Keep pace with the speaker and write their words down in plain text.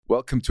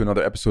Welcome to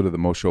another episode of the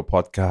Mo Show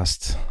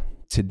podcast.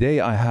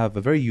 Today I have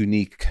a very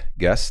unique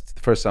guest.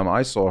 The first time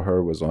I saw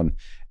her was on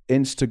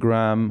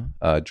Instagram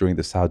during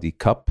the Saudi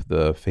Cup,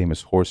 the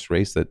famous horse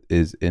race that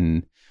is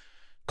in,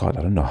 God,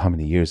 I don't know how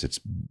many years it's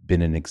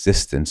been in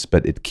existence,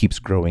 but it keeps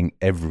growing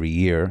every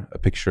year.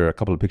 A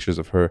couple of pictures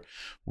of her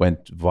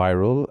went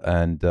viral,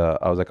 and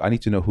I was like, I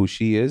need to know who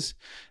she is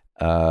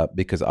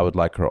because I would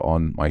like her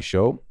on my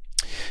show.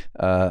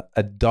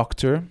 A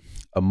doctor,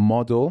 a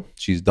model.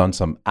 She's done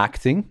some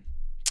acting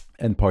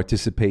and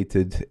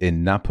participated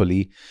in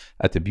Napoli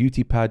at a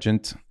beauty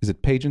pageant. Is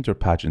it pageant or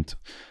pageant?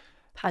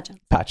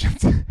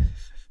 Pageant.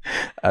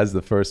 As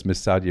the first Miss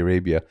Saudi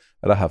Arabia.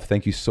 Rahaf,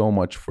 thank you so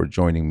much for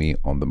joining me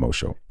on the Mo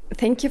Show.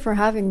 Thank you for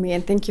having me,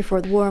 and thank you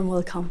for the warm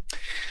welcome.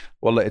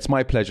 Well, it's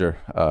my pleasure,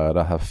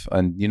 Rahaf.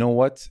 And you know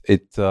what?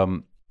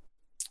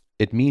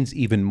 It means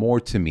even more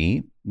to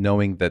me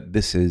knowing that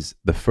this is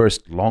the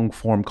first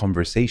long-form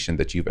conversation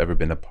that you've ever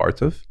been a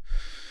part of.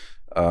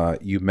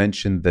 You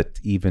mentioned that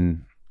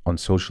even on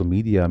social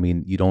media, I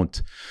mean, you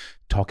don't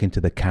talk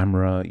into the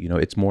camera,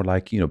 it's more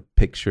like,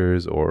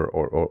 pictures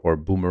or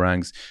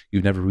boomerangs.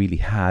 You've never really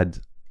had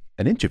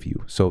an interview.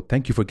 So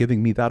thank you for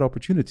giving me that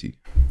opportunity.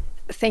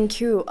 Thank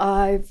you.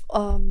 I've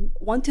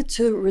wanted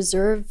to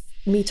reserve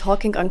me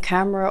talking on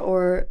camera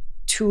or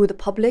to the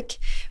public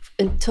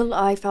until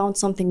I found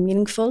something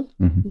meaningful,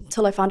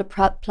 until I found a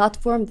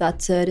platform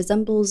that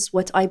resembles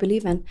what I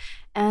believe in.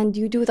 And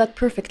you do that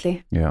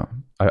perfectly. Yeah,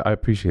 I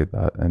appreciate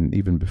that. And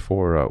even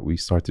before we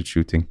started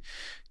shooting,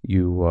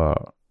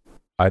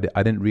 I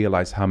didn't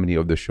realize how many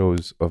of the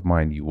shows of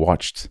mine you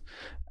watched.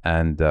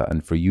 And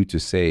for you to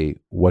say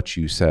what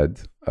you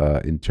said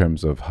in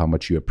terms of how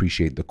much you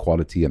appreciate the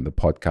quality and the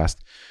podcast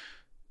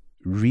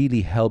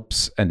really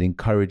helps and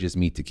encourages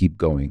me to keep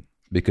going.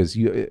 Because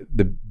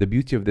the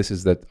beauty of this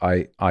is that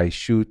I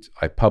shoot,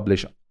 I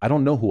publish, I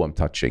don't know who I'm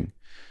touching.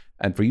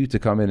 And for you to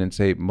come in and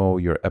say, Mo,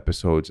 your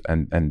episodes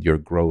and your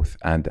growth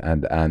and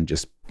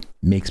just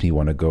makes me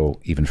want to go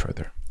even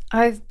further.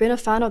 I've been a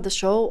fan of the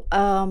show,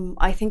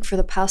 I think for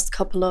the past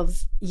couple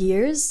of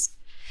years.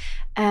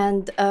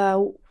 And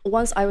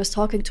once I was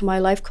talking to my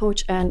life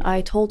coach and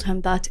I told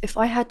him that if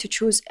I had to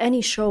choose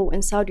any show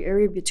in Saudi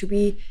Arabia to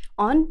be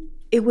on,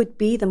 it would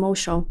be the Mo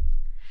Show.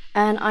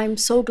 And I'm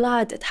so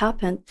glad it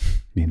happened.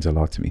 Means a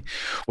lot to me.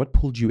 What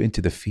pulled you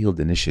into the field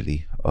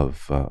initially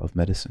of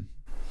medicine?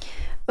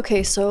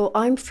 Okay, so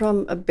I'm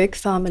from a big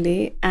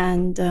family,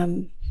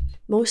 and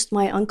most of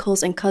my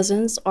uncles and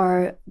cousins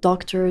are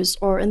doctors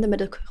or in the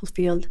medical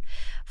field,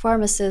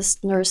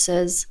 pharmacists,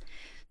 nurses.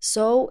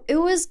 So it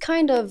was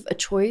kind of a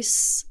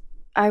choice.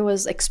 I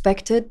was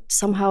expected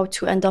somehow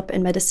to end up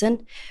in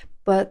medicine,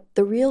 but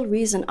the real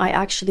reason I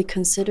actually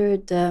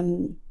considered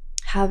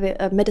having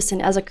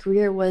medicine as a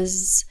career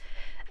was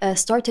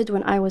started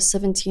when I was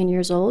 17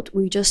 years old.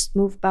 We just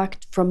moved back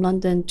from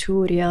London to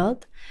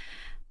Riyadh.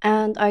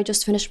 And I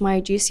just finished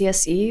my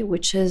GCSE,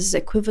 which is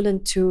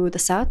equivalent to the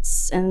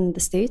SATs in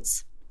the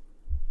States.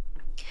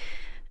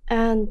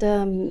 And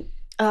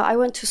I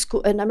went to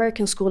school, an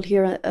American school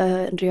here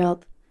in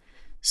Riyadh.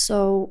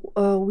 So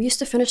we used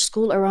to finish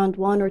school around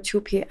 1 or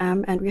 2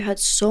 p.m. and we had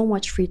so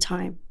much free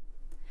time.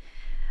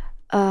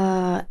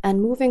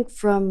 And moving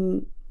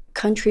from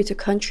country to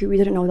country, we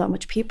didn't know that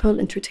much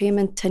people.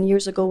 Entertainment 10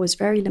 years ago was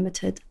very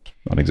limited.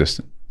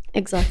 Non-existent.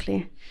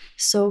 Exactly.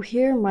 So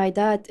here my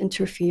dad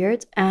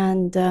interfered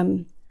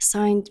and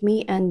signed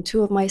me and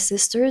 2 of my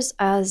sisters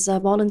as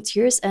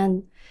volunteers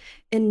and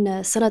in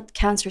Sanat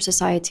Cancer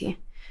Society,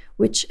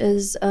 which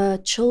is a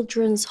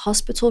children's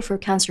hospital for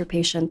cancer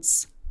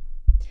patients.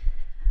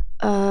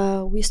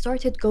 We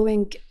started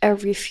going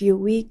every few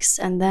weeks,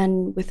 and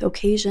then with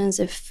occasions,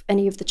 if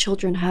any of the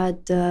children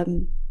had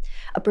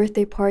a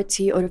birthday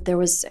party or if there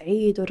was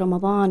Eid or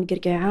Ramadan,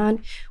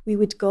 Girga'an, we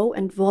would go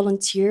and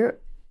volunteer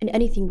in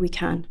anything we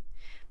can.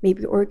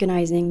 Maybe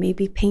organizing,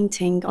 maybe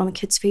painting on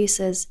kids'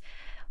 faces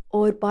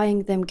or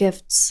buying them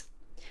gifts.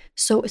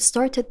 So it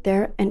started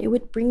there, and it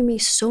would bring me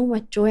so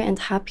much joy and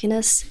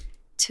happiness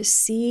to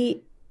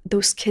see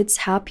those kids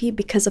happy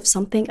because of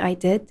something I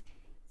did,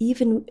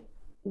 even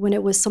when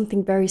it was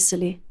something very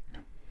silly.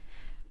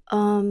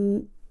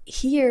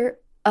 Here,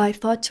 I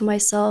thought to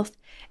myself,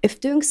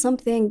 if doing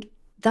something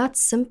that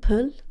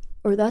simple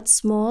or that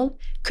small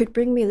could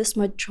bring me this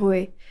much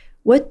joy,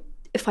 what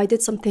if I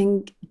did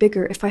something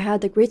bigger, if I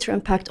had a greater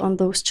impact on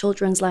those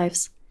children's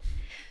lives?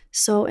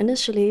 So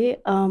initially,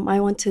 I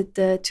wanted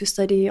to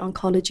study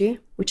oncology,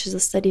 which is the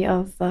study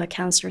of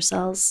cancer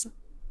cells,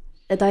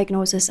 a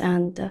diagnosis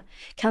and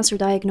cancer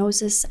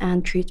diagnosis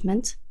and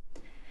treatment.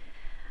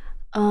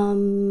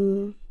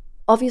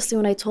 Obviously,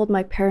 when I told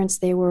my parents,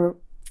 they were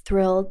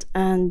thrilled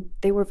and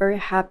they were very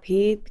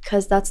happy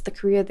because that's the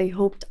career they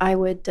hoped I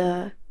would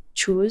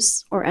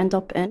choose or end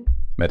up in.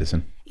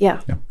 Medicine.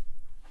 Yeah.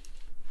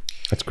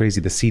 That's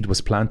crazy. The seed was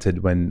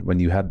planted when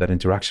you had that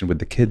interaction with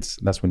the kids.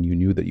 That's when you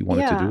knew that you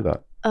wanted to do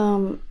that.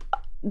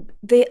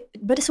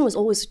 Medicine was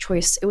always a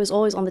choice. It was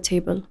always on the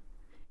table,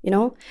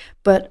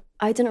 but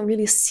I didn't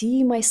really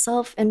see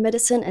myself in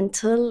medicine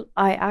until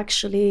I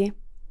actually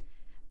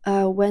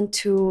went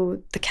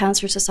to the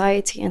Cancer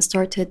Society and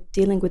started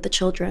dealing with the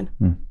children.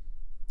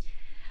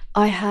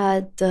 I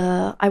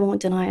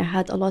won't deny, I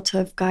had a lot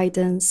of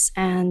guidance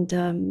and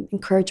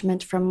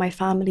encouragement from my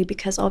family,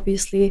 because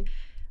obviously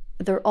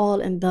they're all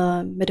in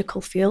the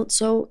medical field.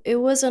 So it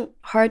wasn't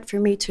hard for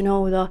me to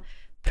know the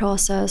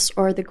process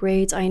or the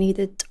grades I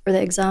needed or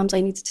the exams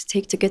I needed to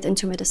take to get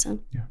into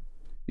medicine. Yeah.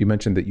 You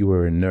mentioned that you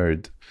were a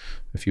nerd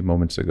a few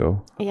moments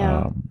ago.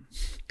 Yeah.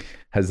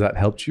 Has that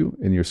helped you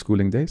in your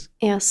schooling days?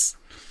 Yes.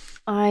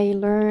 I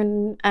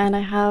learn and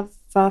I have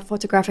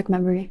photographic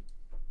memory.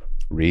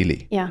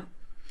 Really? Yeah.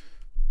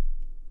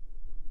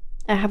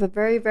 I have a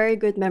very, very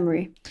good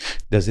memory.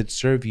 Does it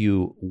serve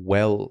you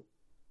well?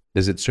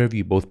 Does it serve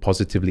you both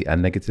positively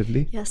and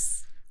negatively?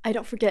 Yes. I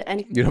don't forget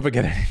anything. You don't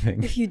forget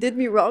anything. If you did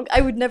me wrong,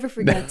 I would never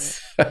forget.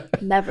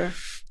 Never.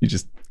 You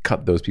just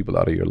cut those people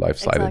out of your life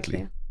silently.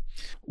 Exactly.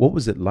 What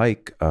was it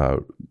like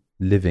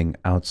living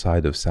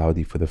outside of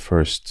Saudi for the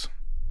first,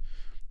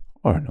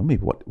 I don't know,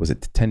 maybe what was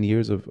it, 10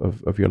 years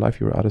of your life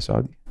you were out of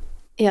Saudi?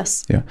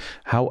 Yes. Yeah.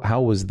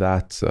 How was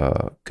that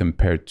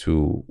compared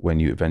to when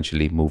you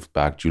eventually moved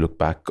back? Do you look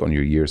back on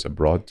your years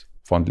abroad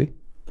fondly?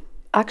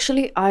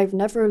 Actually, I've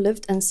never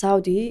lived in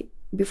Saudi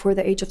before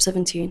the age of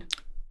 17.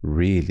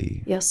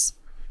 Really? Yes.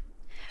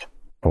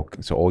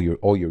 Okay. So all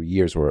your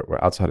years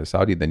were outside of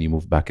Saudi, then you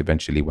moved back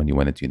eventually when you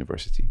went into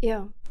university.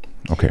 Yeah.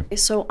 Okay.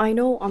 So I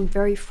know I'm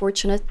very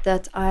fortunate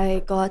that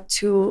I got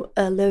to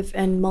live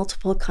in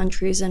multiple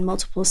countries and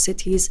multiple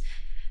cities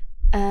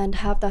and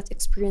have that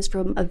experience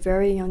from a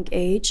very young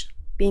age,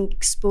 being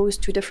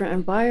exposed to different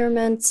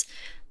environments.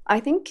 I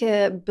think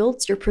it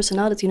builds your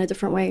personality in a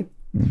different way.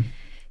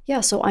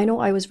 Yeah, so I know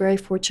I was very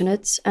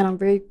fortunate and I'm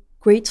very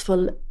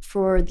grateful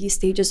for these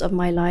stages of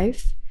my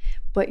life.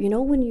 But you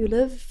know, when you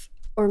live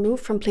or move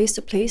from place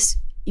to place,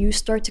 you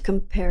start to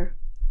compare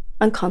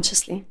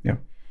unconsciously. Yeah.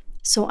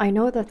 So I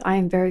know that I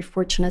am very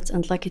fortunate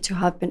and lucky to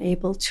have been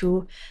able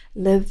to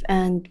live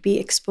and be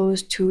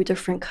exposed to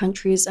different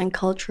countries and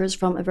cultures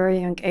from a very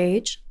young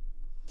age.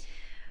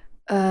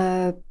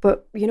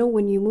 But you know,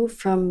 when you move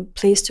from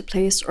place to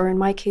place, or in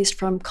my case,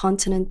 from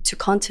continent to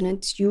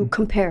continent, you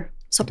compare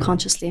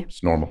subconsciously.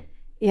 It's normal.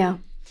 Yeah.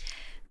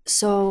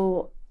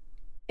 So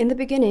in the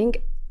beginning,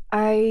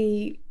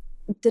 I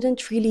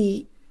didn't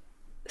really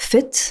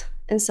fit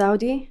in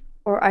Saudi,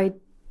 or I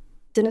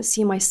didn't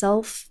see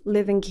myself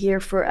living here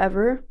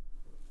forever.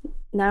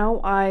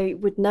 Now I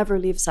would never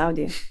leave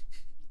Saudi.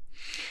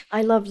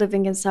 I love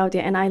living in Saudi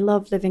and I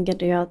love living in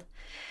Riyadh.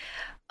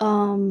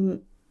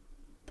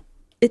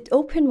 It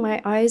opened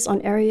my eyes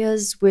on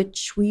areas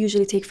which we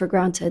usually take for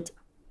granted.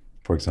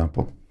 For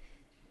example?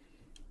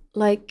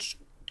 Like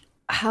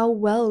how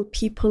well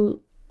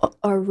people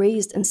are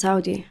raised in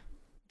Saudi.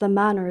 The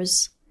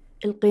manners,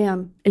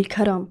 al-qiyam,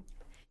 al-karam.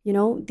 You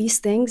know, these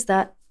things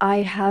that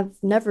I have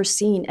never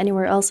seen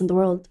anywhere else in the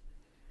world.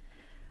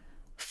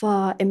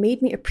 It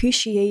made me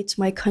appreciate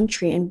my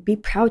country and be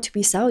proud to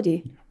be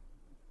Saudi.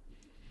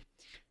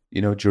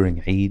 You know,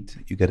 during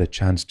Eid, you get a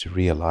chance to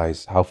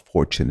realize how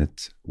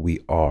fortunate we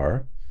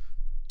are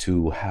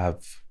to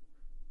have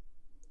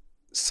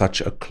such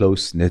a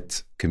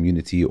close-knit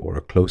community or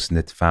a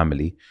close-knit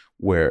family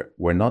where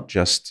we're not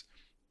just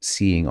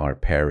seeing our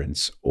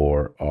parents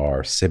or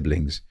our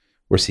siblings,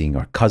 we're seeing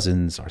our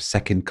cousins, our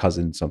second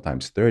cousins,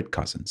 sometimes third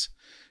cousins.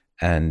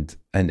 And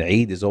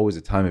Eid is always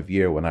a time of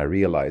year when I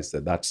realize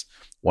that that's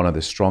one of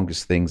the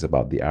strongest things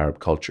about the Arab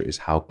culture is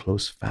how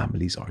close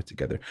families are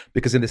together.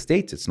 Because in the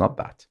States, it's not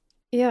that.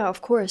 Yeah,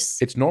 of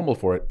course. It's normal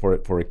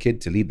for a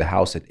kid to leave the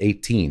house at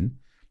 18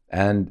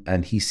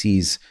 and he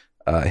sees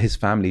his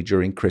family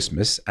during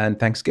Christmas and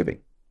Thanksgiving,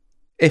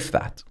 if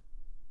that.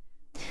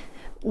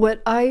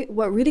 What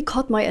really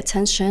caught my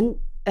attention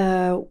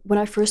when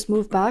I first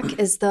moved back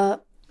is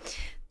the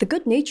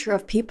good nature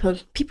of people.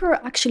 People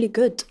are actually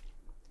good,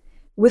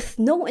 with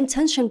no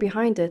intention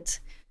behind it.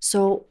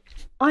 So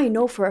I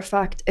know for a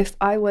fact if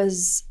I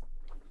was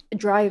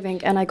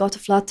driving and I got a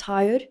flat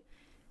tire,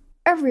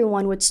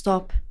 everyone would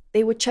stop.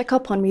 They would check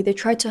up on me. They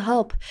tried to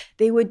help.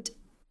 They would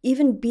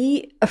even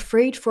be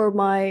afraid for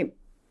my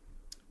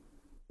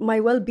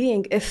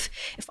well-being if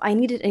I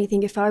needed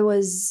anything, if I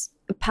was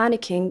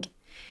panicking,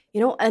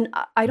 you know. And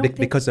I don't think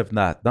because of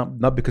that,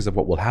 not because of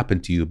what will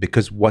happen to you,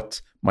 because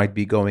what might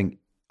be going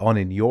on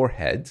in your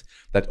head,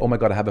 that, oh my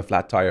God, I have a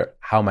flat tire.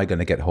 How am I going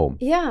to get home?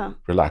 Yeah.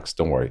 Relax.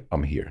 Don't worry.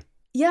 I'm here.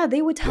 Yeah,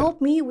 they would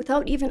help me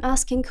without even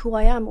asking who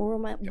I am or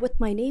what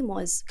my name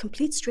was.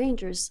 Complete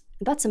strangers.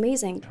 That's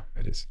amazing.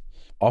 Yeah, it is.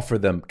 Offer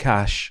them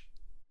cash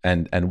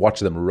and watch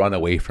them run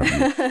away from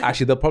you.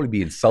 Actually, they'll probably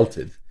be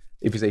insulted.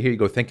 If you say, here you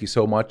go, thank you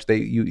so much,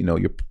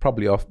 you're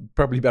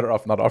probably better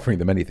off not offering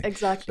them anything.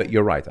 Exactly. But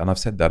you're right. And I've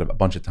said that a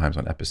bunch of times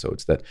on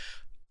episodes, that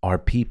our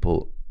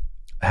people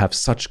have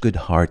such good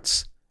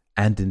hearts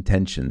and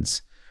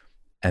intentions,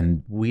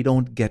 and we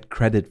don't get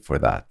credit for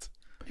that.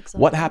 Exactly.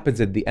 What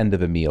happens at the end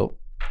of a meal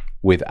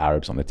with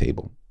Arabs on the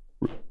table?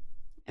 You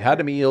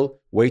had a meal,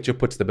 waiter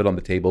puts the bill on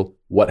the table,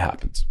 what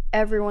happens?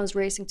 Everyone's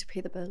racing to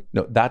pay the bill.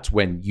 No, that's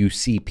when you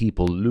see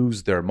people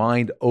lose their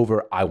mind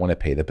over, I want to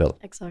pay the bill.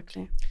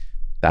 Exactly.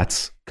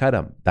 That's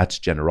karam. That's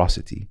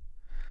generosity.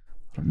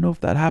 I don't know if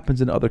that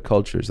happens in other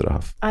cultures,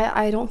 Rahaf.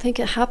 I don't think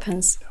it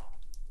happens.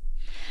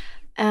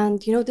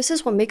 And, this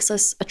is what makes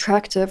us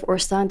attractive or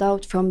stand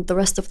out from the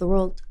rest of the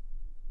world.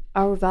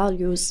 Our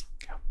values.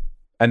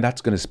 And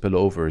that's going to spill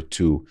over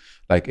to,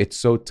 like, it's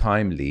so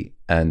timely.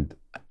 And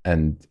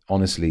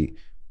honestly,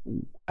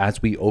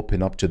 as we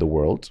open up to the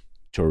world,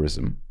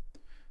 tourism,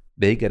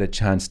 they get a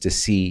chance to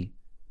see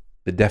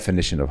the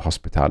definition of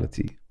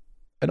hospitality.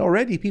 And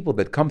already people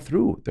that come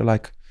through, they're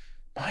like,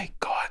 my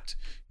God,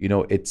 you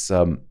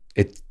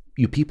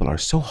people are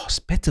so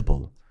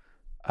hospitable.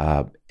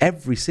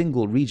 Every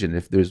single region,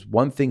 if there's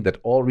one thing that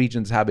all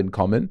regions have in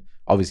common,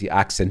 obviously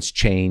accents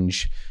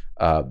change,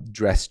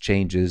 dress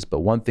changes,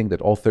 but one thing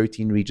that all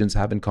 13 regions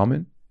have in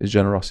common is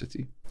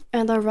generosity.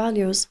 And our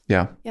values.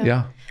 Yeah.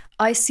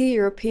 I see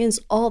Europeans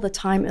all the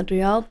time in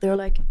Riyadh. They're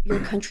like, your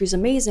country's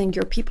amazing.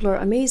 Your people are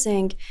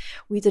amazing.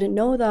 We didn't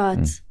know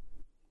that.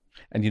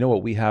 And you know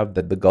what we have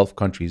that the Gulf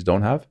countries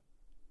don't have?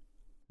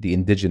 The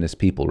indigenous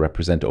people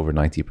represent over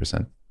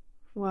 90%.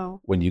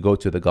 Wow. When you go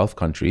to the Gulf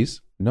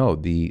countries, no,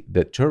 the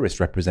tourists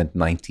represent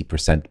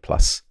 90%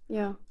 plus.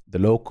 Yeah. The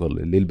local,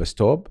 Lil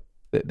Bastob,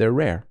 they're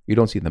rare. You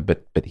don't see them.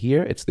 But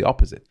here, it's the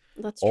opposite.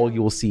 That's all true.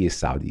 you will see is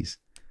Saudis.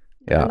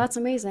 Yeah. And that's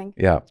amazing.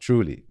 Yeah,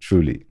 truly.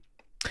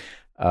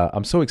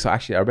 I'm so excited.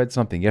 Actually, I read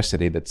something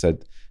yesterday that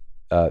said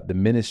the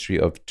Ministry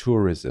of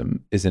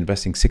Tourism is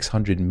investing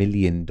 $600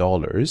 million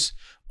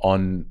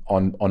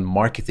on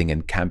marketing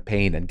and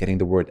campaign and getting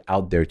the word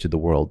out there to the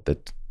world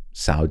that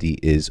Saudi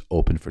is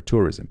open for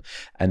tourism.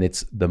 And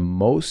it's the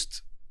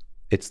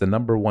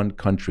number one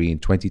country in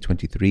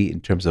 2023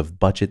 in terms of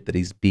budget that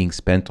is being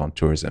spent on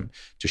tourism,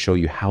 to show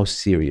you how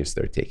serious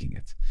they're taking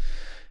it.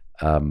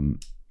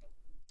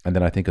 And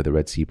then I think of the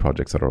Red Sea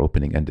projects that are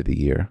opening end of the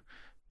year,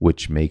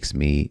 which makes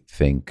me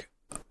think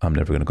I'm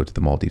never going to go to the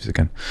Maldives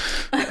again.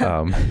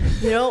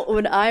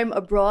 When I'm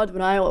abroad,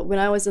 when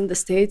I was in the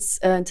States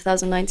in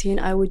 2019,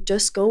 I would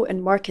just go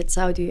and market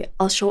Saudi.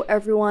 I'll show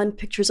everyone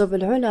pictures of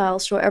Al-Ula. I'll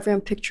show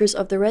everyone pictures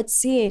of the Red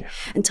Sea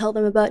and tell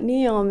them about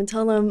NEOM and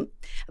tell them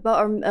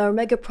about our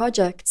mega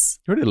projects.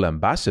 You're a little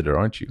ambassador,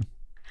 aren't you?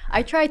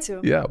 I try to.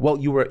 Yeah. Well,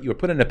 you were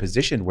put in a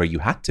position where you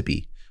had to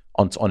be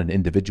on an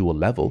individual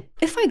level.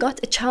 If I got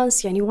a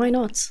chance, Yani, why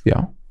not?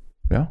 Yeah.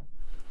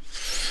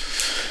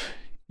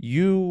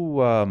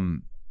 You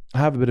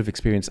have a bit of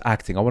experience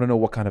acting. I want to know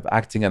what kind of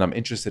acting, and I'm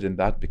interested in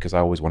that because I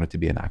always wanted to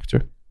be an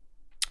actor.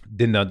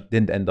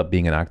 Didn't end up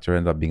being an actor,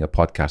 ended up being a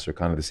podcaster,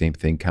 kind of the same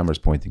thing. Cameras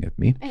pointing at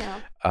me. Yeah.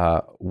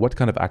 What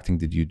kind of acting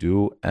did you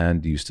do,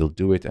 and do you still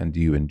do it, and do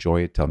you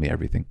enjoy it? Tell me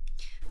everything.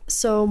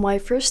 So my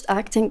first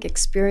acting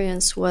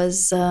experience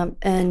was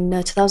in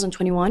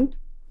 2021.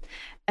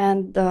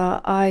 And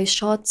I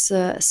shot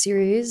a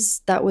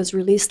series that was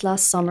released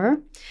last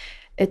summer.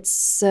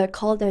 It's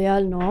called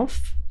Eayal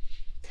Nouf,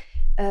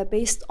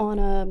 based on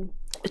a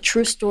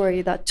true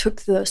story that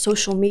took the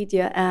social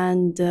media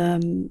and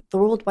the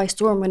world by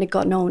storm when it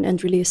got known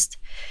and released.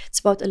 It's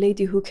about a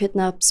lady who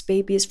kidnaps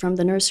babies from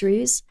the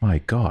nurseries. My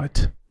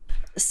God.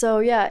 So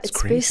yeah,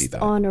 it's based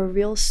on a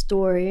real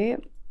story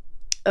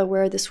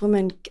where this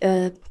woman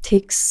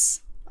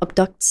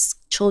abducts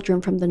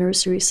children from the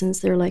nursery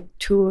since they're like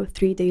 2 or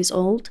 3 days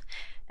old,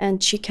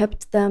 and she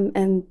kept them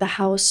in the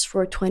house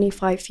for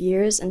 25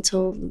 years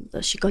until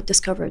she got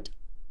discovered.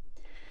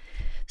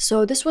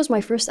 So this was my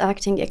first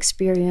acting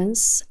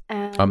experience.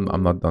 And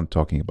I'm not done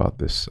talking about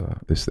this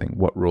thing.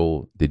 What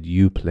role did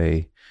you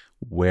play?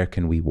 Where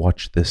can we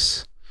watch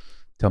this?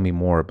 Tell me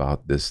more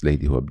about this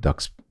lady who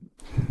abducts.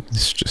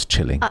 It's just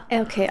chilling.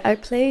 Okay, I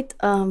played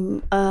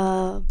Don't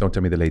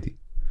tell me the lady.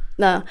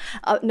 No.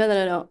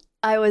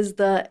 I was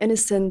the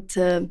innocent,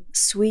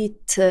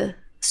 sweet,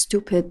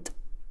 stupid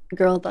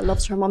girl that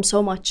loves her mom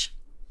so much.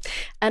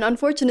 And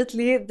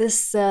unfortunately,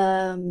 this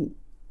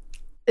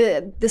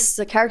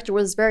character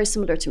was very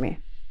similar to me.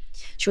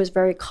 She was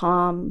very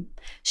calm.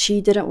 She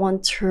didn't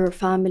want her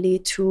family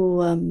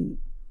to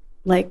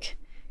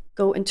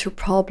go into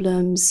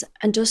problems,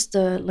 and just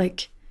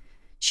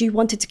she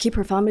wanted to keep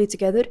her family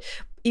together,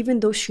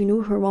 even though she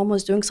knew her mom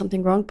was doing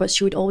something wrong, but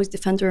she would always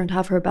defend her and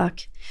have her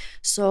back.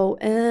 So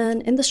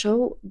in the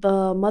show,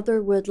 the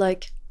mother would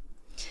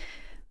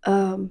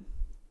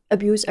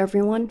abuse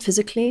everyone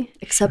physically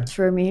except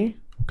for me.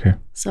 Okay.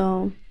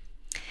 So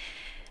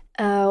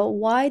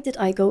why did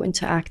I go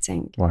into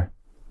acting? Why?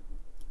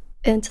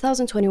 In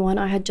 2021,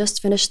 I had just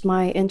finished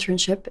my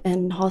internship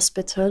in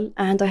hospital,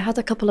 and I had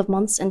a couple of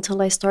months until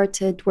I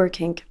started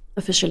working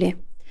officially.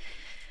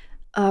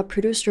 A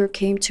producer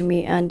came to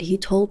me and he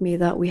told me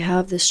that we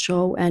have this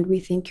show and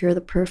we think you're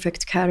the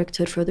perfect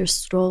character for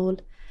this role.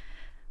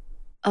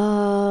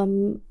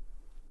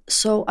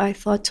 So I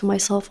thought to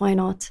myself, why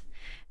not?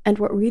 And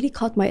what really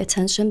caught my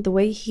attention, the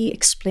way he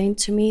explained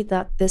to me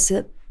that this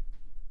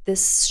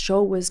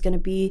show was going to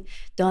be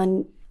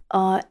done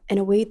in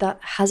a way that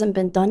hasn't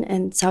been done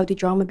in Saudi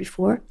drama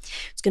before.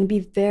 It's going to be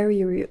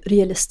very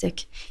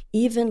realistic.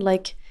 Even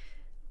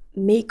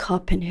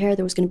makeup and hair,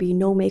 there was going to be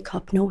no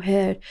makeup, no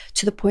hair,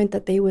 to the point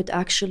that they would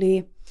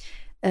actually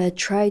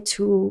try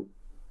to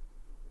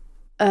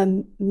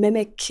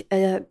mimic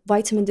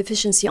vitamin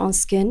deficiency on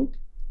skin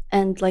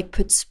and like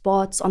put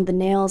spots on the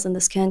nails and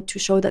the skin to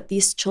show that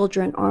these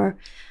children are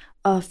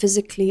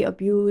physically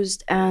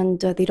abused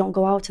and they don't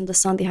go out in the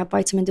sun, they have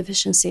vitamin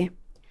deficiency.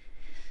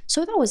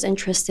 So that was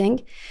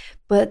interesting.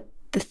 But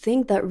the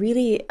thing that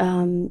really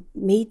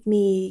made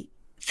me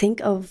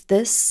think of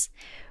this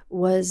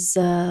was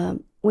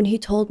when he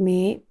told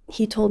me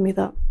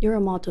that you're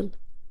a model.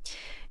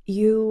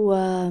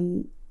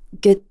 You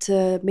get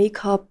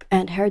makeup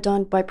and hair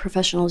done by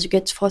professionals. You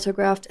get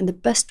photographed in the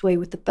best way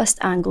with the best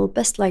angle,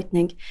 best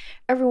lighting.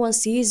 Everyone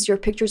sees your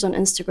pictures on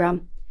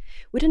Instagram.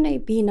 Wouldn't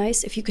it be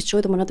nice if you could show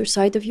them another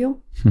side of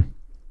you?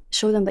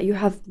 Show them that you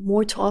have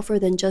more to offer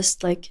than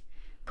just like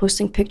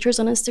posting pictures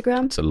on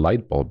Instagram. It's a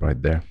light bulb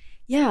right there.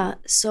 Yeah.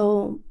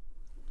 So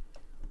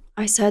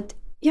I said,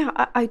 yeah,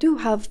 I do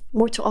have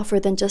more to offer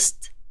than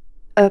just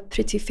a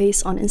pretty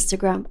face on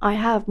Instagram. I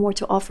have more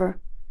to offer.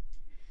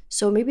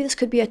 So maybe this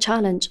could be a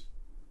challenge.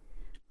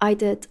 I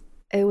did.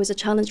 It was a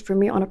challenge for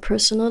me on a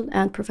personal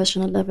and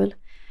professional level.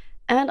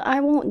 And I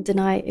won't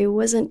deny it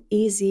wasn't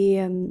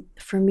easy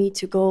for me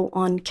to go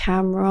on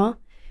camera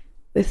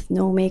with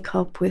no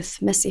makeup,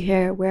 with messy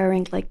hair,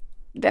 wearing like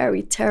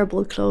very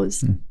terrible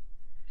clothes.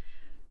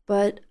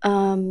 But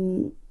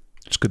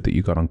it's good that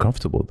you got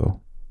uncomfortable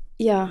though.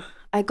 Yeah,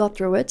 I got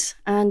through it.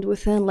 And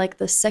within like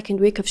the second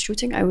week of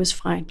shooting, I was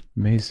fine.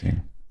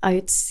 Amazing.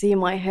 I'd see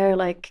my hair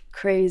like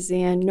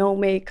crazy and no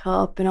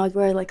makeup, and I'd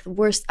wear like the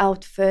worst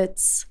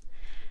outfits,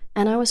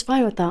 and I was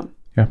fine with that.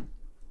 Yeah.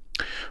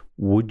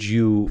 Would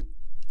you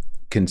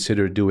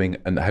consider doing,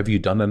 and have you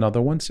done another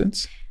one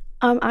since?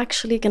 I'm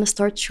actually going to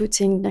start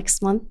shooting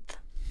next month,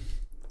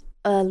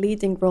 a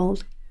leading role.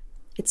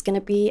 It's going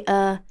to be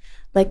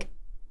like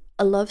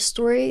a love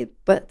story,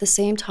 but at the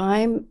same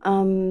time,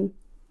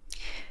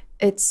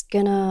 it's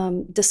going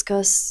to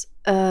discuss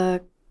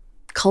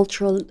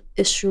cultural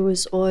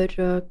issues or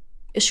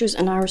issues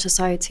in our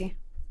society.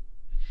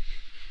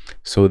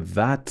 So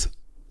that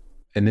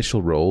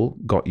initial role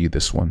got you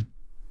this one?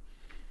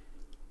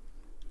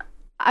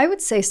 I would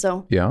say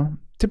so. Yeah?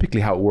 Typically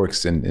how it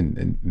works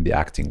in the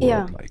acting world.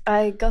 Yeah, like.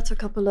 I got a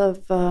couple of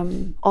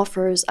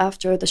offers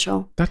after the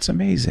show. That's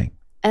amazing.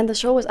 And the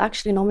show was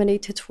actually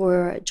nominated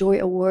for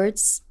Joy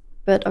Awards,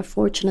 but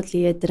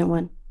unfortunately it didn't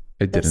win.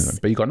 It didn't win,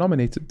 but you got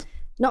nominated.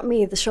 Not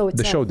me, the show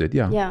itself. The show did,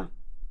 yeah. Yeah.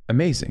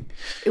 Amazing.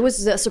 It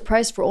was a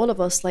surprise for all of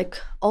us. Like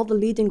all the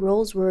leading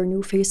roles were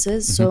new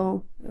faces.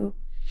 So,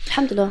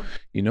 alhamdulillah.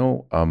 You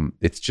know,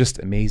 it's just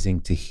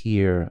amazing to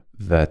hear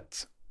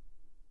that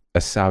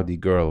a Saudi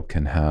girl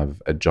can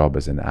have a job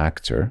as an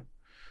actor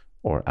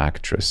or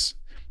actress,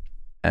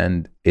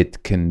 and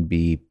it can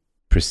be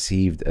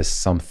perceived as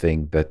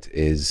something that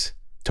is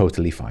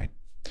totally fine.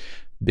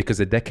 Because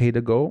a decade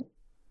ago,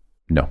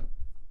 no.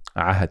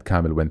 Ahad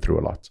Kamil went through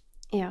a lot.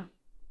 Yeah.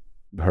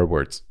 Her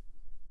words.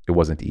 It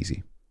wasn't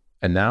easy.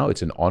 And now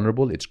it's an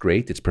honorable, it's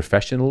great, it's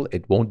professional,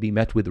 it won't be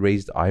met with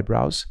raised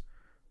eyebrows.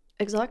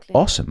 Exactly.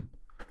 Awesome.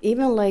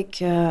 Even like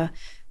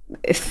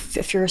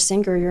if you're a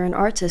singer, you're an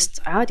artist,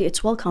 عادي,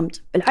 it's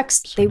welcomed.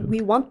 بالعكس,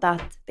 we want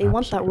that. They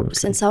want that.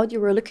 In Saudi,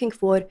 we're looking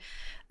for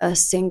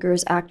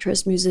singers,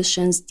 actors,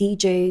 musicians,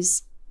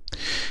 DJs.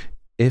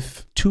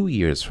 If 2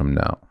 years from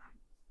now,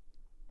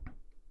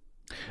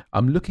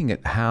 I'm looking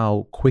at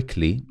how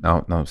quickly,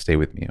 now stay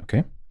with me,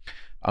 okay?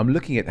 I'm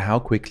looking at how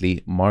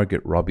quickly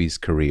Margaret Robbie's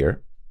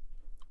career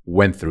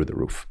went through the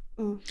roof.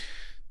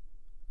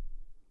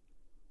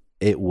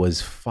 It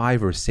was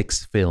 5 or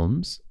 6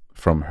 films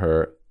from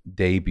her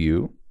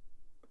debut,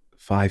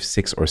 5,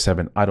 6 or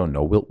 7, I don't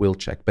know, we'll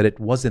check, but it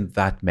wasn't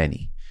that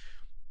many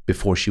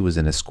before she was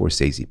in a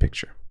Scorsese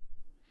picture.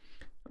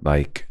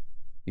 Like,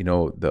 you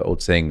know, the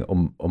old saying,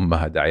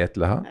 Ummaha da'ayat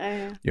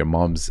laha, your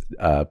mom's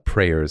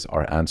prayers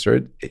are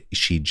answered.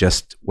 She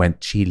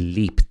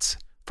leaped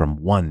from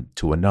one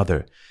to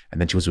another, and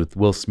then she was with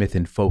Will Smith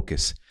in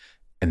Focus,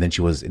 and then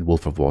she was in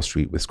Wolf of Wall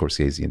Street with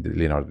Scorsese and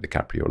Leonardo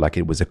DiCaprio. Like,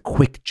 it was a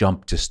quick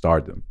jump to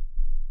stardom.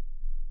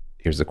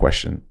 Here's the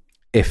question.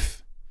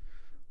 If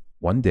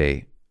one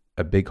day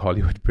a big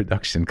Hollywood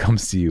production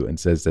comes to you and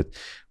says that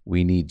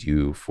we need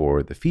you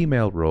for the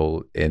female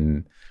role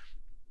in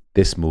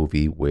this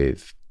movie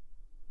with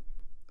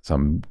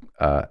some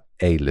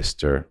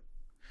A-lister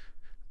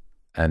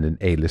and an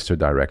A-lister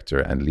director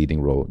and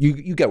leading role,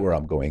 you get where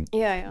I'm going.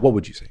 Yeah. What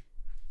would you say?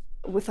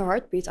 With a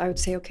heartbeat, I would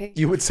say okay.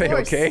 You would say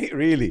okay?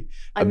 Really?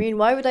 I mean,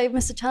 why would I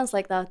miss a chance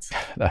like that?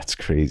 That's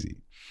crazy.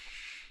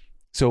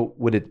 So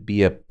would it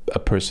be a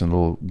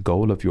personal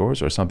goal of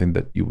yours, or something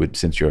that you would,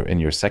 since you're in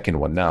your second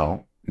one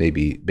now,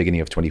 maybe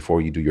beginning of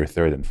 24, you do your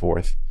third and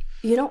fourth?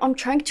 You know, I'm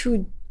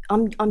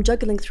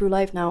juggling through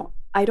life now.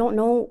 I don't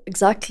know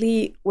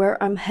exactly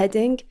where I'm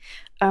heading.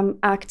 I'm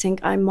acting,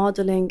 I'm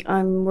modeling,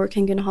 I'm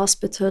working in a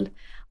hospital.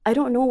 I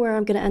don't know where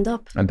I'm going to end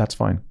up. And that's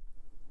fine.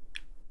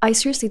 I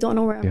seriously don't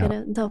know where I'm going to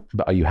end up.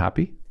 But are you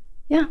happy?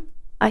 Yeah.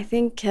 I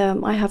think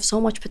I have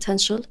so much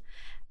potential,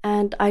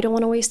 and I don't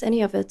want to waste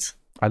any of it.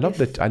 I love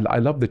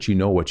that you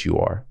know what you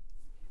are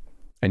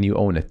and you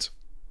own it.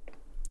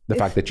 The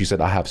fact that you said,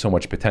 I have so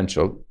much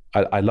potential.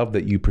 I love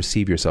that you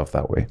perceive yourself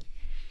that way.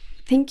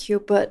 Thank you,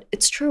 but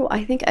it's true.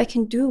 I think I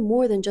can do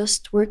more than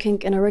just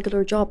working in a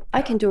regular job.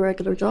 I can do a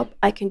regular job,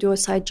 I can do a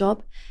side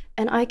job,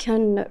 and I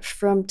can,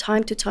 from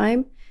time to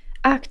time,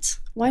 act.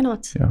 Why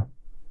not? Yeah.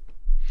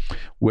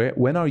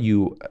 When are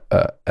you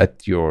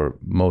at your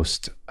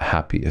most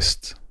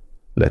happiest,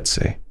 let's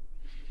say?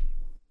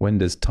 When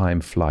does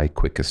time fly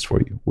quickest for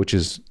you? Which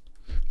is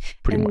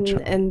pretty much...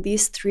 And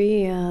these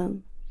three...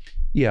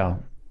 Yeah,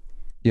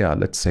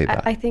 let's say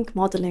that. I think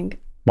modeling.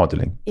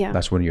 Modeling. Yeah.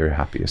 That's when you're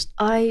happiest.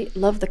 I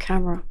love the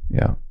camera.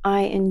 Yeah.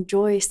 I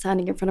enjoy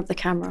standing in front of the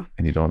camera.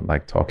 And you don't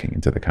like talking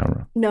into the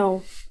camera?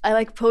 No, I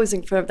like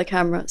posing in front of the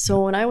camera.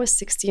 So when I was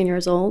 16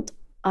 years old,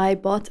 I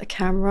bought a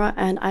camera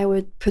and I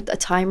would put a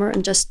timer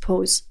and just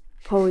pose.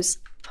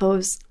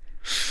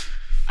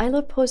 I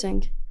love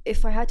posing.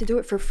 If I had to do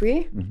it for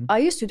free, I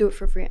used to do it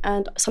for free.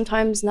 And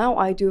sometimes now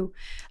I do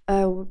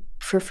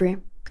for free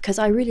because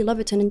I really love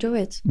it and enjoy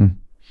it.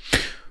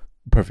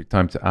 Perfect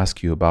time to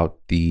ask you about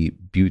the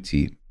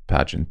beauty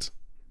pageant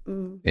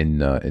in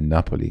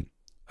Napoli,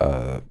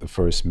 the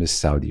first Miss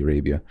Saudi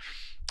Arabia.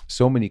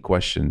 So many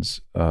questions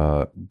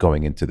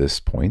going into this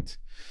point.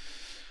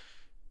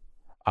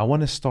 I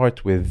want to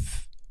start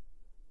with,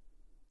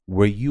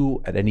 were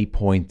you at any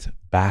point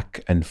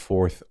back and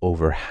forth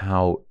over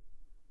how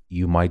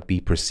you might be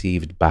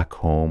perceived back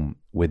home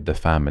with the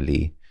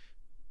family?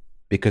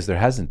 Because there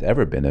hasn't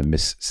ever been a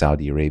Miss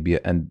Saudi Arabia,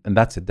 and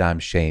that's a damn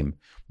shame,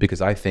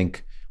 because I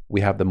think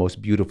we have the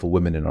most beautiful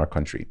women in our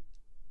country.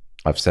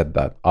 I've said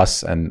that.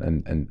 Us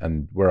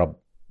and we're up,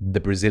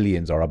 the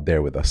Brazilians are up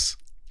there with us.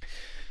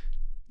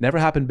 Never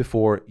happened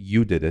before.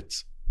 You did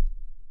it.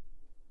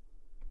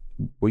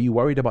 Were you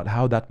worried about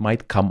how that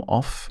might come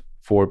off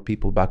for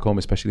people back home,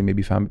 especially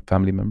maybe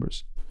family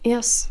members?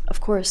 Yes,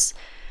 of course.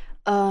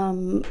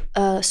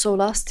 So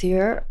last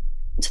year,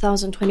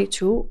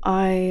 2022,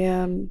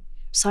 I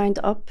signed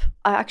up.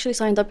 I actually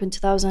signed up in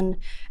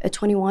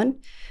 2021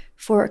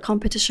 for a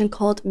competition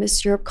called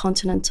Miss Europe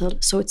Continental.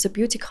 So it's a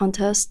beauty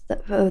contest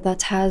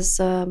that has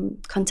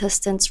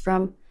contestants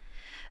from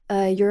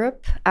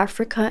Europe,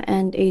 Africa,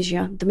 and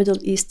Asia, the Middle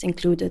East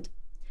included.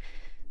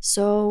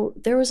 So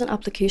there was an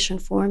application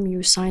form.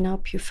 You sign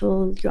up, you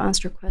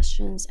answer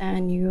questions,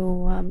 and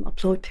you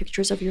upload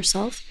pictures of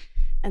yourself,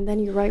 and then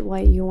you write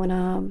why you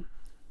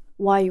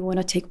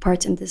wanna take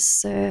part in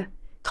this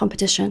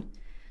competition.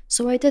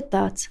 So I did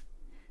that.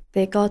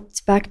 They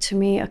got back to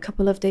me a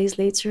couple of days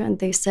later, and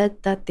they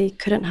said that they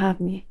couldn't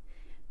have me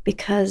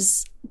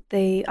because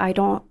me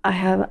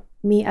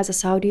as a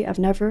Saudi, I've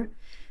never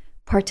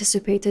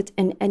participated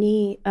in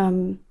any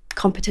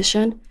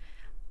competition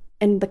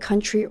in the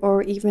country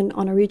or even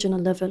on a regional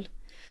level.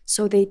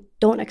 So they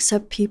don't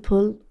accept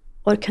people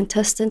or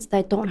contestants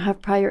that don't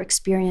have prior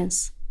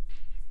experience.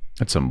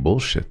 That's some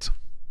bullshit.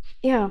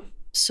 Yeah.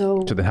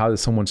 So then how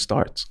does someone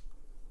start?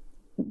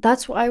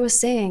 That's what I was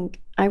saying.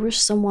 I wish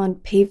someone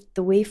paved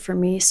the way for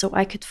me so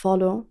I could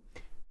follow,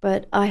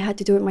 but I had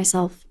to do it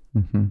myself.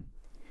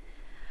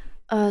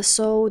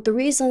 So the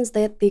reasons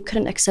that they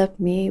couldn't accept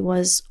me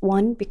was,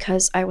 one,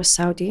 because I was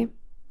Saudi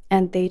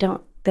and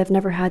they've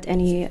never had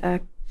any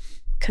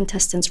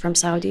contestants from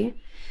Saudi.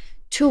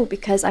 Two,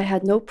 because I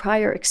had no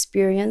prior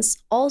experience.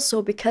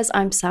 Also because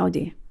I'm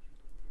Saudi.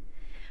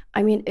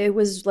 I mean, it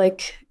was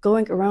like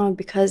going around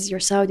because you're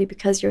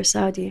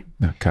Saudi.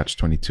 Yeah, catch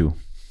 22.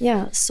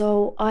 Yeah,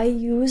 so I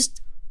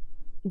used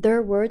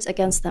their words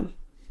against them.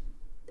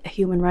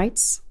 Human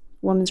rights,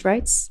 women's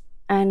rights.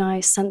 And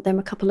I sent them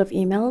a couple of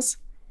emails.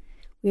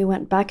 We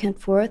went back and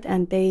forth,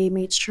 and they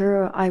made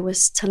sure I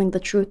was telling the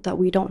truth, that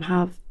we don't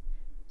have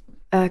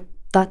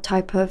that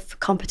type of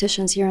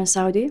competitions here in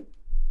Saudi.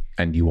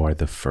 And you are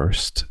the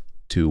first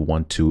to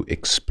want to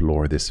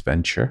explore this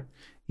venture.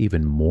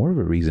 Even more of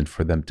a reason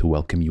for them to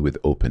welcome you with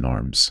open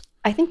arms.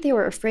 I think they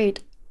were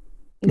afraid.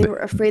 They were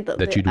afraid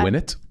that you'd win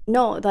it?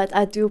 No, that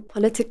I'd do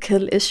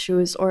political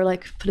issues or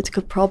like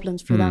political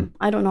problems for them.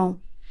 I don't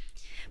know.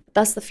 But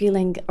that's the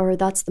feeling, or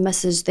that's the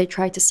message they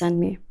tried to send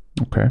me.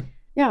 Okay.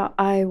 Yeah,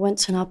 I went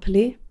to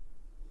Napoli.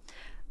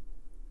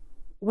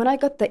 When I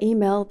got the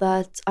email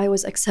that I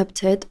was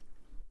accepted,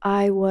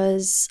 I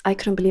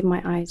couldn't believe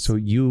my eyes. So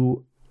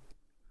you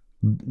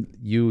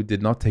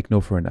did not take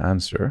no for an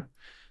answer,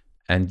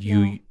 and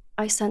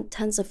I sent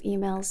tens of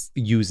emails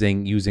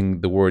using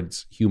the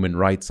words human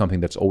rights, something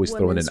that's always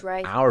women's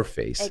thrown in our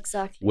face.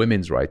 Exactly.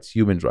 Women's rights,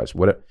 human rights,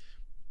 whatever.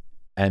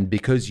 And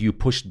because you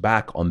pushed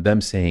back on them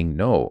saying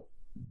no,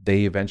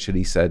 they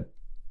eventually said,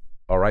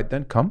 all right,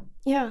 then come.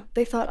 Yeah,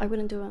 they thought I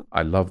wouldn't do it.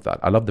 I love that.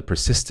 I love the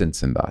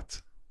persistence in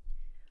that.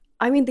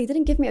 I mean, they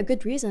didn't give me a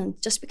good reason.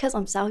 Just because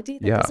I'm Saudi,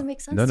 that doesn't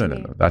make sense to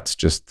me. No. That's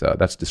just,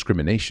 that's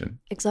discrimination.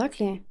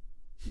 Exactly.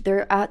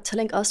 They're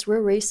telling us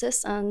we're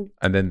racist,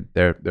 and then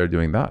they're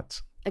doing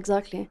that.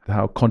 Exactly.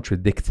 How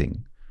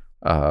contradicting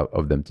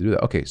of them to do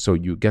that. Okay, so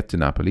you get to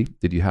Napoli.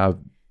 Did you have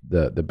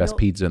the best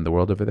pizza in the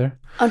world over there?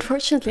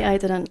 Unfortunately, I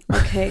didn't.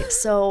 Okay,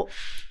 so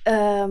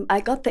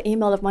I got the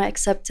email of my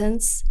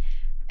acceptance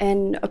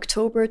in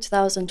October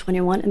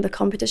 2021, and the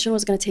competition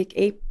was going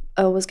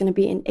to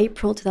be in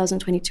April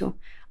 2022.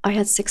 I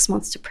had 6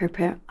 months to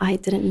prepare. I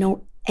didn't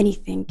know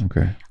anything.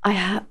 Okay.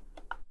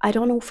 I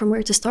don't know from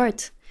where to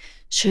start.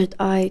 Should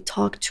I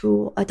talk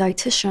to a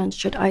dietitian?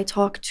 Should I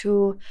talk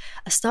to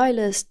a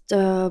stylist,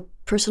 a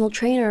personal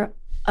trainer?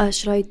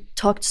 Should I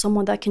talk to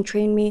someone that can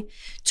train me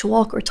to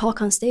walk or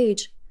talk on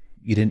stage?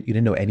 You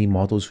didn't know any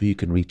models who you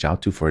can reach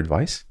out to for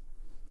advice?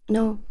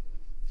 No,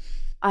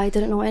 I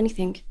didn't know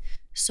anything.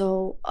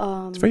 So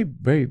it's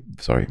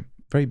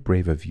very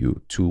brave of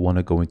you to want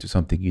to go into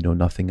something you know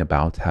nothing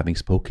about, having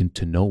spoken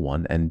to no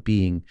one, and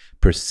being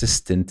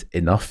persistent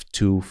enough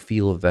to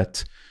feel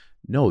that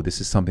no, this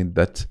is something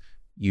that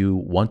you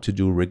want to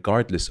do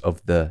regardless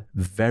of the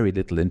very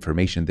little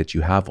information that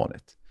you have on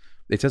it.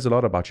 It says a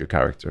lot about your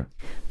character.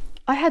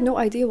 I had no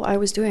idea what I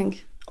was doing,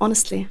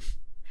 honestly.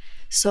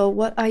 So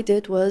what I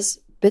did was,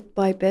 bit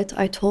by bit,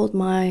 I told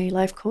my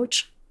life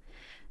coach,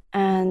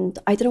 and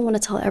I didn't want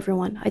to tell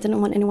everyone. I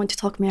didn't want anyone to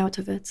talk me out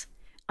of it.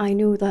 I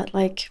knew that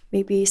like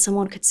maybe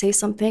someone could say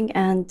something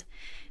and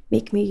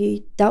make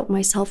me doubt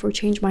myself or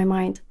change my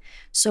mind.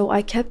 So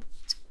I kept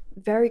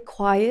very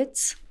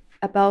quiet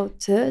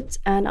about it,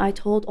 and I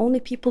told only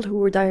people who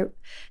were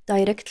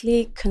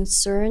directly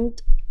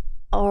concerned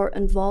or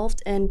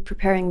involved in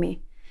preparing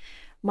me.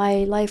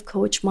 My life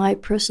coach, my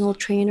personal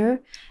trainer,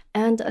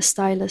 and a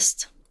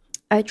stylist.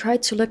 I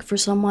tried to look for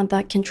someone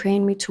that can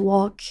train me to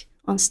walk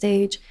on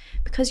stage,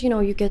 because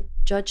you get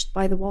judged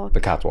by the walk. The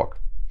catwalk.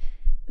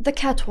 The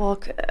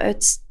catwalk,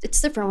 it's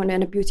different when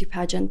in a beauty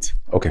pageant.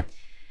 Okay.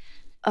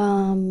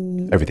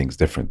 Everything's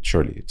different,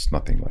 surely. It's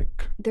nothing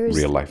like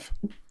real life.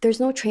 There's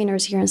no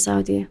trainers here in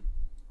Saudi.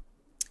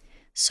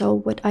 So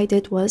what I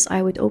did was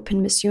I would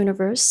open Miss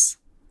Universe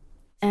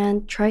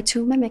and try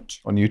to mimic.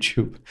 On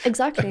YouTube.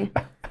 Exactly.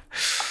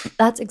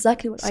 That's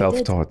exactly what I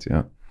did. Self-taught,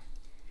 yeah.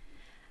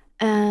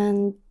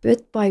 And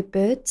bit by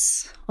bit,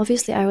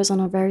 obviously I was on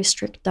a very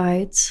strict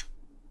diet.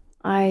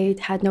 I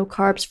had no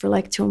carbs for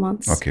like 2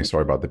 months. Okay,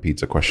 sorry about the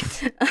pizza question.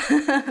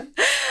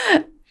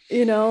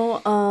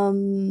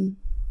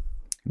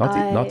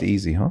 Not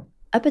easy, huh?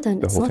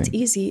 Abadan, it's not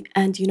easy.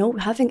 And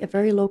having a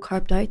very low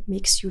carb diet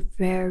makes you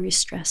very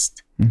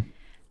stressed.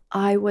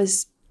 I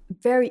was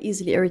very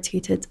easily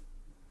irritated.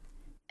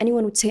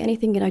 Anyone would say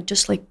anything and I'd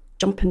just like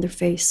jump in their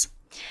face.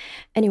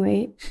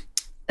 Anyway,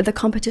 the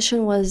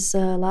competition was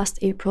last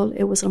April.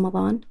 It was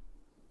Ramadan.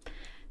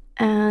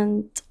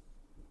 And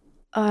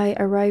I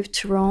arrived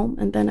to Rome,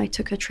 and then I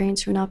took a train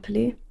to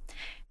Napoli.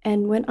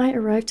 And when I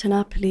arrived to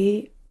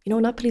Napoli,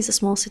 Napoli is a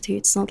small city.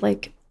 It's not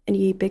like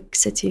any big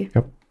city.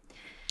 Yep.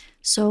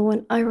 So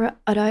when I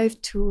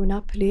arrived to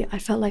Napoli, I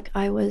felt like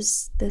I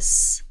was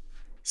this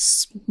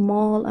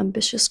small,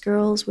 ambitious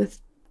girl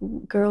with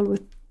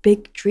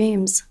big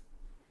dreams.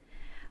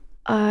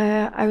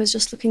 I was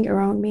just looking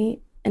around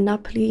me. In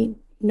Napoli,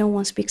 no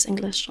one speaks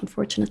English,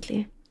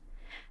 unfortunately.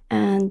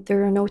 And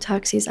there are no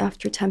taxis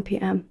after 10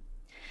 p.m.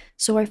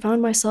 So I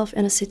found myself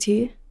in a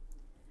city,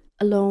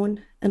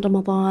 alone, in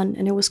Ramadan,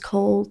 and it was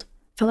cold.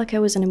 I felt like I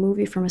was in a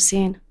movie from a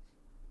scene.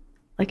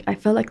 Like, I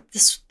felt like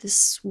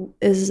this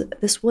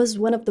was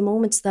one of the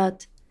moments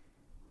that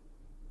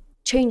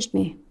changed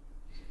me.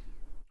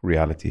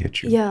 Reality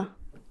hit you. Yeah.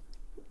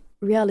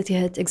 Reality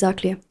hit,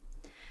 exactly.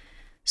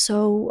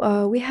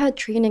 So we had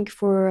training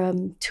for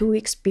 2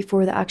 weeks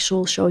before the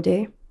actual show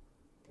day.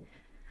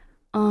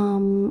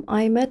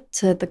 I met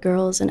the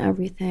girls and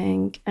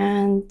everything,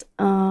 and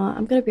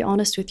I'm gonna be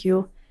honest with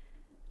you,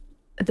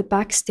 the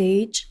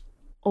backstage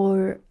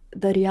or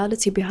the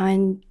reality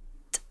behind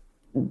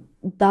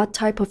that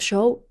type of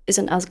show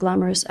isn't as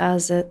glamorous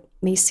as it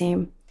may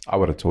seem. I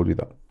would have told you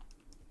that.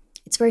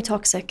 It's very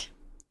toxic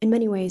in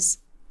many ways.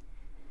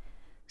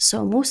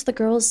 So most of the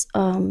girls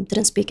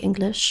didn't speak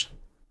English,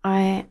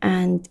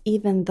 and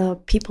even the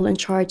people in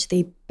charge,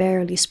 they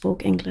barely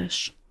spoke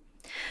English.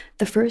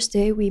 The first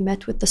day we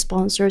met with the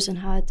sponsors and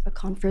had a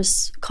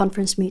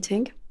conference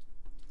meeting.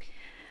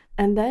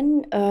 And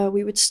then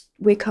we would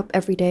wake up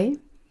every day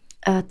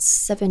at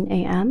 7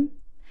 a.m.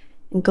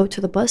 and go to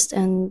the bus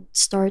and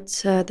start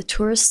the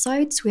tourist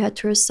sites. We had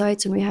tourist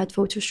sites and we had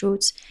photo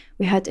shoots,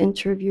 we had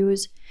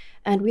interviews,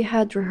 and we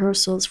had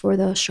rehearsals for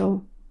the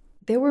show.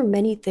 There were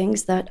many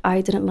things that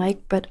I didn't like,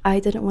 but I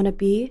didn't want to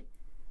be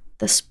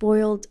the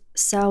spoiled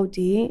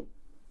Saudi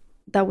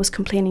that was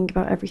complaining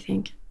about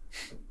everything.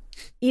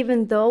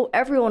 Even though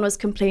everyone was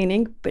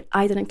complaining, but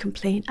I didn't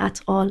complain at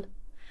all.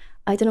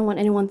 I didn't want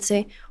anyone to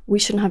say, we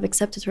shouldn't have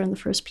accepted her in the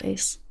first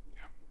place.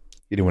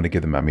 You didn't want to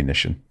give them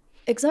ammunition.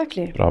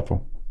 Exactly.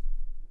 Bravo.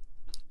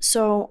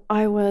 So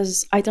I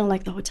didn't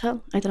like the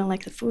hotel. I didn't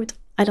like the food.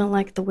 I didn't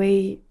like the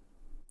way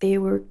they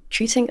were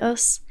treating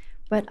us.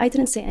 But I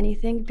didn't say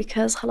anything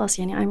because, khalas,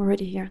 yani, I'm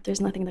already here. There's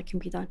nothing that can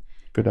be done.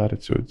 Good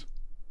attitude.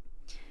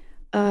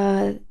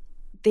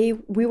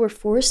 We were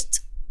forced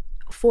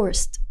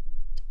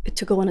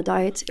to go on a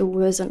diet. It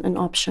wasn't an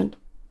option.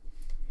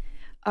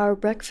 Our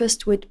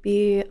breakfast would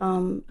be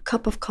a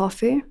cup of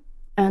coffee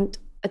and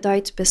a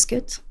diet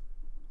biscuit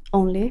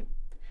only.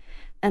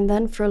 And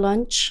then for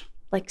lunch,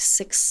 like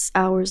 6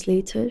 hours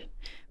later,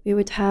 we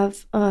would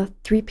have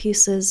 3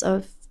 pieces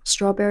of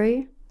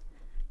strawberry,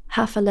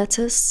 half a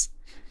lettuce,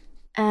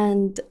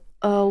 and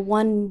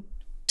 1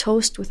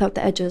 toast without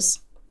the edges.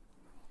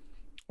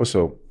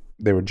 Also,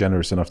 they were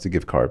generous enough to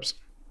give carbs.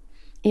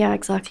 Yeah,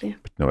 exactly.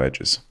 But no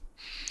edges.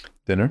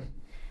 Dinner?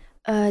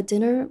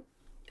 Dinner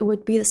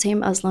would be the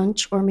same as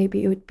lunch, or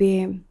maybe it would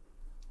be...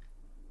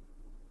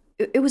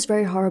 It was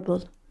very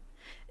horrible.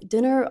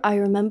 Dinner, I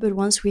remember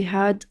once we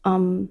had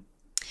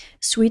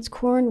sweet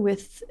corn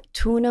with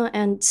tuna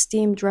and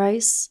steamed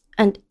rice,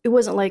 and it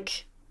wasn't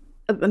like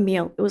a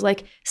meal. It was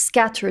like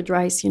scattered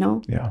rice,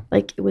 Yeah.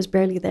 Like it was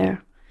barely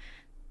there.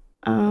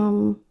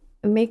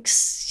 It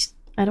makes,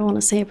 I don't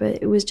want to say,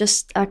 but it was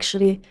just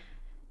actually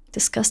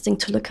disgusting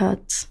to look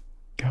at.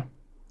 Yeah.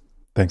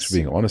 Thanks for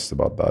being honest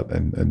about that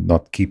and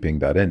not keeping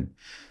that in.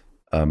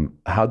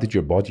 How did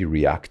your body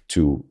react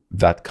to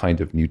that kind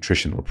of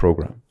nutritional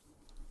program?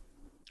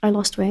 I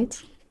lost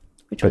weight,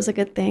 which was a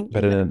good thing.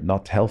 But in a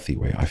not healthy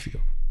way, I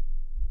feel.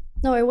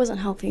 No, it wasn't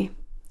healthy.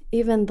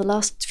 Even the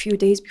last few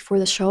days before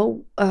the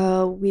show,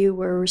 we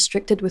were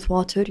restricted with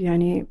water.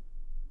 Yani,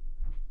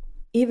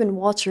 even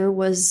water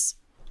was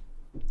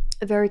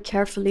very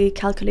carefully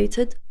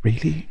calculated.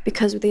 Really?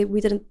 Because they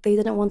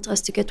didn't want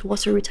us to get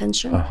water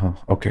retention.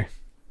 Okay.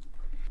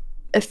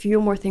 A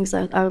few more things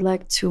that I would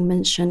like to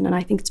mention, and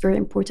I think it's very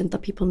important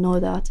that people know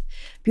that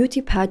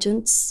beauty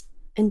pageants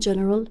in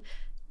general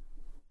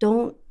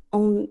don't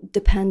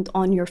depend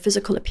on your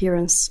physical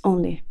appearance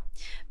only.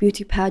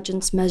 Beauty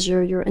pageants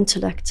measure your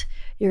intellect,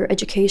 your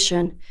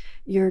education,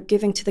 your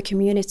giving to the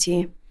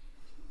community,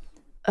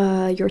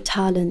 your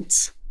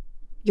talent,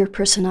 your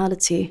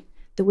personality,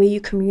 the way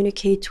you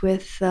communicate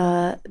with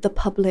the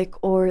public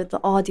or the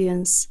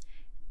audience,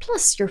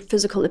 plus your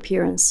physical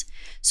appearance.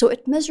 So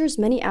it measures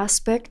many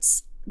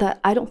aspects that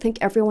I don't think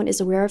everyone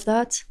is aware of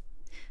that.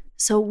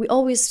 So we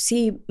always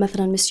see,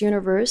 مثلا, Miss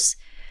Universe,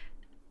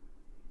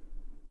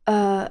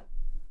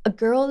 a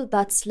girl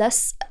that's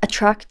less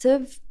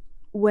attractive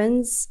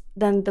wins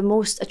than the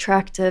most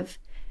attractive.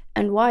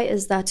 And why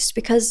is that? It's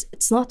because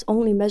it's not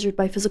only measured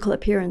by physical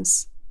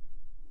appearance.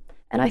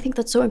 And I think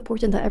that's so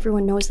important that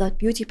everyone knows that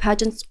beauty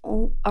pageants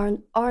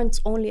aren't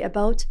only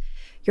about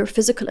your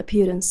physical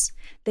appearance.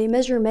 They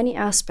measure many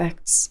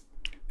aspects.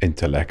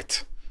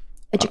 Intellect.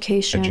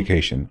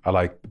 Education. I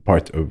like the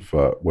part of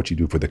what you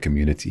do for the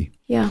community.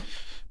 Yeah.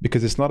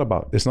 Because it's not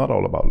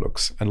all about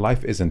looks, and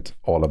life isn't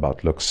all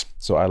about looks.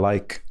 So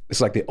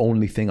it's like the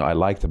only thing I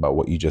liked about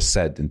what you just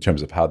said in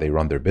terms of how they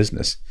run their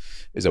business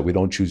is that we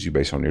don't choose you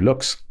based on your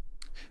looks.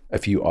 A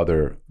few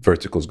other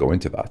verticals go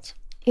into that.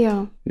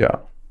 Yeah. Yeah.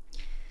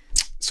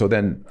 So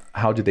then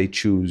how did they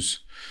choose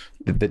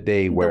the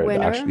day where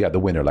the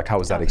winner, like how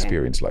was that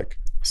experience like?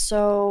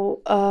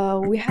 So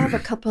we have a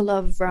couple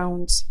of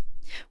rounds.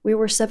 We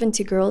were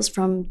 70 girls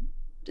from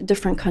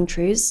different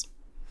countries.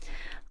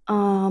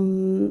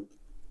 And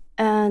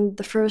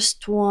the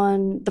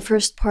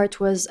first part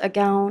was a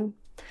gown.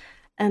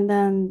 And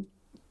then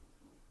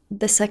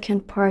the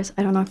second part,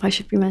 I don't know if I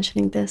should be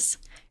mentioning this.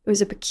 It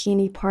was a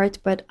bikini part,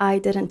 but I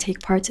didn't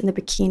take part in the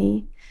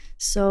bikini.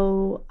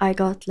 So I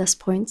got less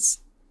points.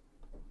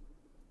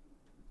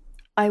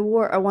 I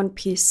wore a one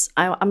piece.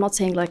 I'm not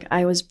saying like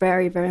I was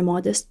very, very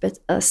modest, but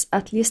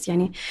at least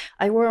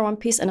I wore a one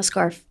piece and a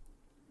scarf.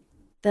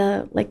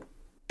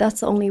 That's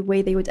the only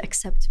way they would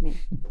accept me.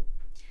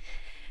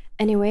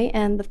 Anyway,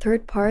 and the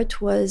third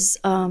part was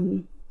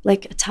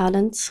like a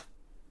talent,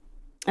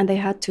 and they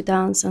had to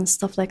dance and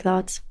stuff like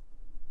that.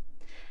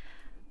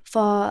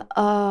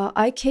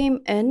 I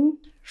came in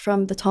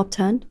from the top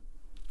 10.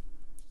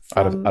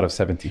 Out of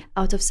 70?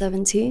 Out of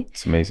 70.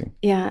 It's amazing.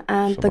 Yeah,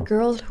 and the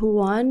girl who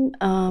won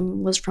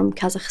was from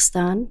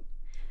Kazakhstan,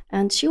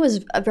 and she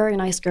was a very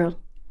nice girl.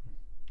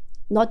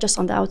 Not just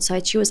on the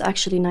outside, she was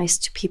actually nice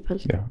to people.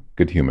 Yeah,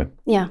 good human.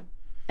 Yeah,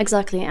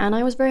 exactly, and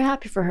I was very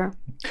happy for her.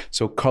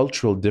 So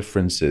cultural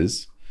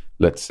differences,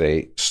 let's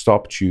say,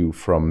 stopped you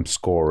from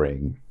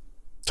scoring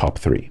top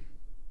 3?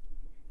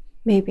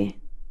 Maybe.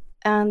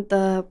 And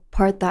the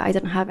part that I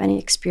didn't have any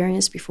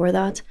experience before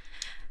that,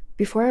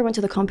 before I went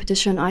to the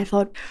competition, I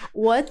thought,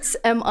 what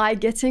am I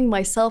getting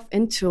myself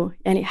into?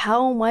 And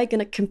how am I going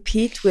to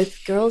compete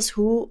with girls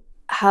who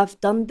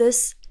have done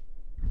this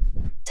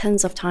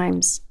tens of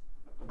times?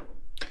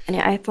 And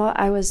I thought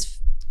I was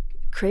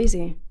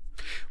crazy.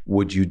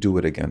 Would you do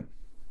it again?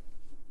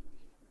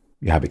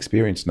 You have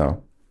experience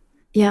now.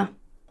 Yeah,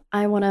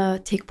 I want to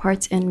take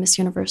part in Miss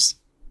Universe.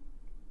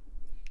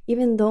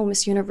 Even though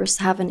Miss Universe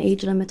have an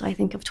age limit, I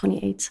think, of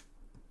 28.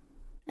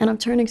 And I'm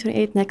turning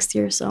 28 next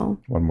year, so...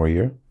 One more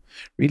year?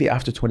 Really,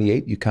 after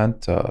 28, you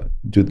can't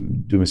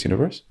do Miss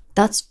Universe?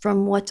 That's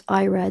from what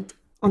I read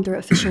on their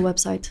official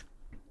website.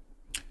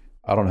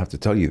 I don't have to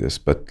tell you this,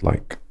 but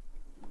like,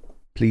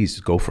 please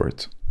go for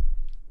it.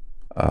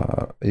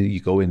 You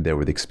go in there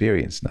with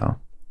experience now.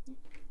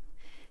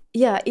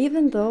 Yeah,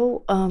 even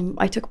though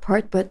I took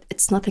part, but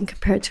it's nothing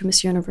compared to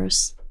Miss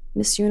Universe.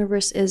 Miss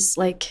Universe is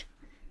like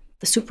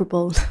the Super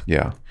Bowl.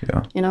 Yeah.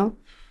 You know?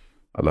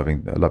 I'm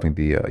loving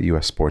the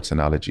US sports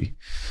analogy.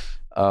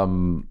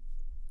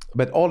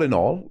 But all in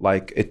all,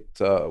 like it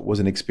was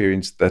an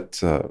experience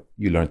that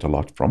you learned a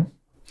lot from.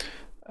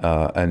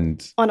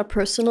 and On a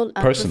personal and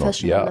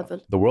professional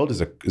level. The world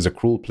is a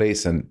cruel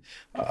place, and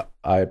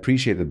I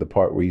appreciated the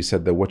part where you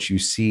said that what you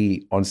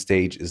see on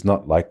stage is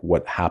not like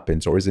what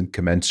happens or isn't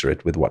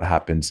commensurate with what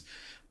happens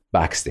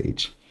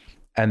backstage,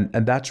 and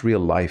that's real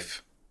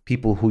life.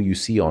 People who you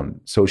see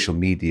on social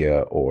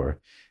media or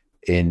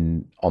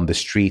on the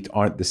street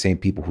aren't the same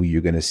people who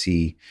you're going to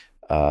see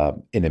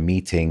in a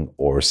meeting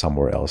or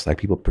somewhere else. Like,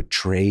 people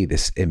portray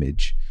this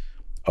image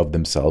of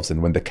themselves,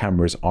 and when the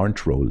cameras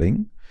aren't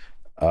rolling,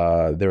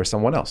 they're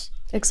someone else.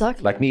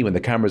 Exactly. Like me, when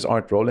the cameras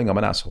aren't rolling, I'm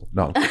an asshole.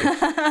 No.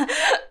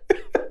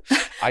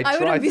 I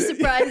wouldn't be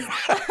surprised.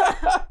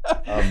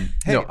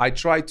 No, I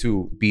try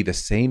to be the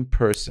same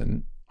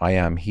person I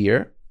am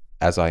here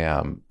as I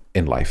am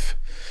in life,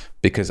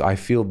 because I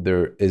feel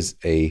there is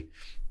a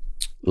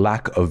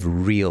lack of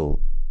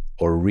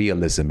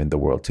realism in the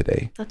world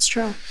today. That's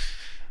true.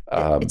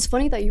 It's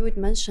funny that you would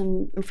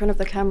mention in front of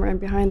the camera and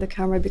behind the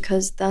camera,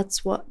 because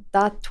that's what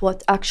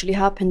actually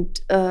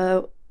happened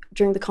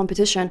during the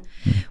competition.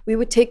 We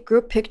would take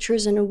group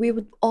pictures and we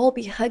would all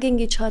be hugging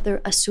each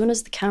other as soon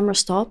as the camera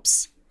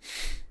stops.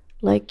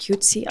 Like,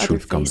 you'd see other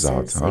Truth faces. comes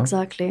out, huh?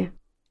 Exactly.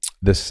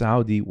 The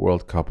Saudi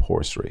World Cup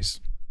horse race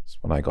is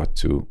when I got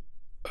to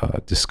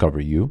discover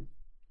you.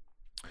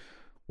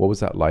 What was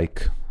that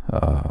like?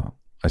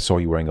 I saw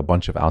you wearing a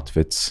bunch of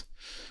outfits.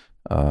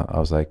 I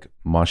was like,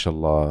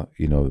 mashallah,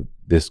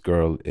 this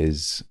girl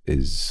is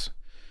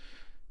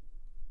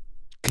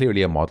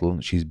clearly a model.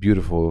 She's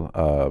beautiful.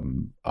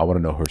 I want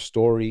to know her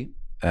story,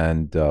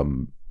 and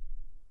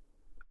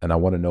I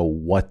want to know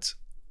what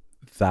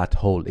that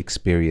whole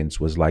experience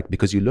was like,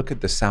 because you look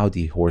at the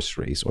Saudi horse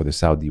race or the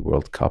Saudi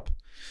World Cup,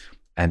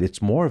 and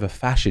it's more of a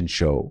fashion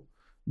show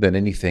than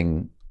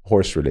anything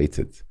horse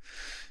related.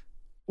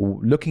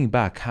 Looking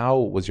back, how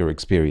was your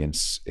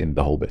experience in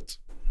the whole bit?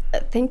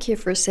 Thank you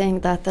for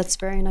saying that. That's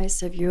very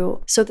nice of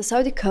you. So the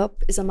Saudi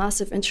Cup is a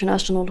massive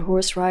international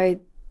horse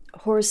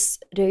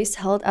race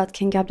held at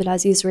King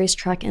Abdulaziz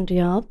racetrack in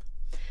Riyadh.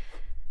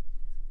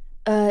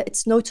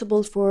 It's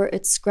notable for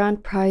its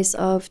grand prize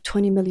of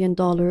 $20 million,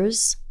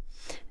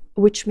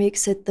 which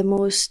makes it the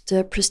most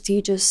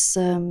prestigious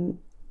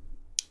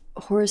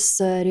horse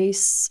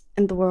race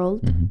in the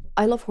world. Mm-hmm.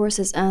 I love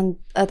horses, and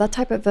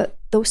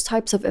those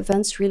types of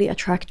events really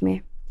attract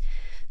me.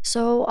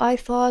 So I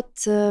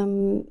thought,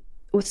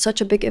 with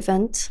such a big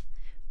event,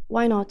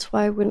 why not?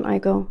 Why wouldn't I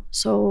go?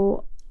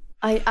 So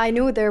I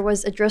knew there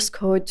was a dress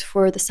code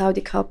for the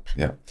Saudi Cup,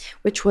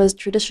 which was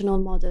traditional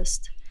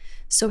modest.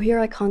 So here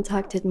I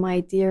contacted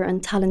my dear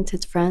and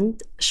talented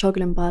friend,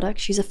 Shoghl Mbarak.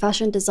 She's a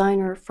fashion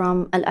designer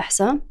from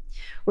Al-Ahsa,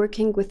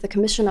 working with the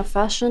Commission of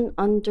Fashion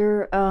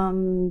under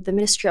the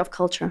Ministry of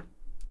Culture.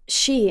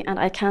 She, and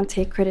I can't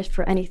take credit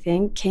for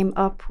anything, came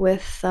up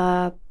with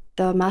the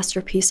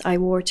masterpiece I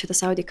wore to the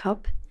Saudi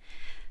Cup.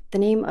 The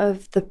name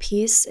of the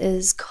piece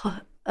is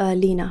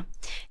Lina.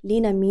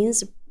 Lina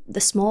means the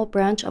small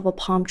branch of a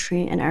palm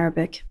tree in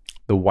Arabic.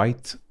 The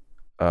white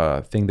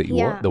thing that you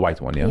wore? The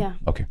white one, yeah?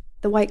 Okay.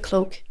 The white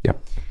cloak. Yeah.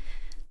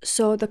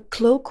 So the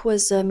cloak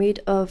was made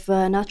of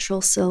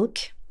natural silk.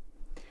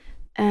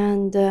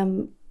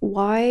 And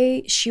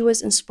why she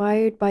was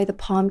inspired by the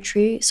palm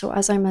tree. So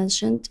as I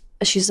mentioned,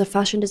 she's a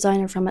fashion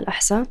designer from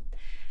Al-Ahsa.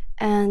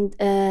 And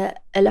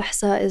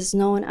Al-Ahsa is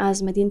known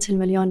as Madinat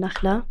al-Milyon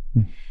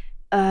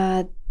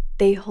Nakhla.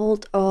 They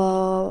hold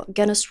a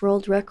Guinness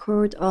World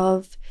Record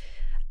of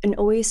an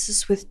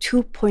oasis with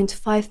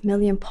 2.5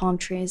 million palm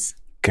trees.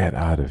 Get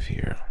out of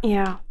here.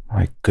 Yeah.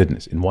 My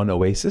goodness. In one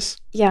oasis?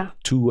 Yeah.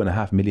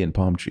 2.5 million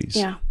palm trees.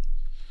 Yeah.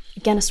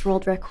 Guinness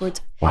World Record.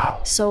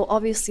 Wow. So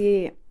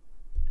obviously,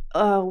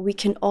 we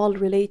can all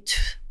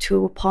relate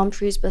to palm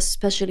trees, but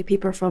especially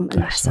people from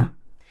Al-Ahsa.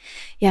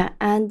 Yeah.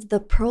 And the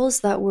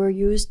pearls that were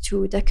used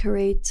to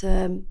decorate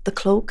the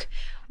cloak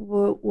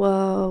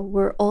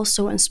were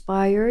also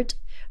inspired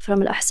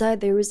from Al-Ahsa.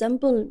 They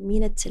resemble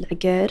Minat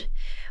Al-Agar,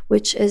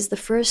 which is the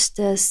first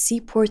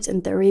seaport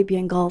in the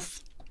Arabian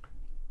Gulf.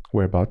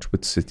 Whereabouts?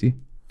 Which city?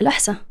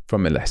 Al-Ahsa.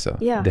 From Al-Ahsa.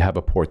 Yeah. They have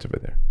a port over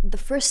there. The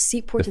first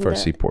seaport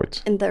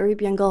in the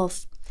Arabian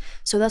Gulf.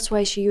 So that's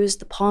why she used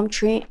the palm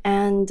tree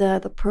and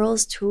the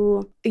pearls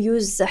to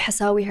use the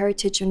Hasawi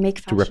heritage and make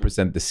fashion. To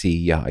represent the sea.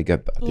 Yeah, I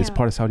get that. Yeah. This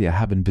part of Saudi I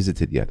haven't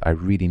visited yet. I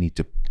really need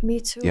to. Me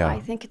too. Yeah.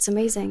 I think it's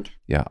amazing.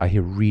 Yeah, I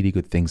hear really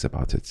good things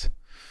about it.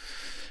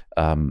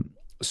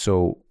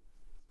 So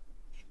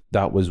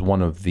that was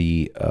one of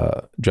the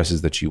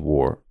dresses that you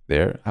wore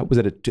there. Was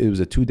it? It was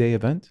a 2-day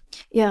event?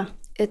 Yeah,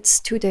 it's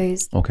 2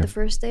 days. Okay. The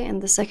first day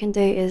and the second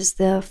day is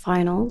the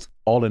final.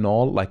 All in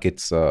all, like,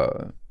 it's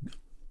a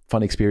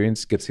fun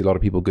experience. Get to see a lot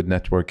of people, good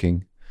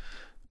networking.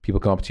 People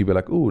come up to you, be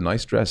like, "Ooh,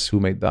 nice dress.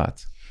 Who made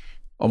that?"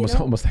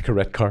 Almost like a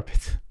red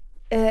carpet.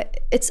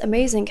 It's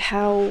amazing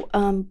how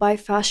by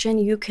fashion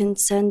you can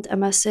send a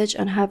message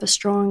and have a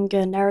strong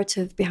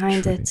narrative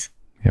behind it.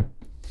 Yep.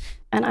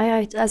 And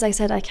as I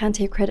said, I can't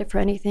take credit for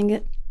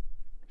anything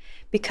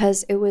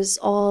because it was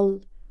all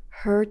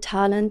her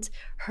talent.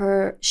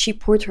 She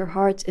poured her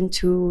heart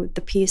into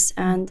the piece,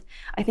 and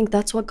I think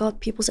that's what got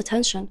people's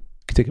attention.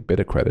 You can take a bit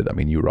of credit. I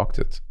mean, you rocked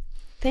it.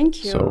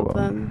 Thank you. So,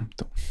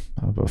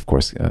 of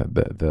course,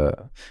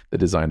 the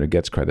designer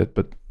gets credit,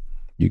 but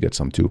you get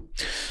some too.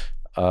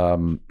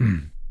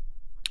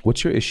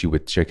 What's your issue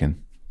with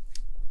chicken?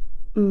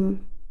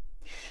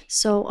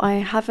 So I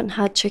haven't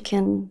had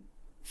chicken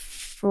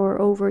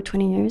for over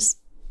 20 years.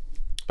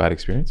 Bad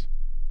experience?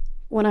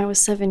 When I was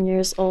 7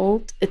 years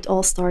old, it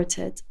all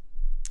started.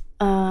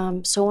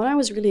 So when I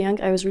was really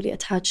young, I was really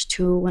attached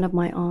to one of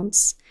my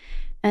aunts,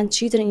 and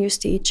she didn't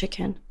used to eat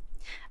chicken.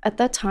 At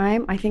that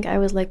time, I think I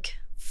was like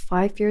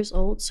 5 years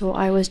old, so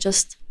I was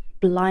just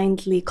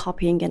blindly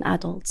copying an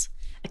adult,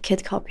 a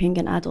kid copying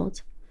an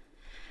adult.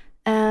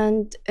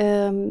 And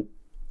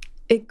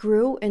it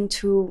grew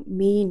into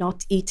me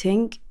not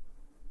eating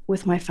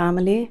with my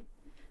family.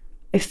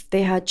 If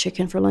they had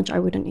chicken for lunch, I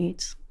wouldn't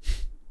eat.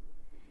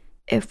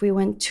 If we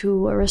went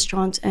to a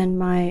restaurant and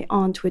my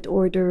aunt would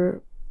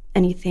order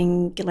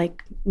anything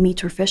like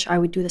meat or fish, I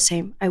would do the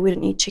same. I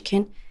wouldn't eat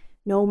chicken,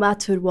 no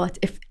matter what.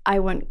 If I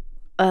went,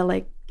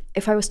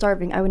 if I was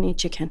starving, I wouldn't eat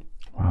chicken.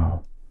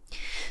 Wow.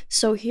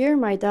 So here,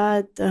 my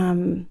dad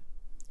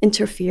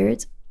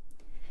interfered.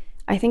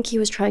 I think he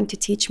was trying to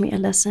teach me a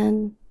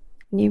lesson.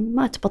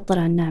 ما تبطل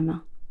عن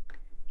النعمة.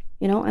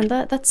 You know, and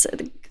that's,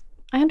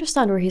 I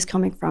understand where he's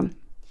coming from.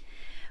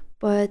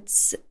 But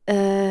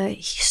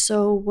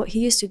so what he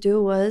used to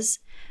do was,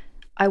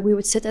 we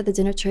would sit at the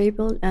dinner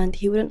table and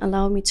he wouldn't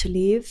allow me to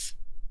leave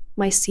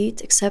my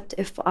seat except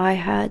if I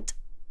had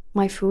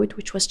my food,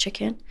 which was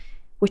chicken,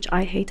 which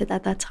I hated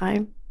at that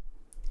time.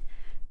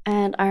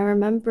 And I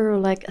remember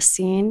like a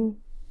scene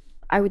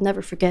I would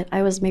never forget.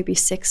 I was maybe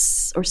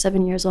 6 or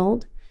 7 years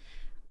old.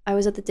 I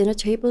was at the dinner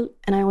table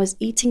and I was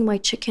eating my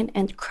chicken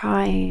and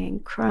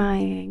crying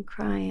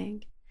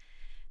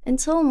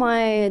until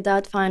my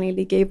dad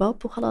finally gave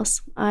up.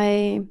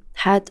 I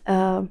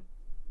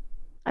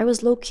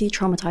was low-key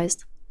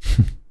traumatized.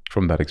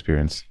 From that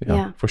experience.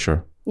 Yeah, for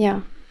sure.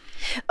 Yeah.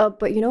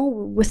 But you know,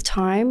 with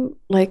time,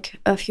 like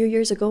a few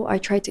years ago, I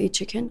tried to eat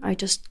chicken. I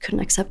just couldn't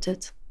accept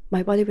it.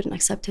 My body wouldn't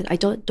accept it. I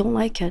don't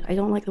like it. I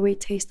don't like the way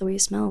it tastes, the way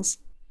it smells.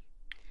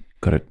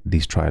 Got it.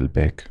 These trial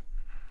bake.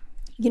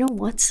 You know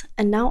what?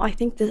 And now I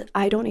think that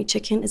I don't eat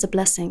chicken is a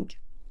blessing.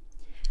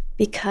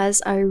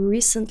 Because I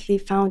recently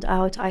found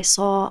out, I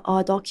saw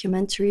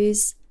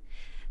documentaries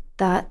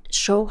that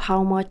show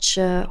how much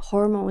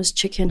hormones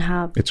chicken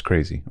have. It's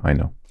crazy, I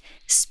know.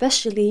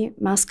 Especially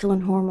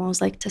masculine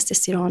hormones like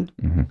testosterone.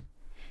 Mm-hmm.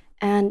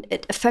 And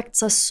it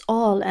affects us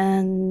all,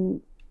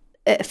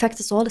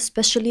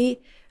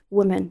 especially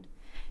women.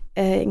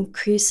 It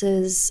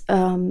increases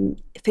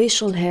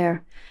facial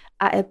hair.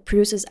 It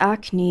produces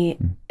acne.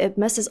 It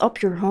messes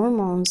up your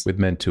hormones. With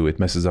men too, it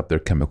messes up their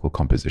chemical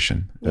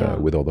composition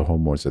with all the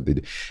hormones that they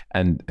do,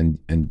 and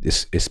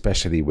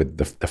especially with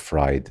the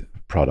fried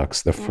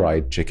products, the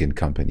fried chicken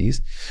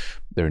companies,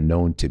 they're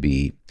known to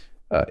be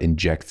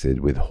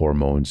injected with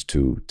hormones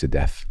to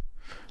death.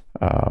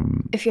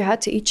 If you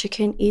had to eat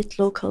chicken, eat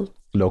local.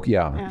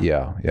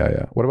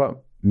 Yeah. What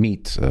about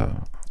meat?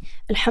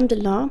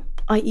 Alhamdulillah,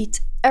 I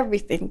eat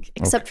everything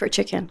except for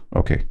chicken.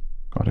 Okay,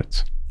 got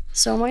it.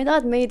 So my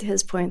dad made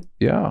his point.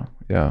 Yeah.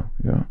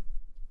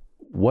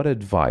 What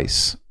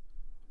advice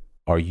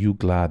are you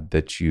glad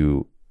that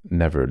you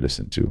never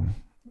listened to,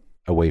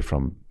 away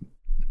from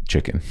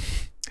chicken,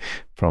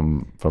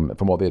 from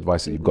all the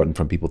advice that you've gotten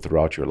from people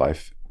throughout your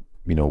life?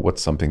 You know,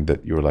 what's something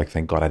that you're like,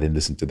 thank God I didn't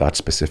listen to that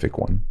specific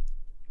one?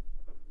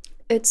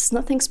 It's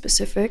nothing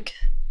specific.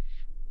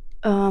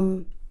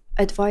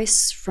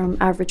 Advice from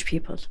average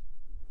people.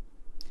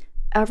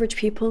 Average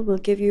people will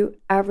give you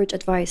average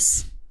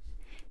advice.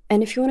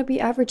 And if you want to be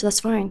average,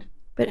 that's fine.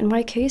 But in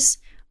my case,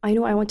 I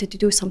know I wanted to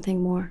do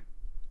something more.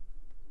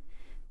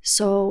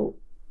 So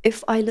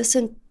if I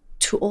listened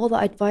to all the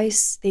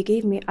advice they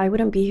gave me, I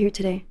wouldn't be here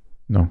today.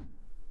 No.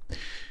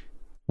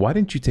 Why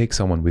didn't you take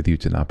someone with you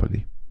to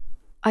Napoli?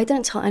 I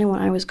didn't tell anyone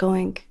I was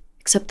going,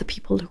 except the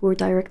people who were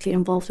directly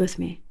involved with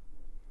me.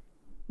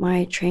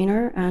 My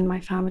trainer and my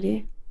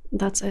family,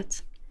 that's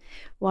it.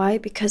 Why?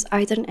 Because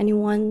I didn't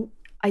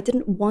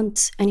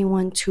want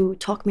anyone to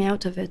talk me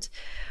out of it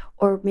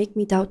or make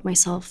me doubt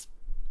myself.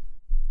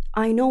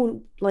 I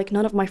know like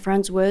none of my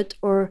friends would,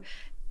 or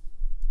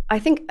I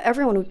think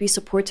everyone would be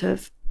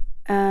supportive.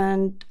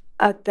 And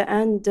at the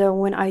end,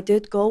 when I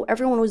did go,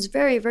 everyone was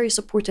very, very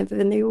supportive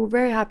and they were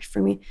very happy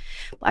for me.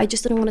 But I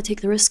just didn't want to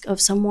take the risk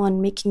of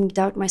someone making me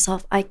doubt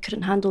myself. I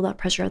couldn't handle that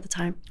pressure at the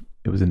time.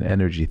 It was an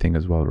energy thing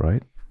as well,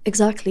 right?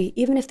 Exactly.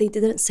 Even if they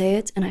didn't say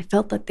it and I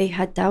felt that they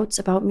had doubts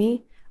about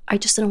me, I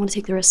just didn't want to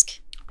take the risk.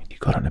 You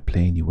got on a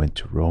plane, you went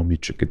to Rome, you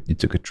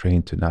took a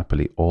train to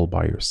Napoli all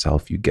by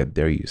yourself. You get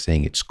there, you're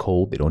saying it's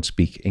cold, they don't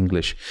speak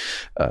English.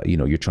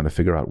 You're trying to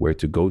figure out where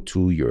to go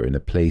to. You're in a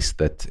place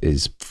that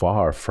is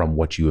far from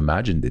what you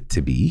imagined it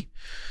to be.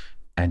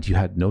 And you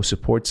had no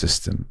support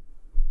system.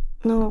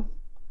 No.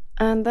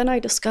 And then I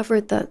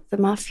discovered that the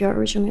mafia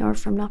originally are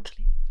from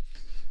Napoli,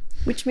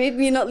 which made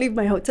me not leave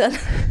my hotel.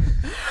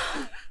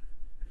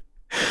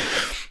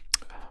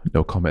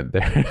 No comment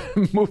there.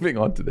 Moving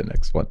on to the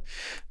next one.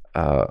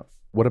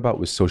 What about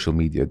with social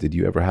media? Did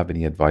you ever have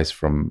any advice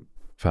from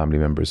family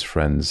members,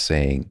 friends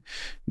saying,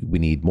 we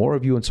need more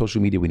of you on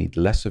social media, we need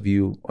less of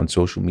you on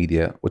social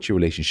media? What's your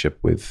relationship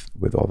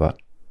with all that?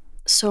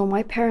 So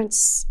my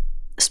parents,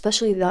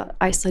 especially that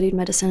I studied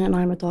medicine and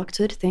I'm a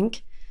doctor, used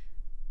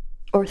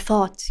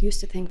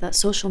to think that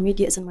social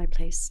media isn't my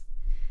place.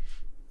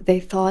 They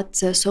thought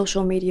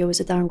social media was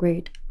a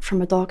downgrade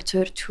from a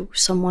doctor to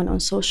someone on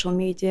social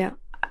media.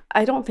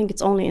 I don't think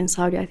it's only in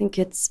Saudi. I think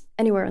it's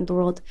anywhere in the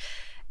world.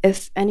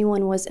 If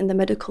anyone was in the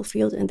medical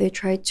field and they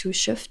tried to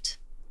shift,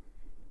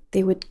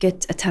 they would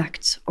get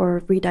attacked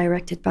or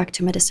redirected back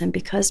to medicine,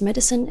 because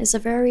medicine is a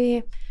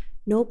very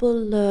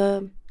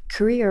noble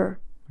career.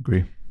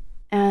 Agree.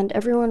 And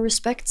everyone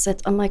respects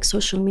it, unlike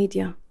social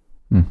media.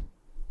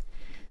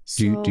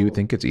 Do you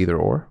think it's either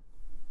or?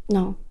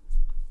 No.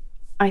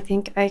 I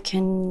think I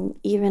can,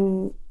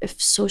 even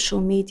if social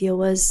media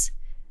was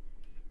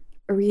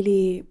a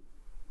really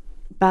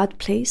bad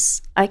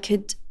place, I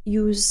could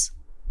use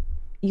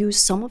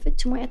some of it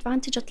to my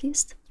advantage at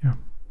least.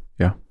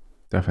 Yeah,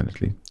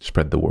 definitely.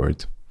 Spread the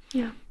word.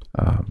 Yeah.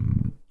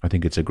 I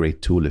think it's a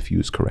great tool if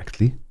used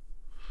correctly.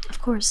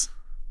 Of course.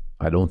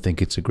 I don't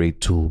think it's a great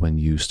tool when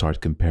you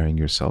start comparing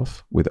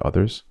yourself with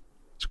others.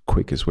 It's the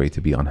quickest way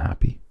to be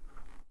unhappy.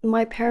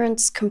 My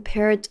parents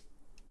compared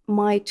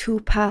my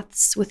two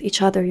paths with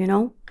each other,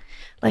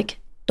 like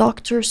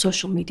doctor,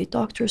 social media,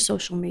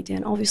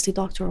 and obviously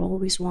doctor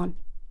always won.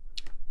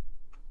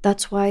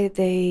 That's why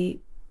they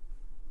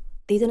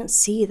didn't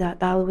see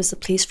that was the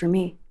place for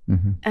me.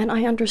 Mm-hmm. And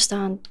I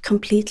understand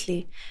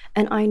completely.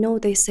 And I know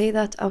they say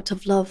that out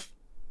of love,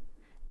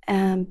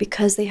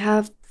 because they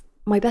have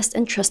my best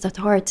interest at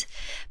heart.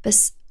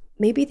 But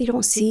maybe they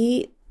don't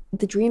see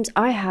the dreams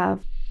I have.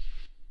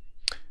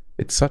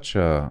 It's such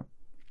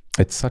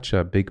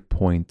a big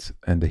point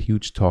and a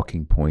huge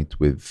talking point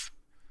with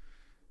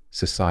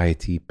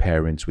society,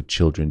 parents with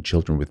children,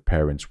 children with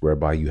parents,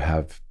 whereby you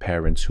have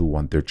parents who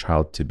want their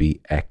child to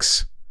be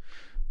X,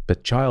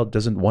 but child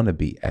doesn't want to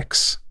be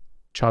X.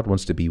 Child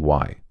wants to be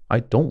Y. I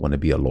don't want to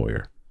be a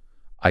lawyer.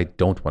 I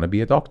don't want to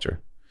be a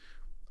doctor.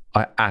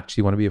 I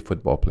actually want to be a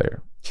football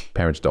player.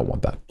 Parents don't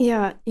want that.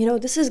 Yeah,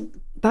 this is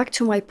back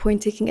to my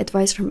point, taking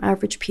advice from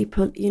average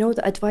people.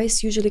 The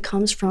advice usually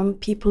comes from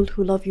people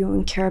who love you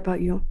and care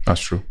about you.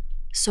 That's true.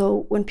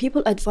 So when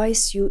people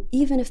advise you,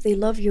 even if they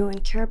love you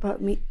and care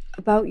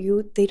about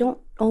you, they don't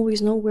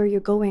always know where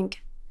you're going,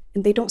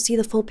 and they don't see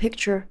the full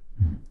picture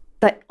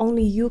that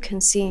only you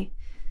can see.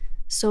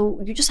 So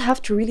you just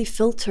have to really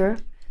filter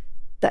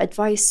the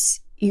advice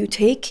you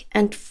take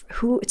and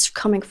who it's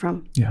coming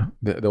from. Yeah,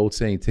 the old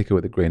saying, take it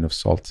with a grain of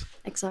salt.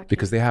 Exactly.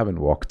 Because they haven't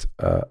walked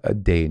a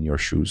day in your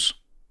shoes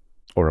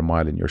or a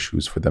mile in your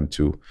shoes for them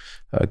to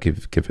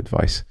give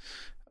advice.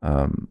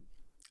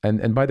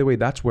 And by the way,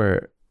 that's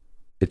where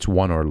it's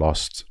won or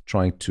lost,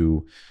 trying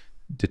to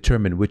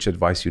determine which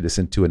advice you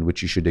listen to and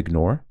which you should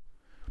ignore.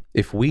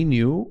 If we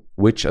knew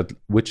which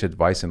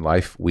advice in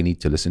life we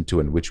need to listen to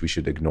and which we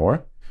should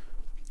ignore,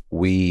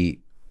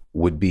 we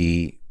would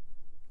be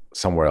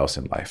somewhere else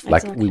in life.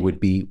 Exactly. Like we would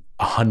be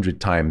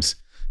 100 times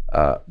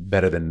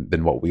better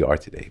than what we are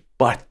today.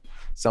 But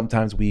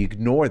sometimes we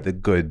ignore the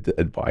good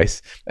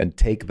advice and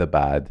take the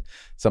bad.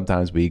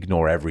 Sometimes we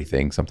ignore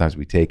everything. Sometimes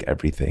we take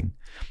everything.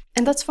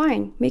 And that's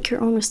fine. Make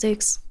your own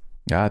mistakes.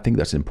 Yeah, I think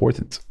that's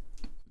important.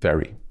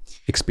 Very.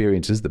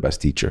 Experience is the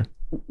best teacher.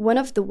 One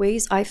of the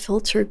ways I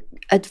filter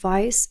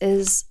advice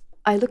is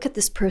I look at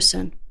this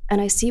person and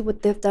I see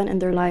what they've done in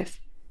their life.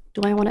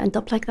 Do I want to end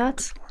up like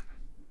that?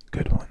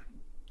 Good one.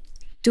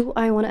 Do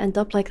I want to end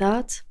up like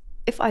that?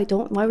 If I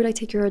don't, why would I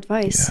take your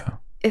advice? Yeah.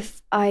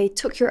 If I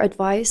took your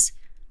advice,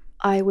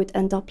 I would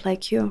end up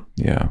like you.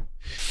 Yeah.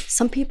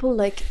 Some people,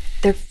 like,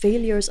 their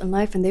failures in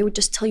life, and they would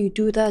just tell you,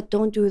 do that,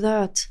 don't do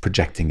that.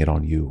 Projecting it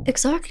on you.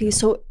 Exactly. You know?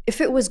 So if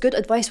it was good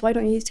advice, why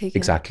don't you take it?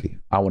 Exactly.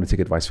 I want to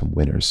take advice from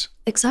winners.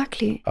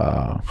 Exactly.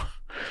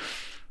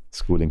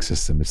 Schooling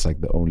system, it's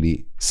like the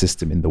only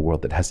system in the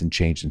world that hasn't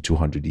changed in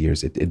 200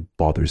 years. It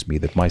bothers me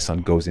that my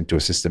son goes into a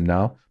system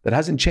now that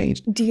hasn't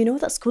changed. Do you know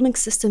that schooling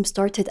system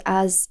started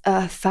as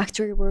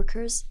factory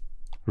workers?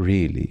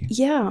 Really?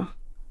 Yeah.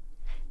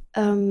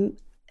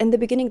 In the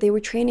beginning, they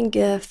were training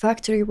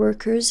factory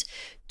workers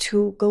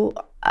to go,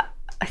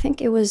 I think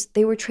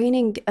they were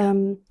training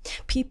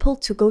people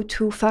to go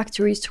to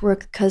factories to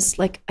work because,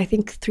 like, I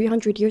think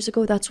 300 years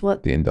ago, that's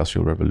what... The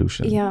Industrial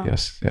Revolution. Yeah.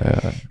 Yes.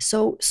 Yeah.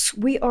 So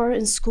we are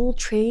in school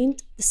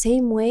trained the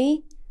same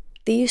way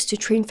they used to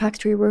train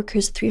factory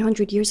workers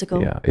 300 years ago.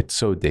 Yeah, it's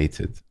so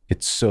dated.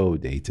 It's so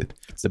dated.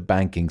 The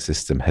banking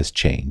system has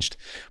changed.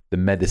 The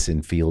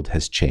medicine field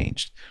has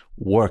changed.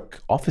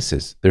 Work,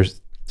 offices,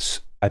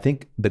 I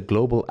think the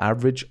global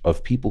average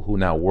of people who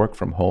now work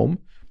from home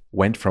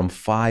went from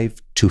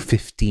 5 to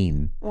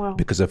 15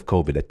 because of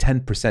COVID, a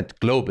 10%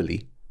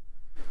 globally.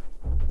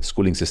 The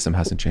schooling system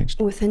hasn't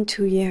changed. Within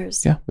 2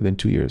 years. Yeah, within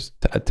 2 years.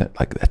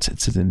 Like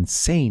it's an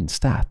insane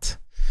stat.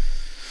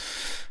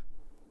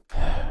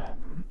 But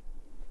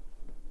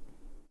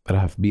I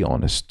have to be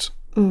honest.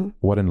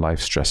 What in life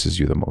stresses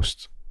you the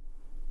most?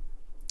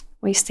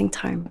 Wasting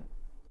time.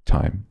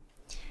 Time.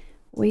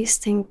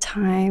 Wasting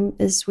time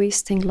is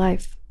wasting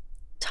life.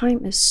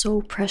 Time is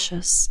so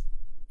precious,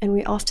 and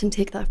we often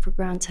take that for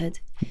granted.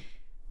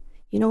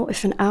 You know,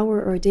 if an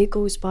hour or a day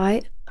goes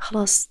by,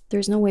 khalas,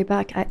 there's no way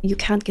back. You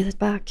can't get it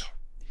back.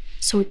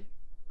 So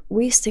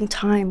wasting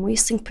time,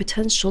 wasting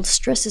potential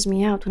stresses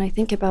me out when I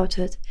think about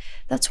it.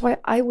 That's why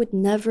I would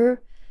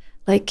never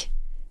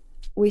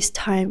waste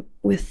time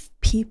with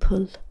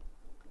people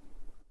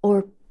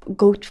or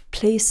go to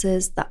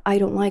places that I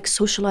don't like,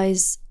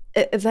 socialize,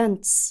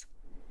 events.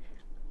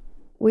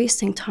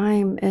 Wasting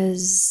time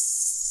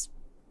is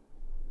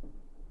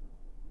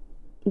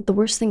the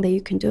worst thing that you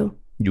can do.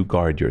 You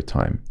guard your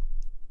time.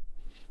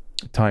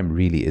 Time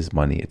really is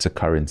money. It's a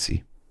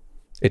currency.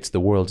 It's the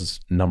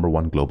world's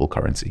 #1 global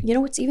currency. You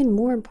know, it's even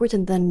more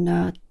important than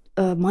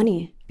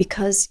money,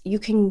 because you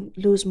can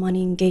lose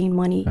money and gain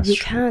money. That's you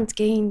true. can't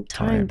gain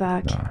time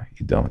back. No,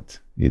 you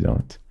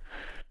don't.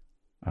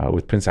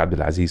 With Prince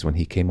Abdulaziz, when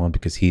he came on,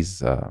 because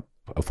he's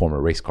a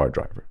former race car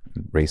driver.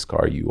 In race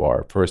car, you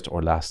are first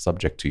or last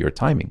subject to your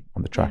timing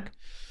on the track. Yeah.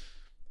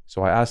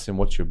 So I asked him,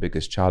 what's your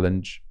biggest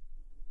challenge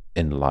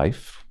in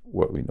life?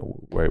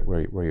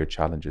 Where your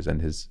challenge is,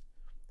 and his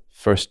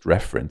first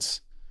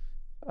reference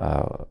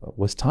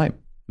was time,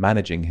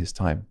 managing his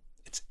time.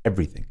 It's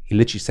everything. He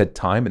literally said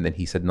time, and then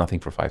he said nothing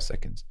for 5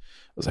 seconds.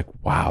 I was like,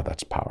 wow,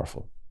 that's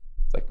powerful.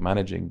 It's like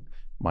managing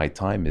my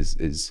time is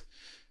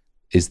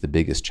the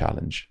biggest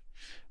challenge.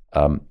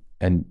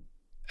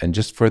 And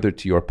just further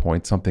to your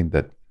point, something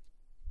that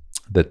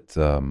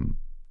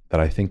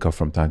I think of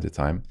from time to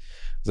time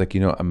is like,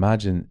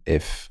 imagine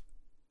if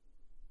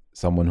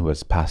someone who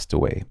has passed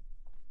away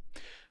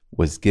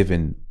was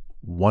given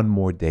one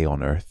more day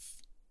on earth.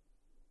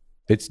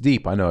 It's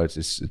deep, I know,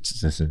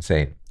 it's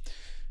insane.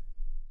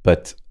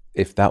 But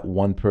if that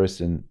one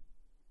person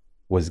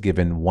was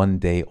given one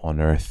day on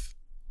earth,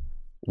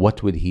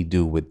 what would he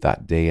do with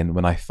that day? And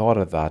when I thought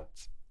of that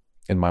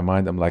in my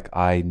mind, I'm like,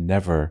 I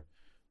never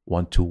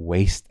want to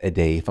waste a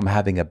day. If I'm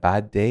having a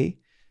bad day,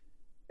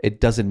 it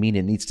doesn't mean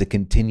it needs to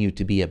continue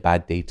to be a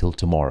bad day till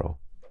tomorrow.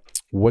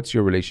 What's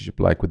your relationship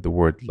like with the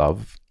word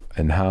love,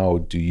 and how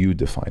do you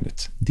define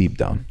it deep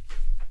down?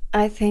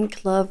 I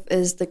think love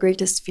is the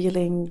greatest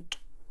feeling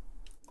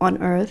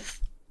on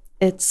earth.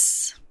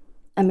 It's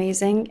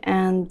amazing,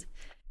 and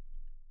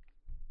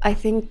I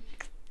think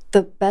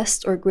the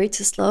best or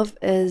greatest love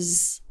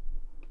is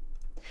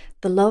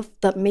the love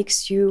that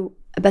makes you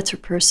a better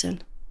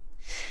person,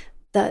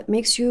 that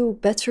makes you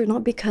better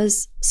not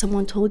because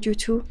someone told you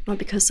to, not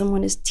because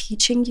someone is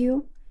teaching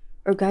you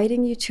or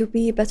guiding you to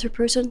be a better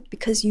person,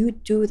 because you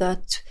do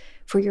that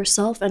for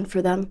yourself and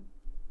for them.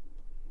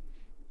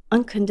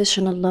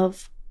 Unconditional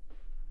love.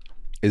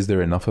 Is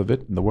there enough of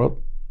it in the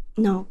world?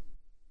 No.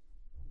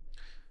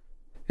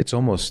 It's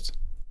almost,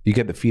 you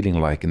get the feeling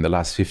like in the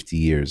last 50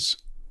 years,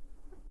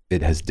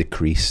 it has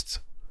decreased.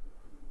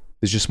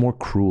 There's just more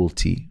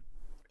cruelty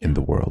in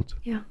the world.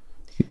 Yeah.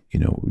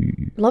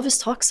 Love is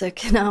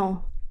toxic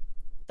now.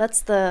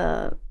 That's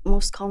the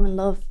most common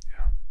love,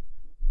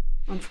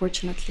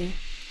 unfortunately.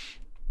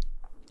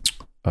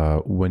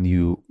 When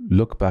you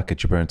look back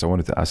at your parents, I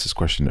wanted to ask this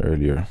question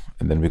earlier,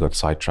 and then we got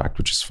sidetracked,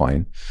 which is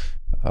fine.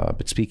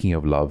 But speaking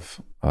of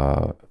love,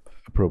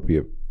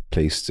 appropriate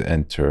place to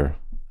enter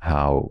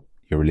how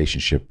your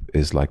relationship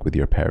is like with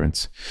your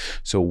parents.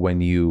 So when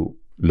you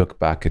look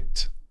back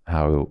at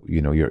how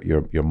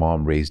your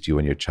mom raised you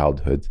in your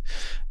childhood,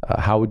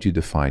 how would you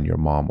define your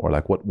mom, or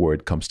like what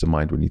word comes to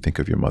mind when you think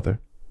of your mother?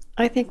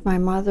 I think my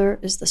mother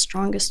is the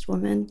strongest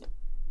woman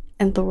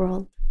in the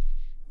world.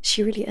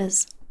 She really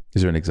is.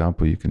 Is there an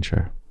example you can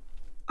share?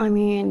 I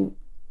mean,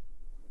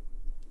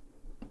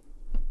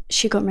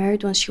 she got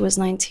married when she was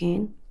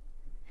 19.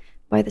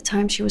 By the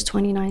time she was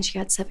 29, she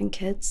had 7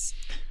 kids.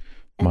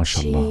 And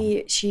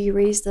MashaAllah. she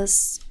raised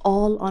us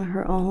all on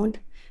her own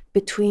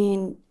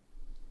between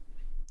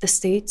the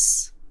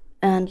States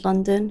and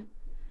London.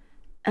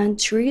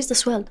 And she raised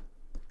us well.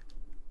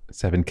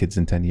 7 kids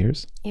in 10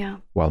 years? Yeah.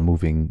 While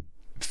moving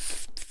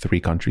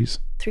 3 countries?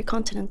 3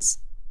 continents.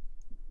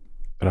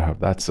 Rahaf,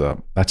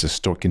 that's a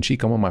story. Can she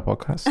come on my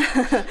podcast?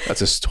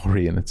 That's a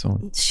story in its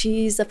own.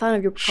 She's a fan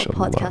of your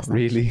podcast.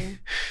 Really? Actually.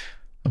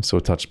 I'm so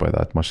touched by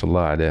that.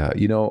 MashaAllah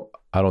alayha.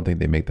 I don't think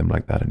they make them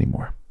like that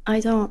anymore.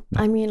 I don't.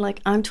 I mean, like,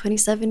 I'm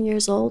 27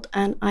 years old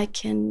and I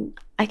can't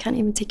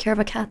even take care of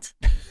a cat.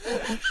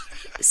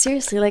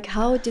 Seriously, like,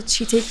 how did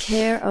she take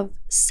care of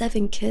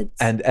 7 kids?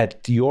 And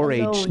at your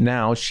alone? age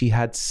now, she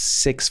had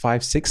 6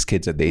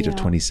 kids at the age of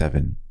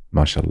 27.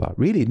 MashaAllah.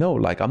 Really? No,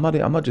 like, I'm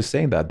not just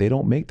saying that. They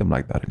don't make them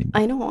like that anymore.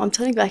 I know. I'm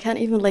telling you, I can't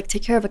even like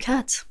take care of a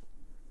cat.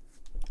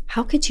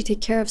 How could she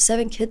take care of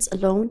 7 kids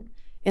alone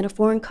in a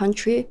foreign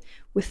country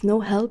with no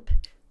help,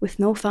 with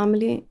no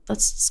family?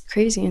 That's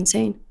crazy,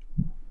 insane.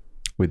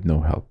 With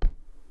no help.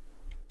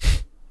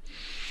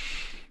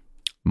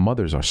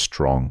 Mothers are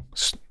strong.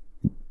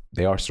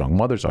 They are strong.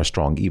 Mothers are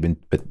strong, even,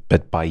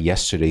 but by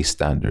yesterday's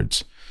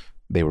standards,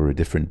 they were a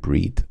different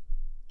breed.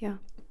 Yeah.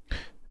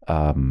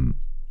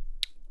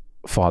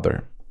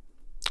 Father,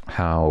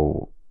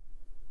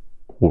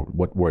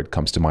 what word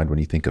comes to mind when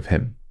you think of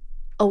him?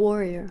 A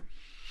warrior.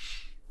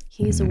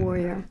 He's a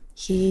warrior.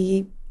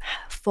 He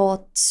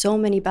fought so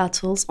many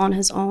battles on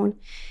his own.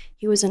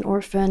 He was an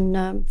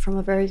orphan from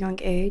a very young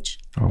age.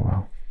 Oh,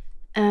 wow.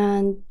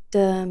 And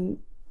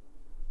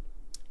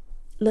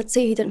let's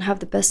say he didn't have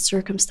the best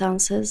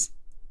circumstances,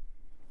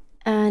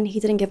 and he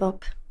didn't give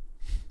up.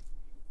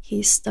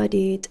 He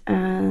studied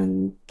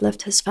and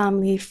left his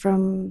family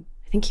from,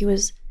 I think he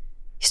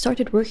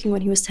started working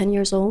when he was 10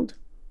 years old.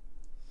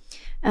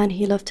 And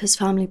he left his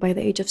family by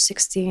the age of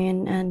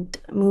 16 and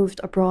moved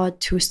abroad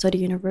to study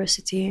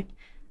university,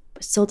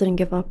 but still didn't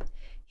give up.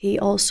 He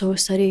also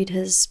studied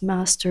his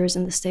master's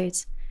in the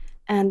States,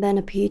 and then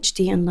a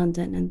PhD in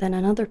London, and then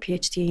another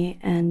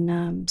PhD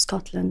in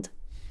Scotland.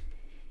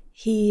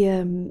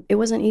 It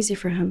wasn't easy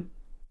for him.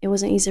 It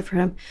wasn't easy for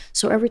him.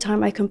 So every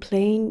time I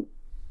complain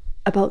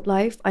about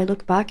life, I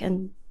look back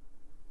and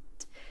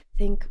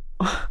think,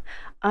 oh,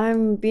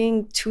 I'm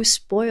being too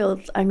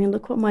spoiled. I mean,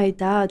 look what my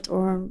dad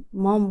or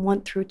mom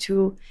went through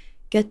to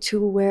get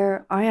to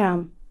where I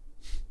am.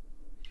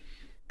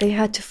 They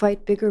had to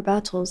fight bigger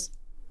battles.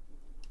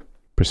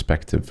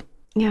 Perspective.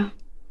 Yeah.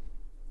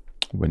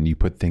 When you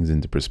put things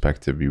into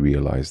perspective, you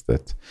realize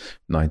that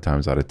 9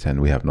 times out of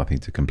 10, we have nothing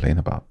to complain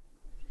about.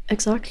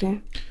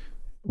 Exactly.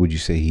 Would you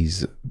say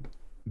he's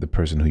the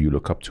person who you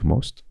look up to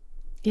most?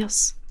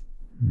 Yes.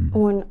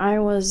 When I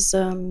was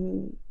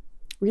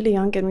really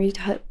young, and we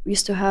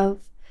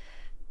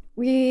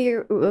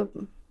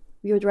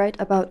would write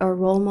about our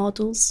role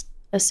models,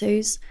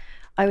 essays,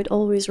 I would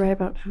always write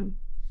about him.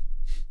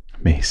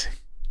 Amazing.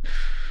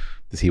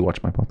 Does he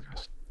watch my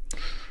podcast?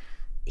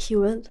 He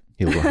will.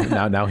 He will.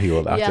 Now he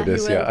will after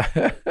this. He will.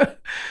 Yeah.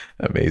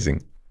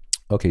 Amazing.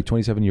 Okay,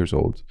 27 years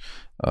old.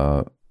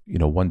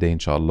 One day,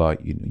 inshallah,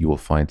 you will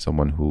find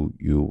someone who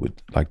you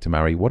would like to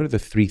marry. What are the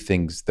 3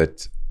 things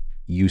that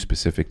you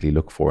specifically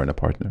look for in a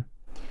partner?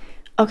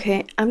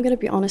 Okay, I'm going to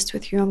be honest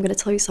with you. I'm going to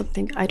tell you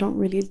something I don't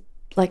really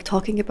like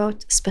talking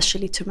about,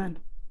 especially to men.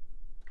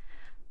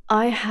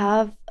 I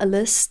have a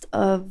list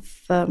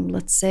of,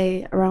 let's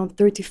say, around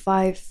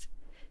 35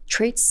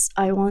 traits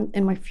I want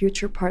in my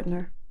future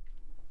partner.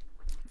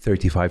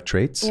 35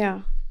 traits?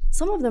 Yeah.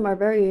 Some of them are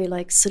very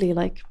silly,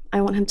 like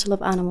I want him to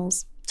love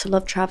animals, to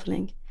love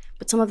traveling.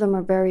 But some of them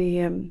are very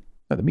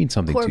that means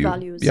something core to you.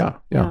 Values. Yeah.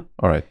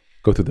 All right.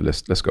 Go through the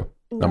list. Let's go.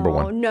 Number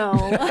 1. No.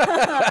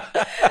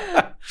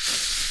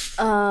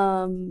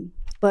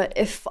 But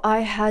if I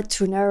had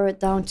to narrow it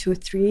down to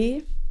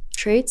 3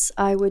 traits,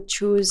 I would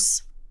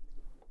choose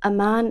a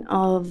man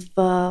of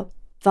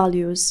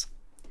values.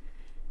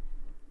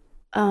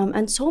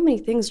 And so many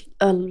things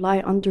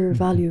lie under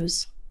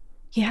values.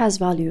 He has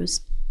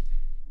values.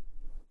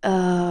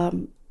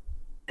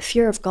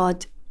 Fear of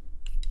God.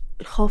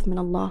 Rahaaf min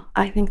Allah.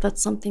 I think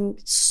that's something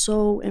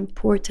so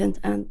important,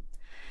 and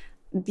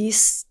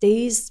these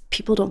days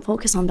people don't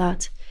focus on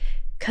that,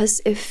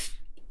 because if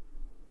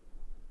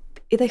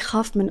إذا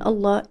يخاف من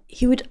Allah,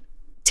 he would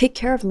take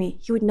care of me.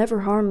 He would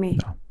never harm me.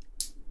 No.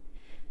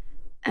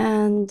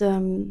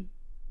 And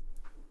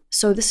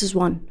so this is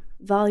 1,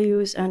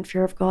 values and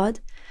fear of God.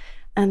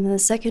 And the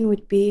second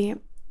would be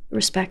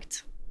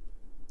respect.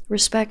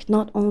 Respect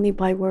not only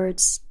by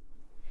words.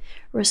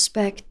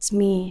 Respect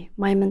me,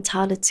 my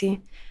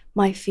mentality,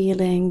 my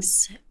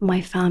feelings,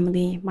 my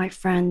family, my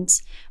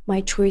friends,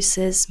 my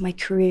choices, my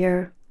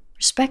career.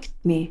 Respect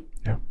me.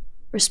 Yeah.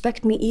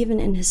 Respect me even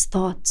in his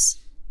thoughts,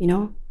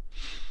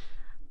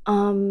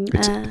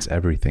 It's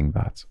everything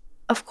that.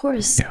 Of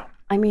course. Yeah.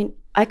 I mean,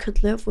 I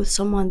could live with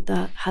someone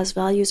that has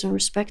values and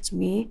respects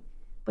me,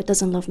 but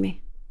doesn't love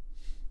me.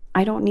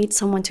 I don't need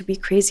someone to be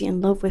crazy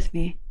in love with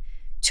me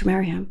to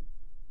marry him.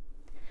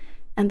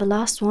 And the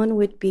last one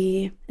would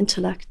be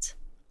intellect.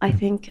 I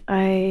think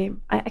I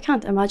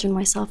can't imagine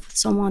myself with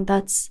someone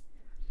that's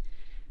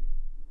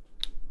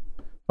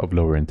of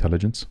lower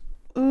intelligence,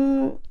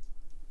 or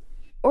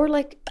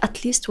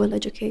at least well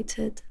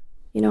educated,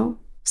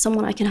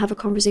 someone I can have a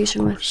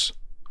conversation with. Of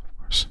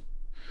course.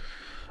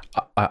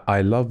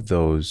 I love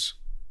those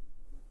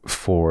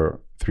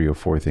 3 or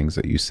 4 things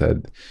that you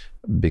said,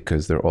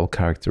 because they're all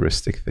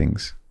characteristic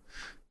things.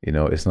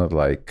 It's not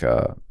like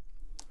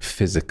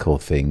physical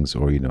things,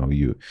 or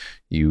you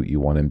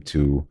want him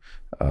to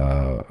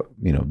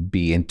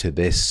be into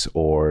this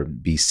or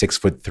be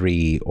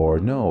 6'3", or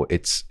no,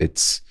 it's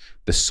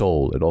the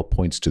soul. It all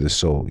points to the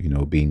soul,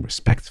 being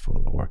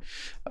respectful, or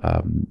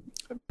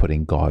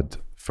putting God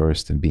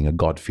first and being a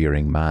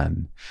God-fearing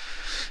man,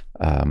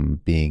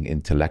 being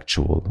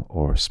intellectual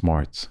or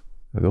smart.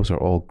 Those are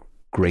all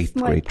great traits.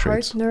 If my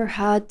partner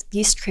had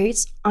these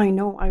traits, I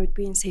know I would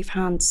be in safe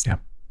hands. Yeah.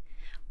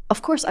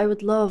 Of course, I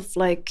would love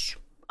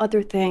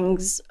other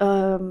things,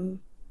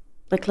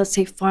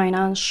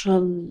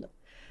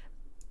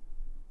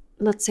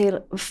 let's say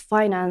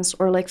finance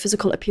or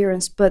physical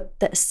appearance, but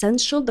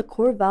the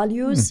core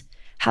values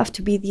have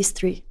to be these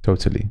 3.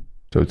 Totally.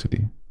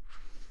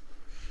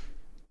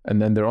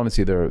 And then they're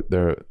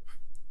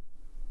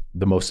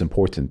the most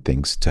important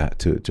things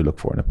to look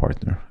for in a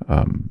partner.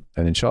 And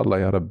inshallah,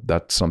 ya Rab,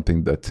 that's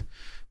something that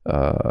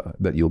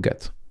you'll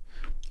get.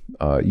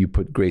 You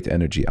put great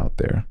energy out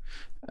there,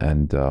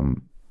 and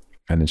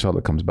and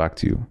inshallah comes back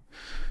to you.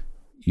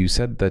 You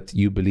said that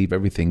you believe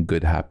everything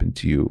good happened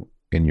to you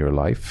in your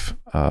life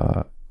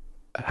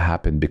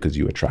happened because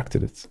you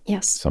attracted it.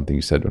 Yes. Something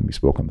you said when we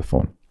spoke on the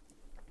phone.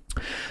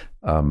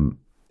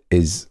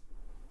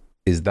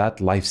 Is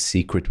that life's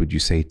secret, would you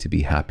say, to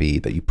be happy,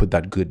 that you put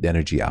that good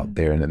energy out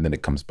there and then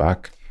it comes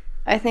back?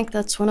 I think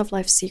that's one of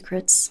life's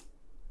secrets.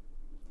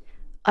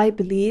 I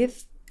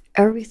believe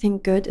everything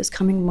good is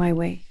coming my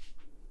way.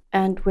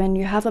 And when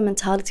you have a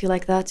mentality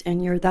like that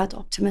and you're that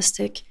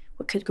optimistic,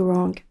 what could go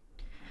wrong?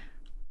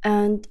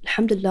 And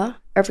alhamdulillah,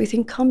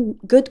 everything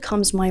good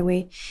comes my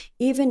way.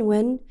 Even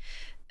when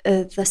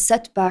the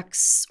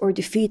setbacks or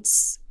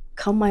defeats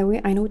come my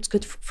way, I know it's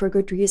good for a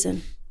good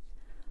reason.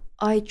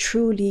 I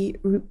truly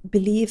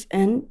believe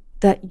in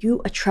that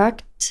you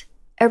attract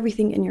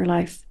everything in your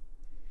life.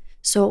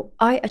 So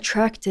I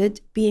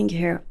attracted being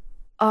here.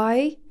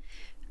 I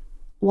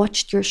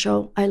watched your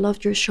show. I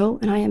loved your show,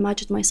 and I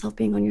imagined myself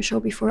being on your show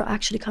before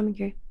actually coming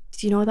here.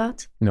 Did you know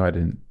that? No, I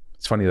didn't.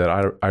 It's funny that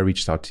I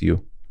reached out to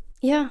you.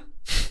 Yeah.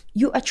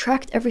 You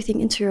attract everything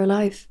into your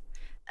life.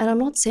 And I'm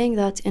not saying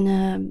that in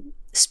a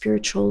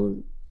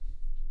spiritual...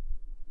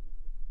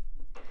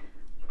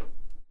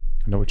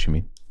 I know what you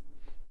mean.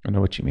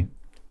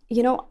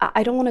 You know,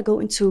 I don't want to go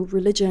into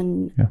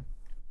religion,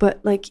 but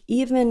like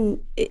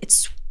even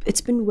it's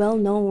been well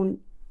known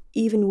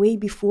even way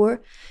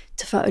before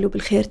تفاءلوا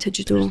بالخير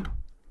تجدوه.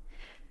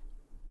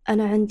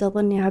 أنا عند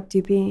ظن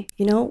عبدي بي.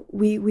 You know,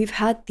 we've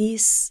had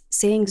these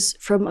sayings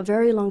from a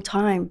very long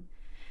time,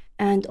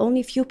 and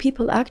only few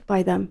people act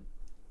by them.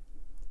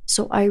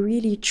 So I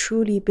really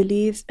truly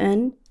believe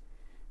in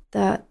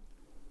that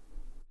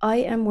I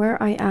am where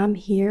I am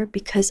here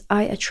because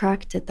I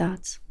attracted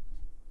that.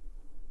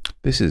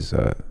 This is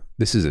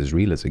as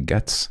real as it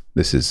gets.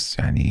 This is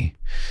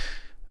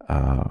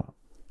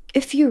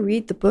if you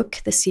read the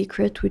book The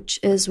Secret, which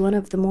is one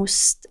of the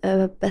most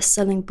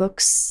best-selling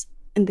books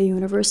in the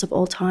universe of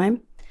all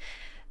time,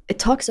 it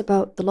talks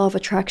about the law of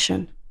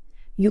attraction.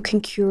 You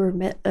can cure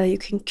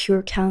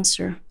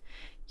cancer,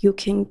 you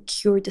can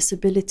cure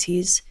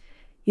disabilities,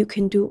 you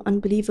can do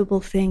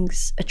unbelievable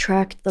things,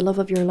 attract the love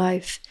of your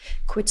life,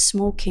 quit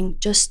smoking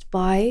just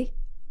by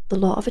the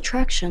law of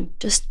attraction,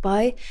 just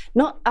by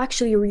not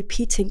actually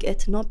repeating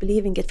it, not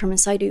believing it from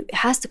inside you. It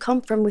has to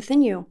come from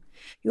within you.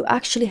 You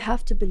actually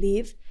have to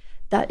believe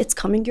that it's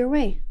coming your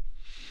way.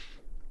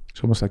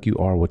 It's almost like you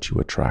are what you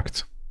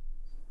attract.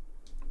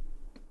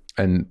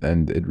 And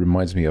it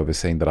reminds me of a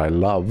saying that I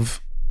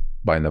love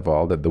by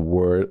Naval, that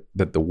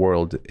the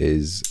world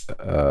is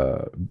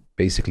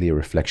basically a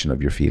reflection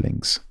of your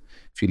feelings.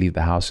 If you leave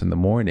the house in the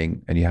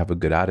morning and you have a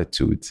good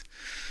attitude,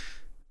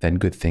 then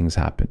good things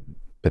happen.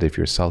 But if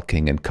you're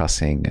sulking and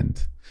cussing,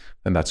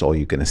 then that's all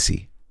you're going to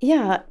see.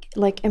 Yeah,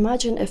 like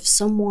imagine if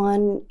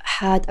someone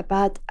had a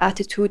bad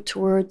attitude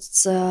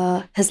towards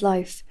his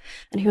life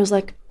and he was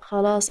like,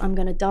 Khalas, I'm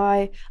going to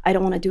die. I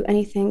don't want to do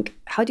anything.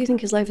 How do you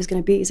think his life is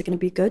going to be? Is it going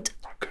to be good?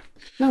 Okay.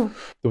 No.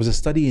 There was a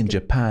study in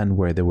Japan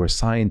where there were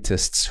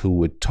scientists who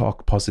would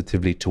talk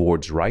positively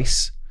towards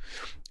rice.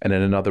 And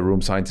in another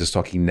room, scientists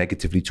talking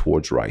negatively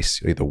towards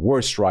rice. You're the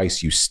worst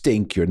rice, you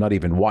stink, you're not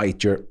even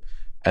white,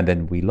 and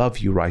then we love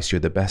you, rice, you're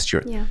the best.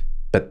 Yeah.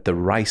 But the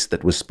rice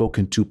that was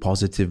spoken to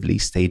positively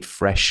stayed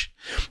fresh.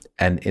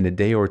 And in a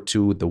day or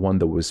two, the one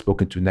that was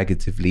spoken to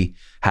negatively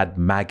had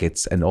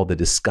maggots and all the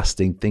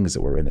disgusting things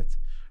that were in it.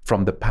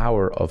 From the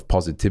power of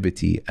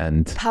positivity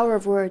and... Power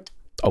of word.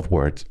 Of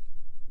word.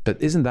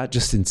 But isn't that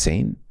just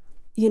insane?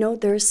 You know,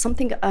 there's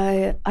something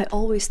I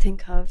always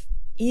think of.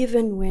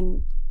 Even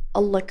when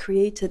Allah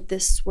created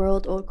this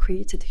world or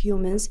created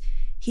humans,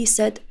 He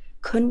said,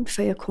 kun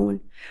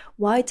fayakun.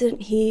 Why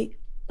didn't He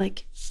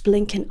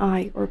blink an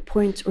eye or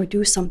point or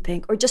do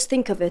something or just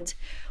think of it?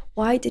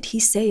 Why did He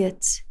say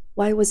it?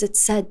 Why was it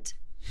said?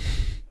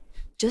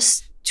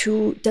 Just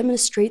to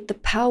demonstrate the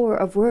power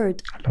of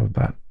word.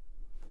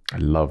 I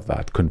love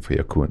that. Kun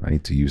fayakun. I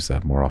need to use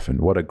that more often.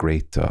 What a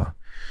great...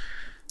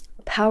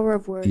 power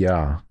of word.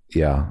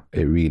 Yeah,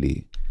 it really...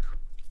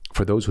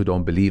 For those who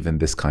don't believe in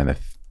this kind of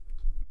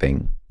thing,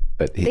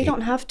 but... They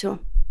don't have to.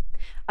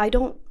 I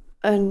don't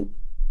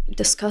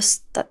discuss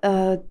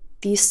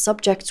these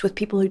subjects with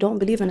people who don't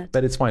believe in it.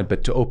 But it's fine.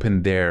 But to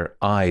open their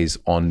eyes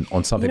on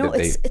something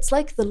it's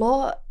like the law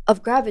of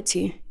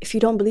gravity. If you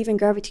don't believe in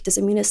gravity, does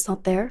it mean it's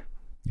not there?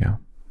 Yeah.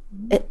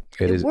 It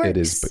is,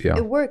 but yeah.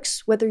 It works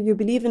whether you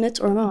believe in it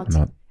or not.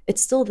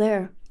 It's still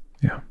there.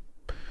 Yeah.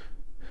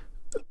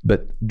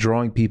 But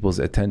drawing people's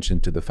attention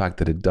to the fact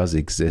that it does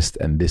exist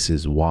and this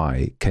is why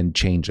can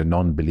change a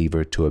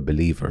non-believer to a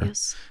believer.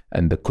 Yes.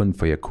 And the kun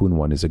fayakun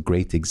one is a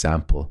great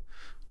example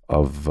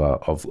of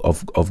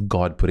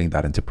God putting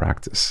that into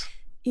practice.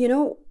 You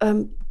know,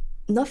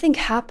 nothing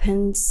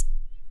happens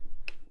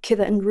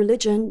كذا in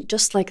religion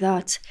just like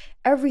that.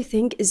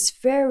 Everything is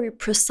very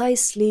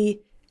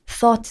precisely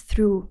thought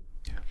through.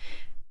 Yeah.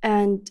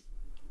 And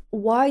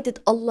why did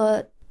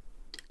Allah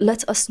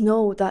let us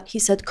know that He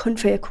said kun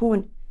fayakun?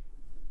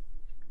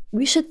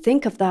 We should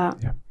think of that.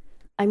 Yeah.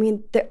 I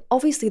mean,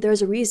 obviously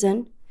there's a reason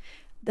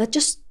that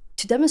just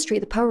to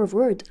demonstrate the power of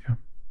word. Yeah.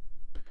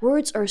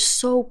 Words are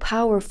so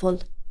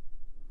powerful.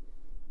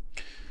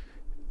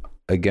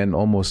 Again,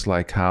 almost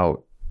like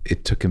how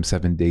it took him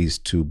 7 days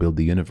to build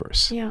the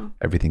universe. Yeah.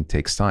 Everything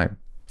takes time.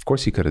 Of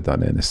course, he could have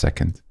done it in a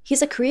second.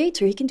 He's a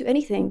creator. He can do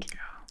anything. Yeah.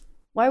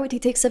 Why would he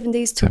take 7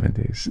 days to 7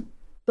 days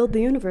build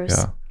the universe?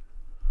 Yeah.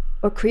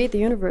 Or create the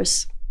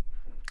universe?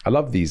 I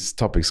love these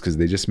topics because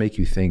they just make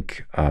you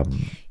think.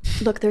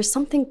 Look, there's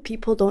something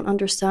people don't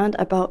understand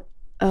about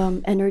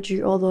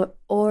energy or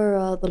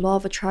the law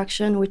of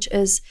attraction, which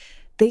is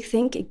they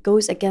think it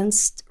goes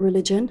against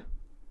religion,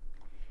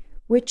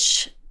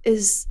 which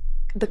is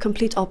the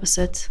complete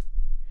opposite.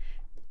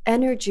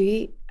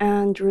 Energy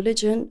and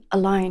religion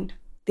align.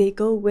 They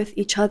go with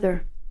each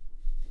other.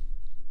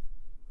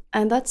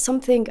 And that's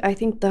something I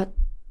think that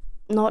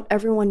not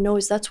everyone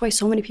knows. That's why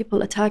so many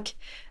people attack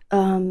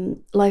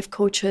life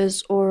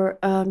coaches or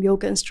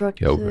yoga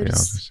instructors. Yoga,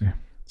 yeah,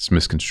 it's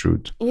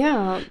misconstrued.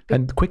 Yeah.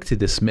 And quick to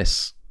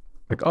dismiss.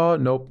 Like, oh,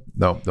 no,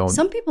 don't.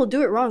 Some people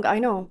do it wrong, I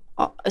know.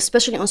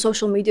 Especially on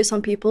social media,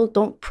 some people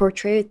don't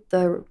portray it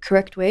the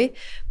correct way,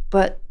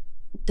 but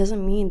it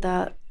doesn't mean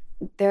that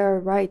they're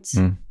right.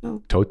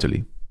 No.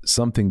 Totally.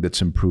 Something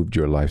that's improved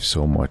your life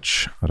so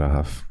much,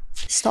 Rahaf.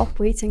 Stop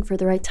waiting for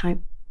the right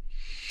time.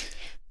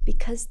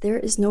 Because there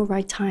is no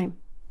right time.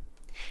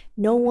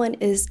 No one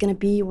is going to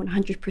be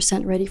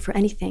 100% ready for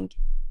anything.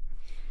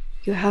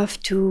 You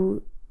have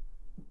to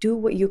do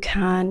what you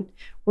can,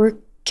 work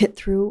it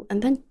through,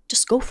 and then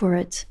just go for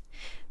it.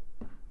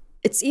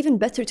 It's even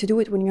better to do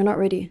it when you're not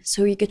ready.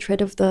 So you get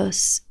rid of the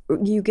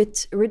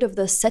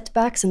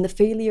setbacks and the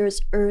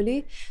failures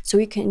early, so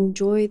you can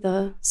enjoy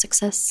the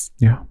success.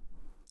 Yeah,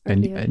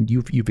 and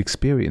you've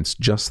experienced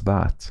just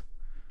that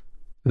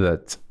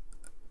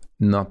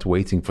not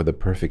waiting for the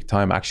perfect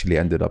time actually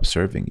ended up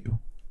serving you.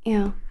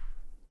 Yeah.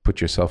 Put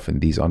yourself in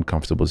these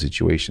uncomfortable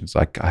situations.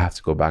 Like I have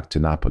to go back to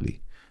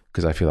Napoli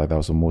because I feel like that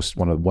was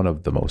one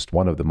of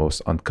the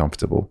most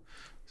uncomfortable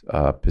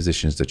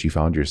positions that you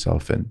found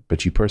yourself in,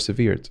 but you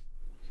persevered.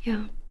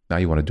 Yeah. Now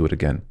you want to do it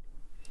again.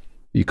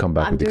 You come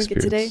back with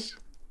experience.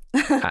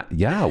 I'm doing it today.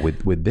 Yeah,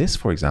 with this,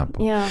 for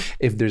example. Yeah.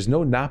 If there's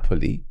no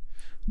Napoli,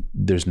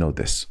 there's no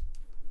this.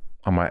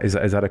 Is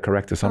that a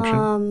correct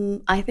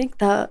assumption? I think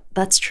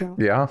that's true.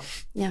 Yeah.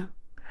 Yeah.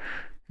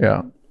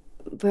 Yeah.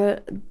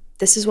 But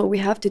this is what we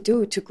have to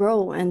do to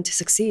grow and to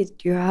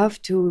succeed. You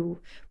have to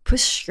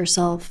push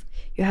yourself.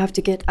 You have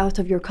to get out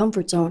of your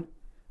comfort zone.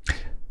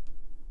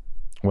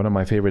 One of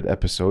my favorite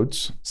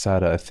episodes,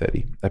 Sara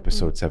Atheri,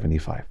 episode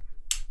 75.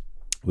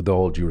 With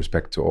all due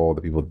respect to all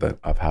the people that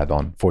I've had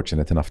on,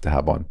 fortunate enough to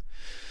have on,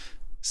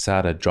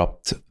 Sara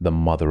dropped the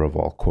mother of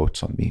all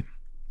quotes on me.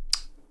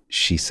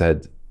 She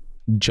said,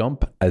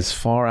 jump as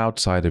far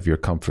outside of your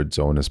comfort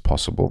zone as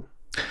possible.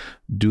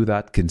 Do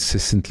that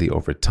consistently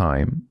over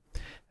time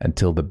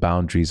until the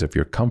boundaries of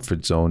your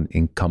comfort zone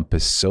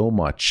encompass so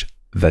much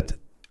that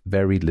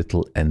very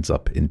little ends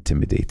up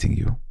intimidating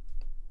you.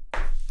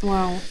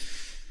 Wow.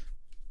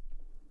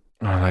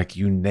 Like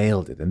you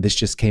nailed it. And this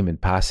just came in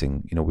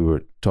passing. We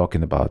were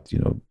talking about,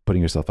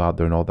 putting yourself out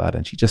there and all that.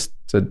 And she just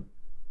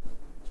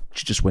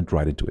went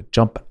right into it.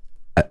 Jump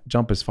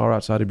as far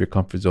outside of your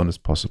comfort zone as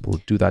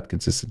possible. Do that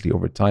consistently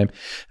over time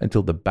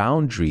until the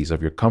boundaries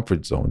of your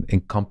comfort zone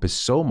encompass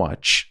so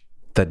much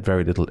that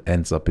very little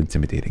ends up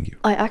intimidating you.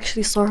 I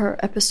actually saw her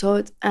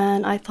episode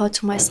and I thought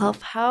to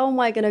myself, how am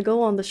I going to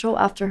go on the show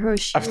after her?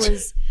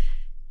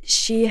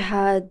 She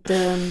had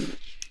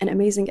an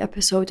amazing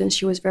episode and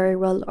she was very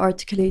well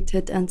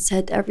articulated and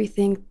said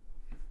everything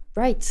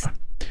right.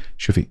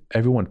 Shufi,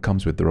 everyone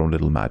comes with their own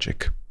little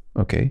magic,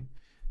 okay?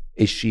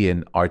 Is she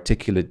an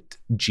articulate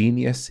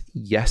genius?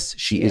 Yes,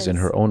 she is in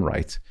her own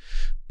right.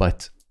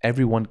 But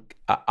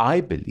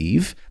I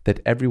believe that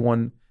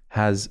everyone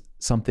has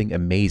something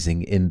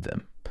amazing in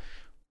them.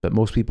 But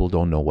most people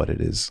don't know what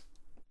it is.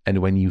 And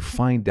when you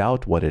find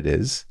out what it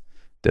is,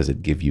 does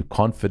it give you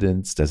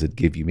confidence? Does it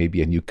give you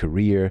maybe a new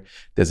career?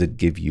 Does it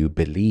give you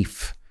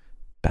belief?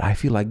 But I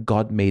feel like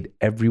God made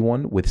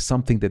everyone with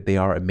something that they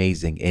are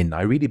amazing in.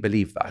 I really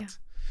believe that. Yeah.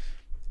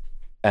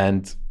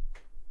 And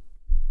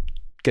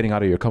getting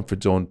out of your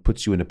comfort zone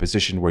puts you in a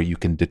position where you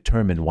can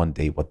determine one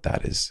day what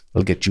that is.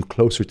 It'll get you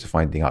closer to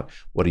finding out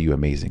what are you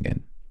amazing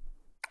in.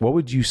 What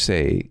would you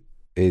say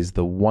is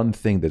the one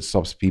thing that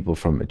stops people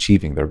from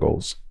achieving their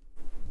goals?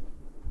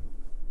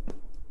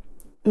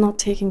 Not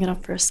taking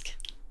enough risk.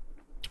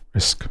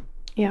 Risk.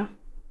 Yeah.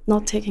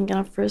 Not taking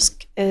enough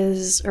risk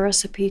is a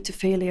recipe to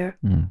failure.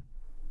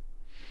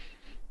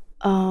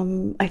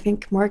 I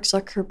think Mark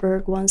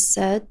Zuckerberg once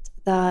said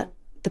that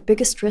the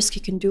biggest risk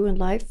you can do in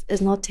life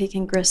is not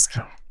taking risk.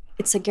 Yeah.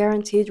 It's a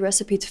guaranteed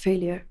recipe to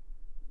failure.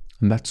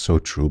 And that's so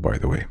true, by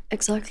the way.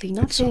 Exactly.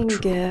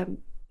 Nothing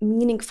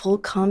meaningful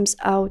comes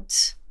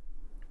out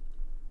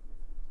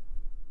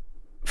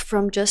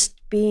from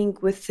just being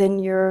within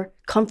your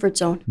comfort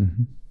zone.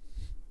 Mm-hmm.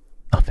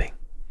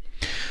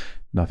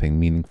 Nothing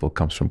meaningful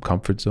comes from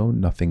comfort zone.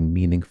 Nothing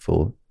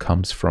meaningful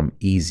comes from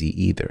easy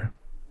either.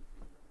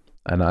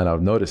 And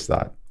I've noticed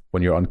that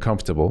when you're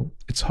uncomfortable,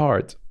 it's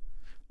hard.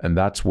 And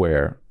that's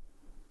where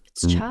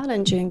It's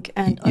challenging,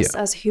 and us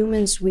as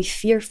humans, we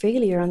fear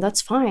failure, and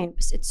that's fine.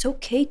 It's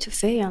okay to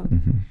fail.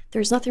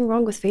 There's nothing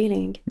wrong with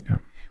failing. Yeah.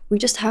 We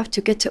just have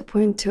to get to a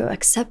point to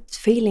accept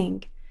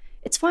failing.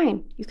 It's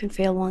fine. You can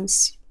fail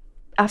once.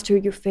 After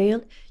you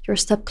fail, you're a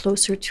step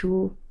closer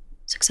to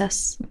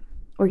success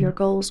or your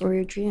goals or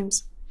your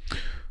dreams.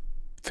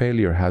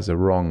 Failure has a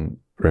wrong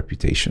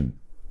reputation.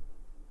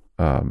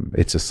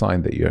 It's a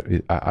sign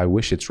that I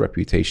wish it's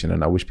reputation,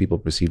 and I wish people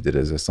perceived it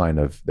as a sign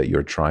of that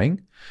you're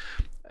trying,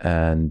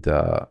 and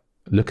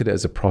look at it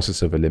as a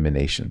process of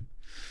elimination.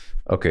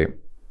 Okay,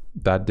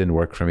 that didn't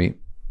work for me.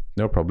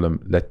 No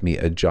problem. Let me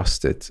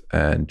adjust it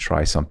and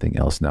try something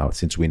else now.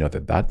 Since we know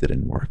that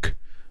didn't work,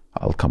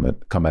 I'll come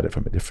at it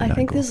from a different angle. I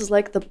think this is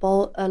like the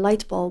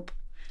light bulb.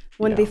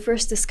 When they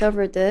first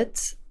discovered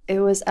it, it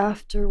was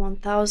after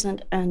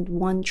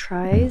 1,001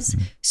 tries.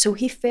 So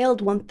he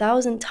failed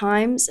 1,000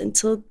 times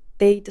until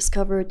they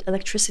discovered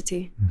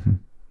electricity.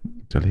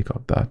 Until he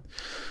got that.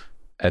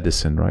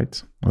 Edison,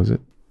 right? Was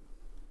it?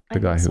 The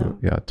guy who,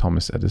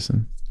 Thomas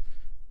Edison.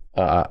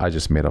 I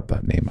just made up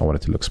that name. I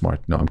wanted to look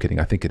smart. No, I'm kidding.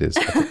 I think it is.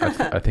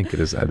 I think it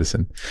is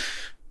Edison.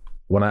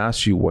 When I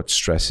asked you what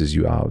stresses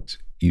you out,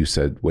 you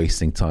said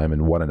wasting time,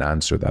 and what an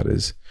answer that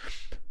is.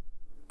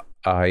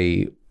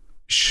 I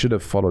should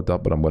have followed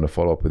up, but I'm going to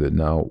follow up with it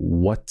now.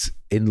 What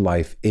in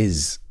life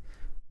is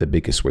the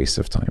biggest waste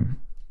of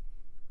time?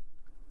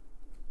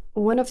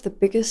 One of the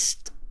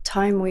biggest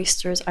time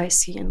wasters I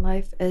see in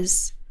life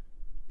is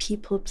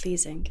people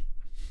pleasing.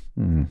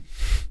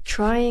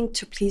 Trying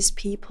to please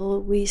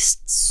people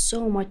wastes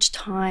so much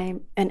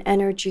time and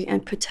energy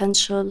and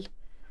potential,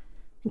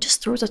 and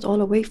just throws it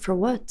all away for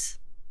what?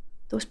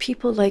 Those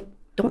people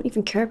don't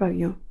even care about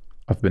you.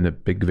 I've been a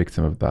big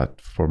victim of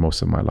that for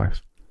most of my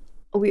life.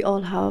 We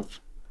all have.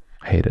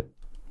 I hate it.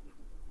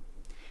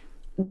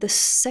 The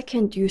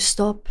second you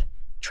stop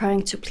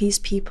trying to please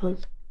people,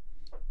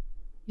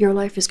 your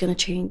life is going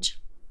to change.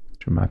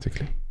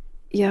 Dramatically.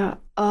 Yeah.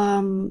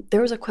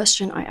 There was a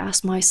question I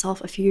asked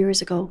myself a few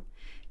years ago.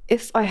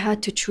 If I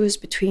had to choose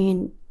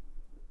between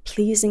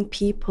pleasing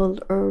people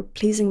or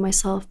pleasing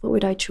myself, what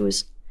would I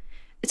choose?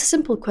 It's a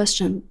simple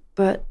question,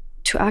 but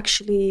to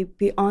actually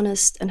be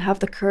honest and have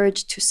the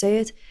courage to say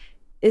it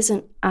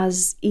isn't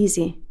as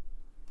easy.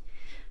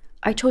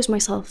 I chose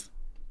myself.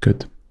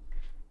 Good.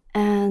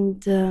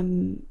 And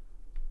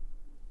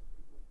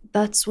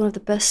that's one of the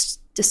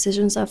best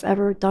decisions I've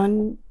ever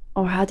done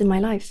or had in my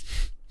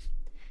life.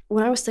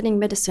 When I was studying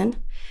medicine,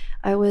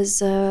 I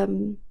was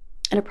in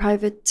a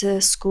private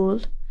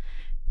school,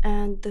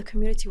 and the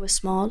community was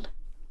small.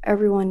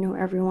 Everyone knew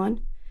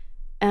everyone.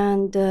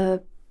 And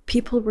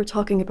people were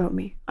talking about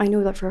me. I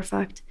know that for a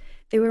fact.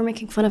 They were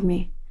making fun of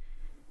me.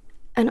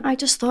 And I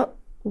just thought,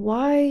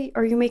 why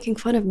are you making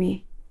fun of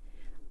me?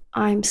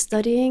 I'm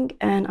studying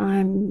and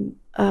I'm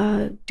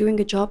doing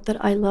a job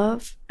that I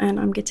love and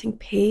I'm getting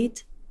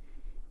paid.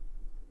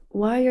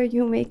 Why are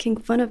you making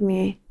fun of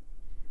me?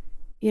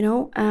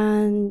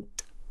 And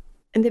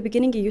in the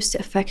beginning, it used to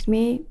affect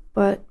me,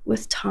 but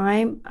with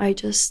time, I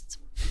just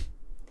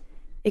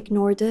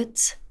ignored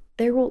it.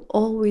 There will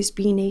always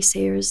be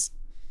naysayers.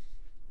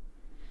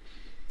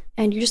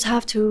 And you just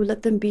have to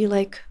let them be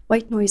like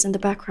white noise in the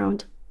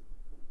background.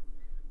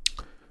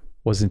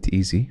 Wasn't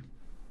easy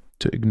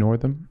to ignore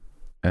them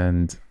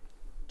and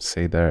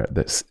say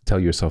tell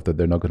yourself that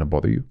they're not going to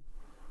bother you?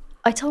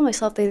 I tell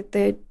myself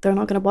they're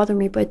not going to bother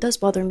me, but it does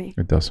bother me.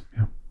 It does,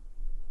 yeah.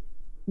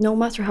 No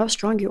matter how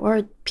strong you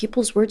are,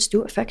 people's words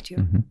do affect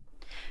you.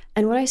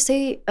 And when I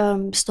say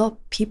stop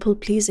people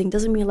pleasing,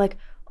 doesn't mean like,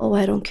 oh,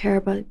 I don't care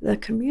about the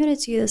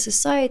community, the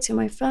society,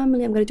 my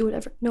family, I'm going to do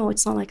whatever. No,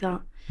 it's not like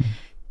that.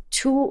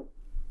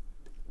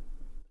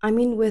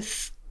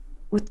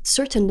 With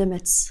certain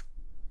limits.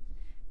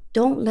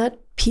 Don't let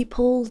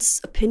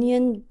people's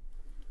opinion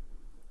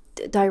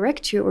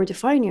direct you or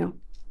define you,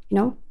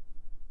 I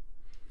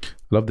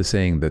love the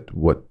saying that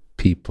what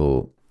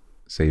people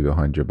say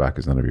behind your back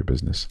is none of your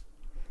business.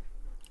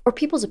 Or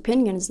people's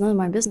opinion is none of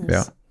my business.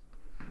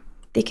 Yeah.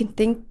 They can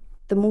think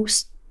the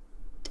most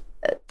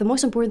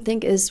important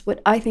thing is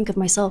what I think of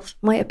myself,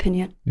 my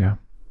opinion. Yeah.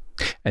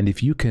 And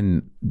if you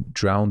can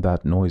drown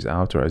that noise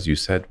out, or as you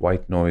said,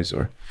 white noise,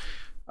 or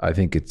I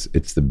think it's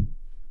the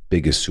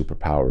biggest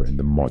superpower in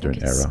the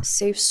modern era.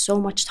 Saves so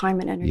much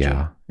time and energy.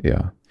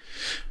 Yeah.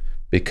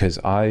 Because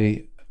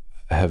I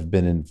have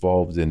been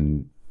involved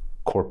in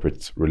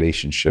corporate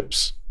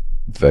relationships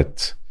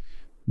that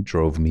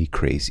drove me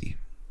crazy.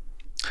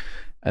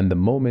 And the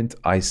moment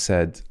I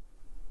said,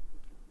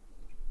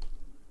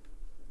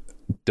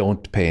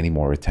 don't pay any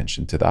more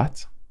attention to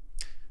that,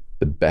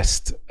 the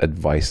best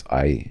advice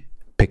I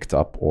picked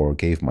up or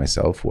gave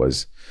myself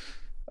was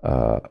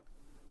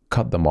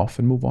cut them off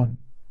and move on.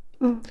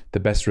 The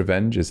best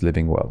revenge is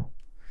living well.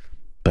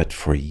 But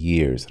for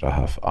years,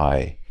 Rahaf,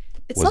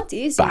 it's was not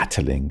easy.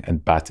 battling,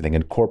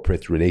 and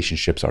corporate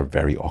relationships are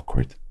very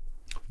awkward.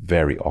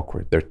 Very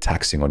awkward. They're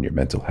taxing on your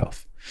mental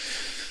health.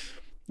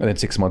 And then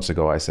 6 months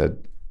ago, I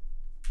said,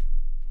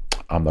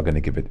 I'm not going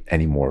to give it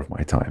any more of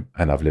my time.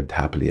 And I've lived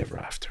happily ever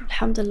after.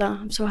 Alhamdulillah.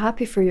 I'm so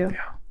happy for you.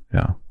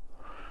 Yeah.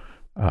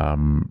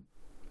 Um,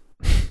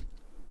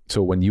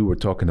 so when you were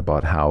talking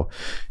about how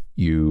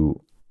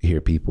you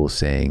hear people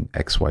saying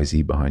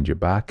XYZ behind your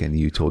back, and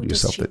you told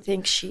yourself that... Who does she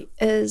think she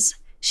is?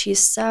 She's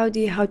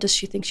Saudi. How does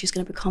she think she's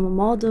going to become a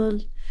model?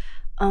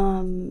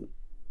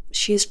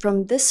 She's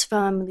from this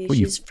family.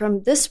 She's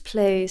from this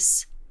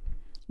place.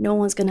 No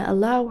one's going to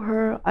allow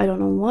her. I don't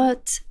know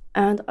what.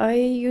 And I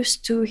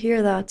used to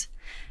hear that.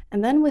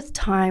 And then with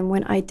time,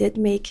 when I did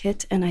make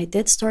it and I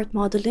did start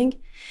modeling,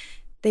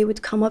 they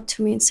would come up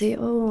to me and say,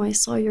 oh, I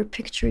saw your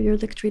picture. You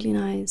looked really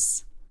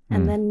nice.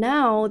 And then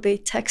now they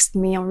text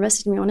me or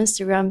message me on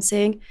Instagram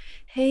saying,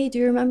 hey, do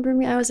you remember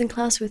me? I was in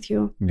class with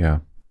you. Yeah.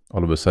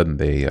 All of a sudden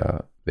they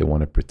want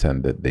to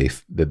pretend that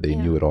they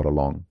knew it all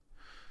along.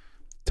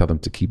 Tell them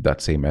to keep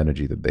that same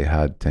energy that they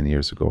had 10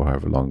 years ago,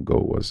 however long ago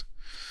it was.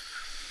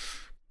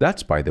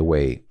 That's, by the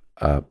way,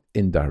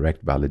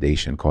 indirect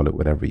validation, call it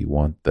whatever you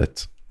want,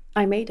 that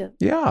I made it.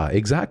 Yeah,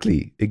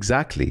 exactly.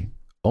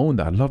 Own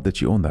that. I love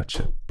that you own that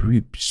shit.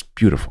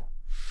 Beautiful.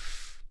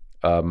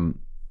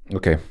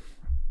 Okay.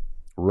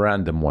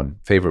 Random one.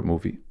 Favorite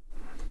movie?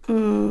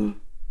 I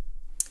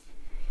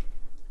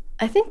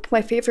think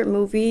my favorite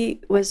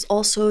movie was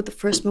also the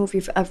first movie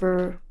I've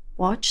ever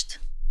watched.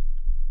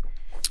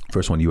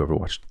 First one you ever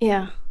watched?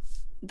 Yeah.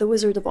 The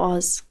Wizard of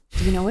Oz.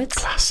 Do you know it?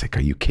 Classic.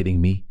 Are you kidding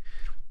me?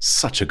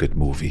 Such a good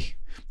movie.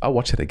 I'll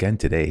watch it again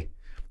today.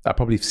 I've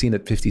probably seen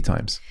it 50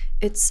 times.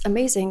 It's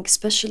amazing,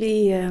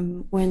 especially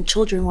when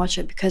children watch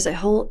it, because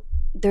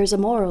there's a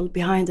moral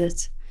behind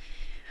it.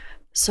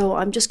 So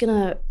I'm just going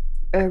to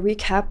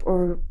recap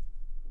or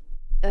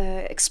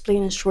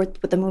explain in short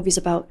what the movie's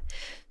about.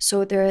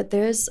 So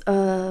there's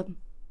a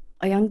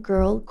young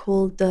girl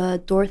called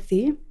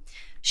Dorothy.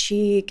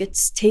 She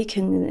gets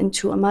taken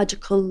into a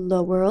magical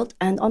world,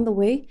 and on the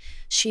way,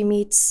 she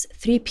meets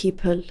 3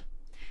 people.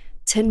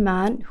 Tin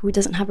Man, who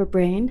doesn't have a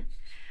brain,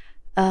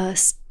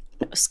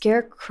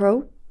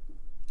 Scarecrow,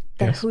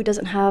 who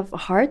doesn't have a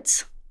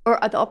heart, or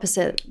the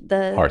opposite,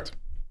 the heart.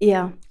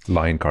 Yeah.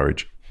 Lion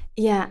courage.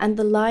 Yeah, and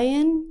the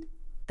lion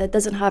that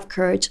doesn't have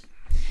courage.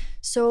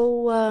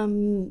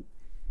 So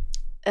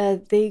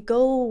they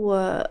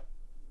go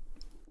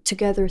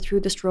together through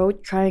this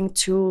road, trying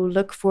to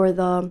look for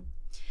the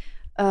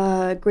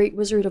great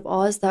Wizard of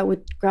Oz that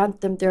would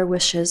grant them their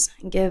wishes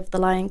and give the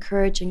lion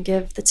courage and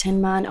give the Tin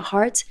Man a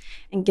heart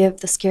and give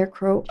the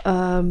Scarecrow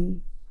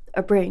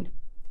a brain.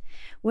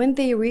 When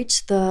they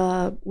reach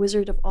the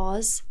Wizard of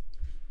Oz,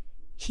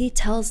 he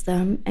tells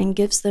them and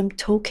gives them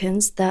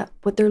tokens that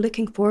what they're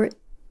looking for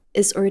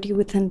is already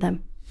within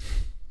them.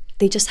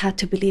 They just had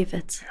to believe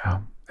it. Yeah,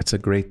 it's a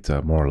great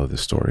moral of the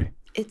story.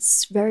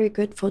 It's very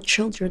good for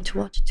children to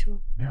watch too.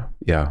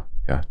 Yeah,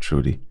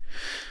 truly.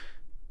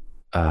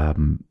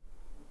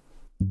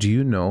 Do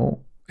you know,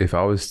 if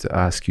I was to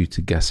ask you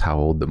to guess how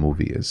old the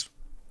movie is,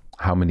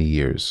 how many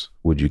years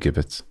would you give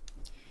it?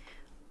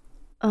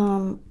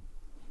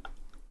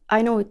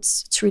 I know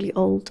it's really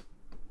old.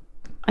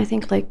 I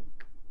think like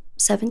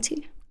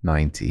 70.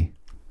 90.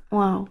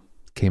 Wow.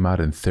 Came out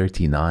in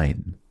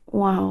 39.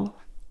 Wow.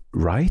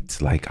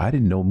 Right? Like, I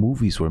didn't know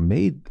movies were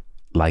made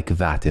like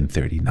that in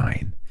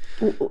 39.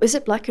 Is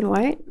it black and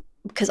white?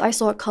 Because I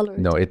saw it colored.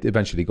 No, it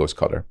eventually goes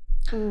color.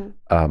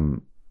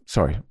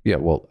 Sorry. Yeah,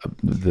 well...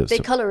 they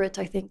color it,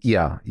 I think.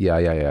 Yeah.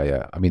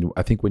 I mean,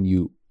 I think when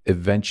you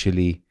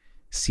eventually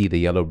see the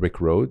yellow brick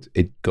road,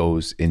 it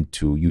goes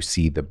into... You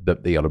see the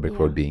yellow brick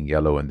road being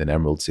yellow, and then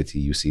Emerald City,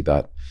 you see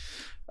that.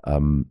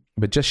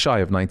 But just shy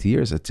of 90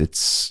 years,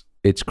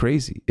 it's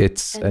crazy.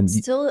 And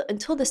still,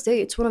 until this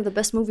day, it's one of the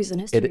best movies in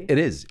history. It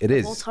is.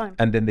 Of all time.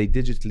 And then they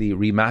digitally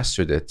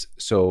remastered it,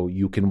 so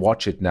you can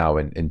watch it now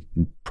in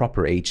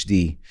proper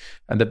HD.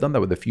 And they've done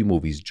that with a few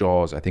movies.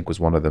 Jaws, I think,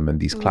 was one of them, and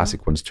these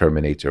classic ones,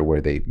 Terminator,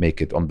 where they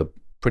make it on the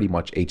pretty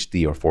much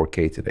HD or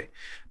 4K today.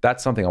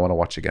 That's something I want to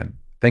watch again.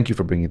 Thank you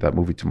for bringing that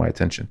movie to my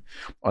attention.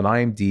 On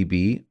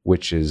IMDb,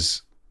 which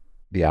is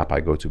the app I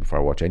go to before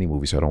I watch any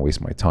movie so I don't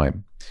waste my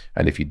time.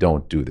 And if you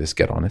don't do this,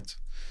 get on it.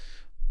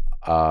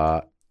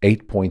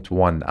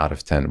 8.1 out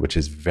of 10, which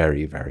is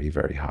very, very,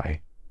 very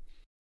high.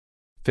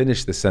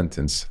 Finish the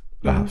sentence,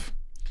 Rahaf.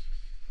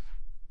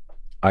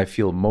 I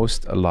feel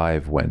most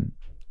alive when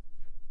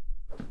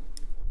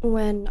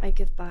I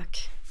give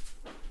back.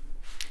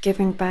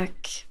 Giving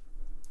back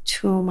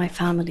to my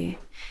family,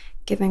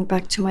 giving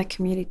back to my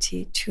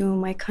community, to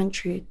my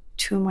country,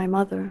 to my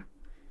mother.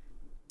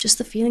 Just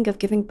the feeling of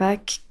giving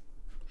back,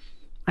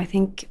 I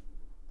think,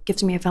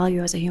 gives me a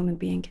value as a human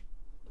being.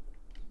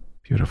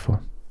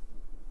 Beautiful.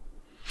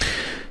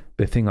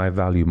 The thing I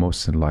value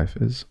most in life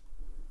is?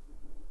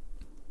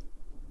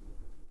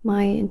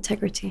 My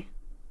integrity.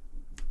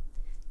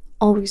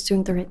 Always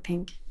doing the right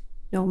thing.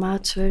 No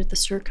matter the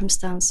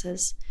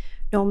circumstances,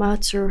 no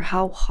matter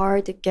how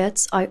hard it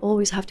gets, I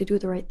always have to do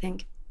the right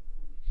thing.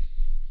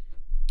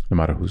 No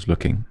matter who's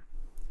looking.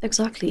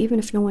 Exactly. Even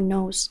if no one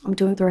knows, I'm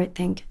doing the right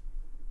thing.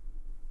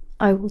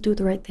 I will do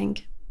the right thing.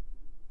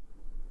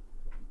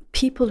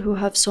 People who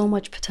have so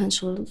much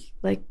potential,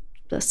 like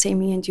let's say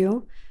me and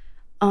you,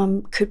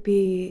 there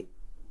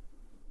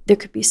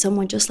could be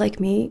someone just like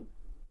me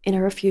in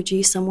a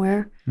refugee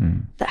somewhere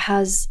that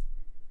has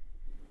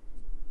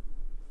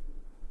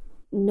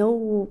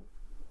no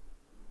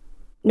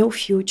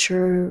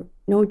future,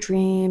 no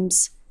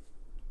dreams.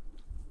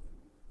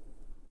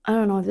 I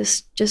don't know,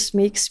 this just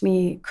makes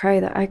me cry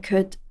that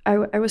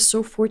I was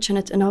so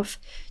fortunate enough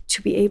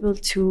to be able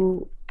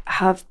to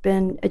have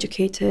been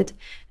educated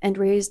and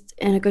raised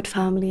in a good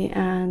family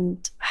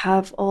and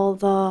have all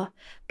the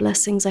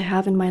blessings I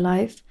have in my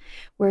life,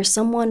 where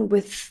someone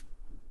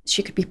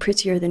she could be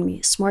prettier than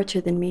me,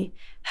 smarter than me,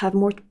 have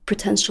more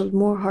potential,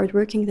 more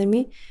hardworking than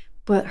me,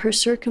 but her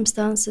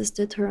circumstances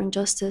did her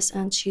injustice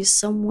and she's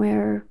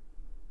somewhere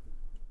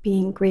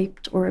being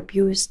raped or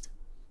abused.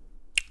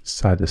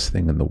 Saddest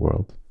thing in the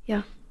world.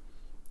 Yeah.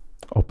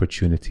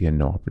 Opportunity and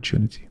no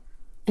opportunity.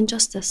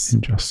 Injustice.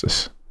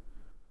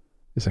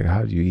 It's like,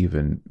 how do you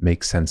even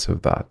make sense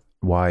of that?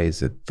 Why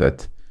is it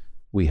that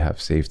we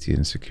have safety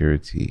and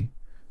security?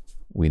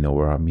 We know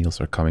where our meals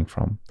are coming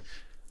from.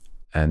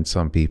 And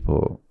some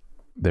people,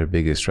 their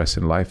biggest stress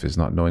in life is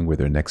not knowing where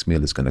their next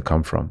meal is going to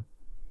come from.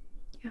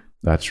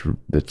 Yeah.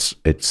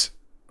 It's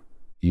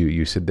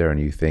you sit there and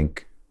you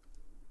think,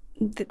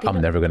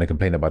 I'm never going to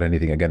complain about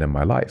anything again in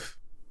my life.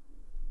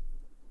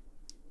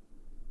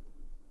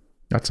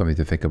 That's something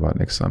to think about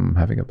next time I'm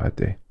having a bad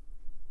day.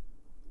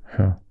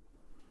 Huh.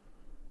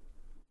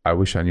 I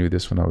wish I knew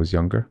this when I was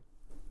younger.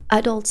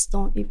 Adults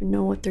don't even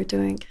know what they're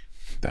doing.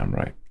 Damn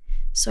right.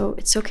 So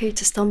it's okay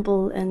to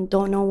stumble and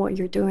don't know what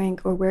you're doing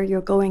or where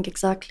you're going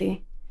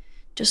exactly.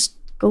 Just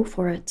go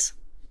for it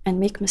and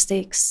make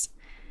mistakes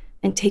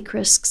and take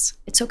risks.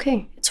 It's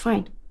okay. It's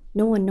fine.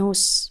 No one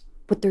knows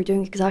what they're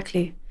doing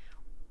exactly.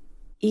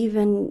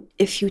 Even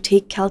if you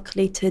take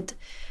calculated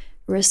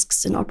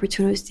risks and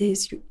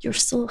opportunities, you're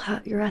still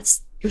at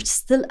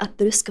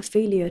the risk of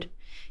failure,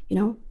 you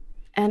know.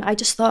 And I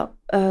just thought,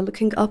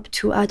 looking up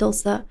to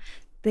adults, that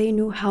they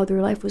knew how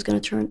their life was going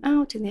to turn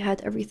out and they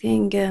had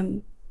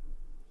everything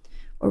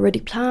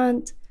already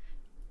planned.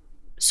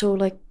 So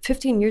like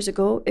 15 years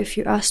ago, if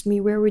you asked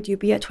me where would you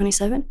be at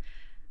 27,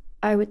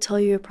 I would tell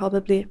you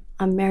probably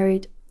I'm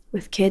married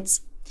with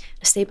kids,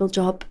 a stable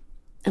job.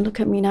 And look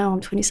at me now,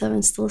 I'm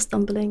 27, still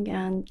stumbling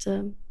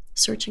and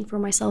searching for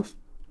myself.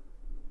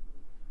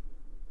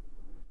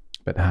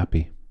 But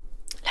happy.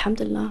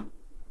 Alhamdulillah.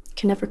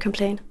 Can never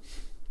complain.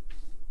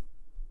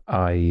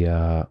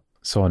 I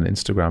saw an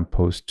Instagram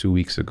post 2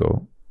 weeks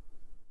ago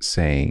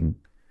saying,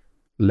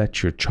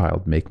 let your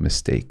child make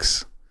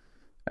mistakes.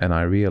 And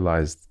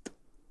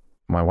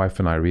my wife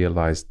and I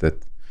realized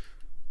that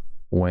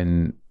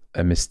when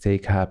a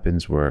mistake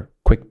happens, we're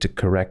quick to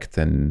correct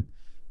and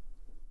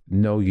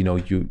no, you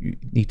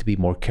need to be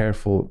more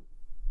careful.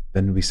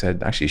 Then we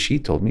said, actually, she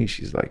told me,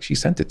 she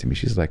sent it to me.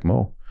 She's like,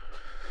 Mo,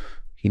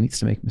 he needs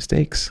to make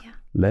mistakes. Yeah.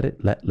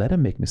 Let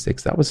him make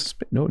mistakes. That was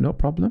no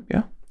problem.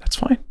 Yeah, that's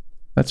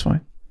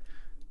fine.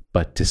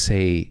 But to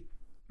say,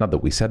 not that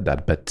we said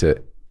that, but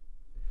to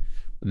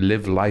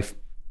live life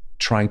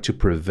trying to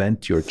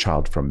prevent your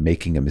child from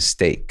making a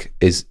mistake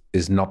is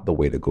not the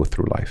way to go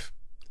through life.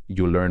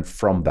 You learn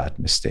from that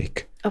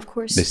mistake. Of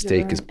course.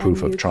 Mistake is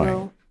proof of trying.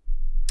 Grow.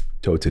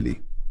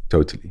 Totally.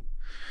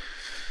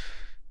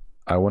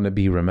 I want to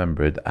be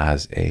remembered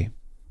as a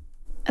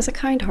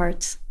kind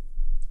heart.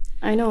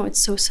 I know it's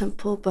so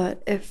simple,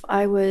 but if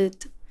I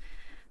would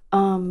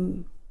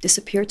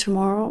disappear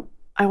tomorrow,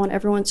 I want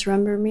everyone to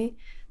remember me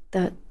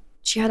that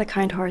she had a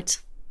kind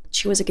heart.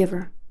 She was a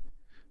giver.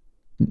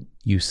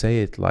 You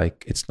say it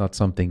like it's not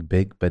something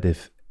big, but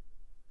if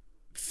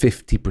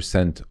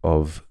 50%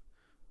 of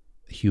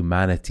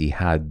humanity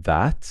had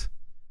that,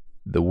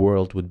 the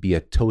world would be a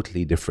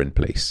totally different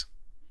place.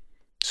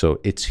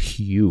 So it's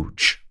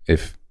huge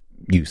if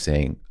you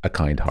saying a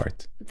kind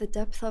heart. The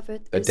depth of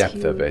it is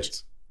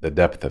huge. The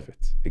depth of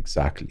it.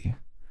 Exactly.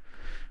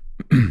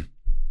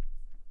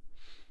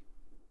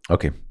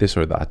 Okay, this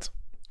or that.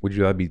 Would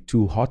you rather be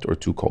too hot or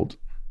too cold?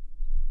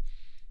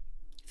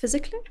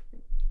 Physically?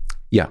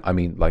 Yeah, I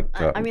mean, like...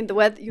 the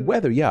weather.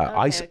 Weather,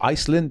 yeah. Okay.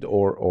 Iceland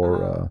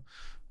or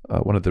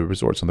one of the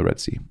resorts on the Red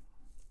Sea.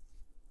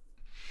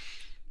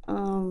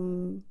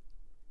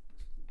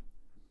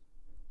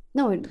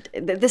 No,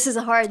 this is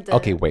a hard...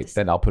 okay, wait.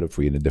 Then I'll put it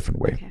for you in a different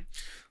way. Okay.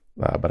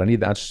 But I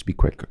need the answers to be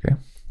quick, okay?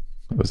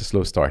 It was a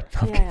slow start.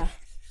 Okay.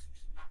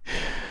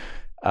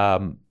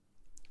 Yeah.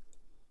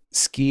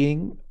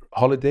 Skiing,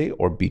 holiday,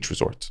 or beach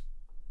resort?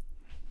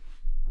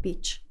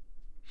 Beach.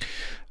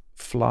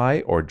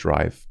 Fly or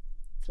drive?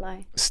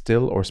 Fly.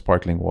 Still or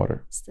sparkling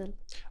water? Still.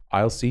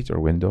 Aisle seat or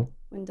window?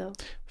 Window.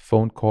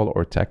 Phone call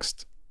or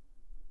text?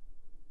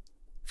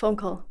 Phone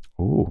call.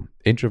 Ooh.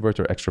 Introvert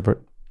or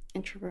extrovert?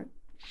 Introvert.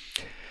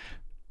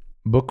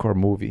 Book or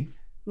movie?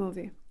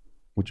 Movie.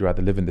 Would you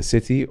rather live in the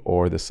city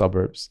or the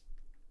suburbs?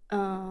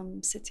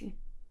 City.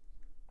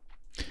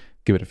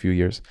 Give it a few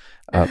years.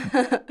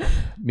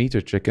 Meat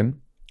or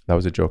chicken? That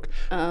was a joke.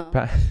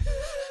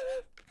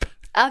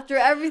 After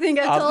everything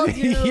I told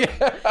you.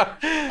 Yeah.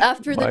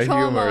 After the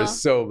trauma.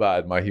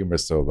 My humor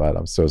is so bad.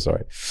 I'm so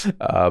sorry.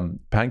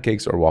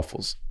 Pancakes or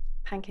waffles?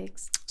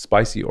 Pancakes.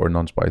 Spicy or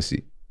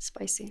non-spicy?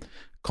 Spicy.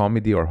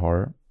 Comedy or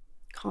horror?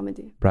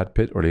 Comedy. Brad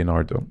Pitt or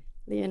Leonardo?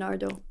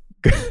 Leonardo.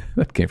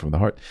 That came from the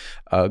heart.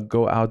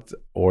 Go out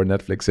or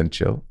Netflix and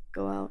chill?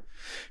 Go out.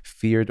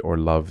 Feared or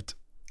loved?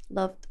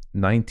 Loved.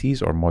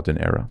 90s or modern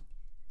era?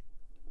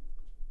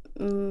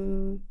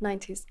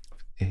 90s.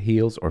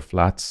 Heels or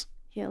flats?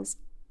 Heels.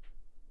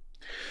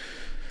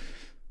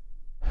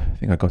 I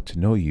think I got to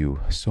know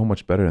you so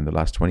much better in the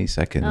last 20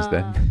 seconds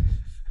then.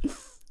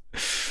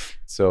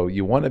 So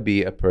you want to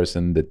be a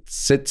person that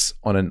sits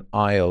on an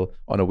aisle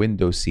on a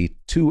window seat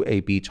to a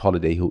beach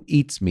holiday, who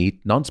eats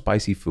meat,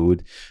 non-spicy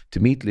food, to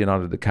meet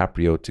Leonardo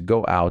DiCaprio, to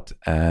go out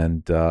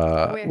and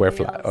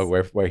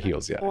wear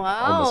heels. Yeah.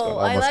 Wow,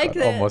 I like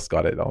it. Almost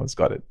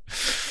got it.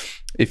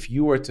 If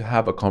you were to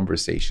have a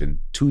conversation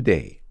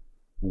today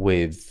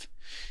with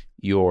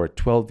your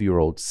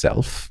 12-year-old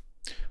self,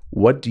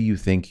 what do you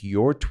think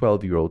your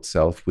 12-year-old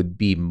self would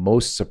be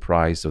most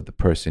surprised of the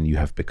person you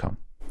have become?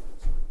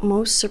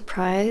 Most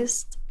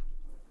surprised?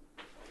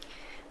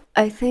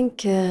 I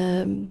think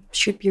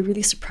she'd be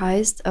really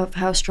surprised of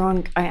how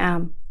strong I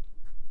am.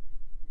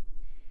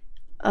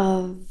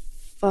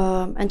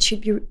 And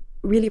she'd be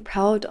really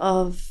proud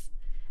of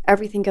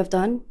everything I've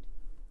done,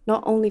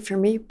 not only for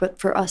me, but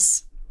for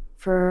us,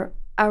 for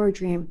our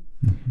dream.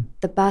 Mm-hmm.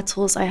 The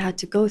battles I had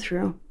to go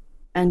through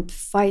and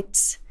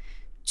fight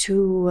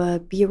to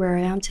be where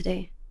I am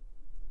today.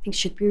 I think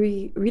she'd be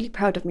really, really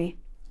proud of me.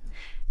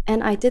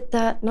 And I did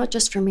that not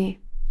just for me.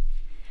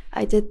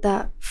 I did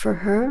that for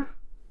her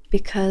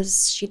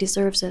because she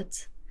deserves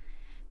it.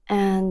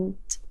 And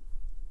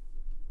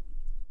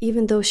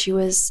even though she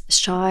was a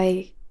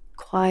shy,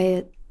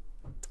 quiet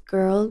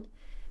girl,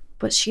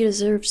 but she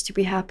deserves to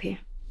be happy.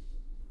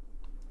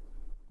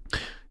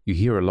 You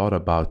hear a lot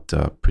about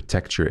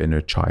protect your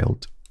inner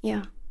child.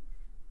 Yeah.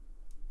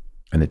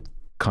 And it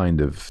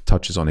kind of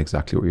touches on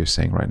exactly what you're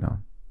saying right now.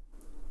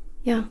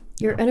 Yeah.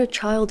 Your inner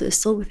child is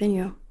still within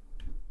you.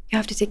 You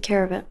have to take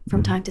care of it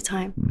from time to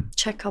time.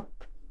 Check up,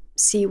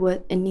 see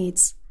what it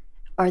needs.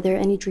 Are there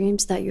any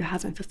dreams that you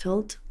haven't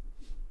fulfilled?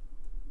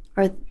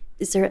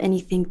 Is there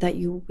anything that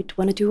you would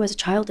want to do as a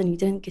child and you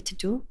didn't get to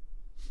do?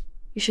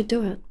 You should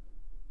do it.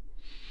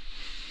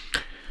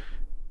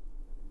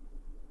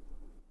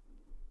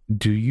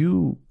 Do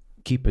you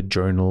keep a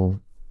journal?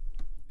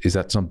 Is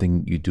that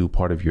something you do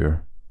part of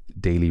your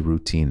daily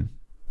routine?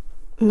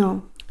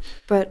 No,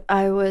 but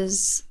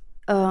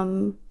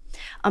I'm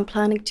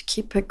planning to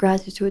keep a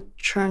gratitude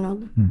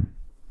journal.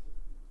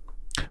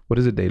 What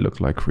does a day look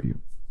like for you?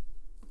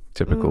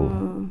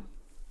 Typical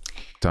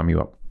time you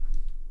up?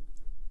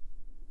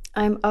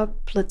 I'm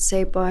up, let's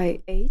say,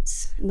 by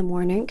 8 in the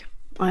morning.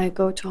 I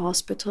go to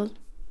hospital.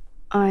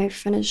 I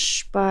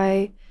finish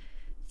by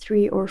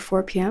 3 or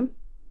 4 p.m.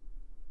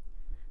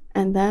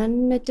 And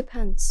then it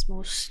depends.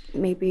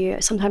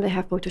 Sometimes I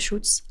have photo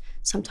shoots.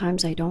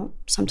 Sometimes I don't.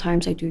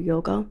 Sometimes I do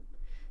yoga.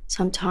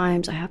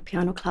 Sometimes I have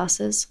piano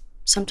classes.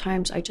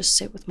 Sometimes I just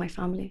sit with my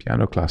family.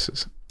 Piano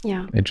classes.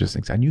 Yeah.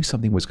 Interesting. I knew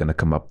something was going to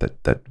come up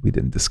that we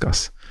didn't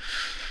discuss.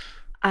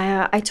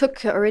 I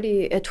took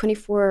already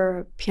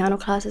 24 piano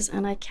classes,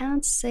 and I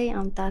can't say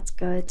I'm that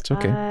good. It's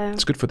okay.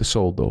 It's good for the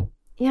soul, though.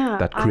 Yeah.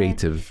 That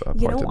creative part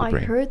of the brain. I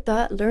heard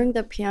that learning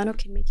the piano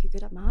can make you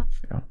good at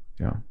math.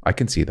 Yeah. I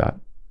can see that.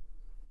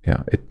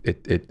 Yeah.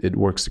 It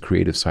works the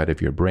creative side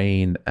of your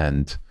brain,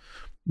 and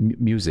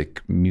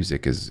music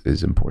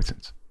is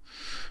important.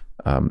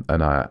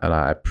 And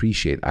I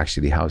appreciate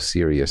actually how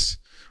serious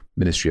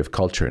Ministry of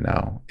Culture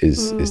now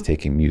is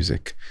taking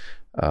music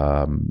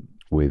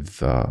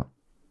with.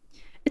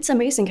 It's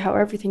amazing how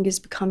everything is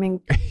becoming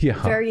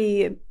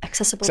very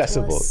accessible.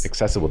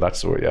 Accessible.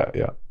 That's the word.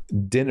 Yeah.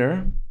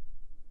 Dinner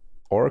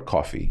or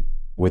coffee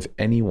with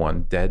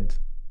anyone, dead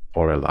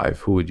or alive,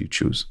 who would you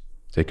choose?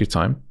 Take your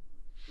time.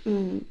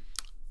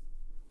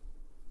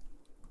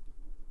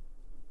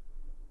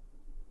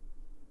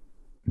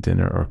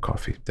 Dinner or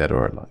coffee, dead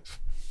or alive?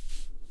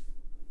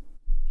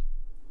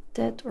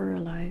 Dead or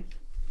alive?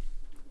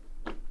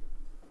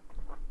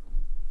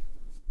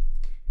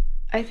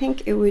 I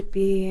think it would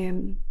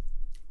be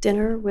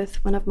dinner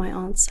with one of my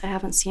aunts. I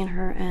haven't seen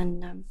her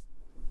in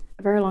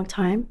a very long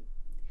time.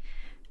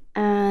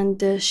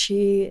 And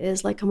she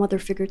is like a mother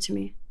figure to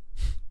me.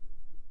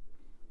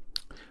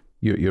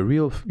 You're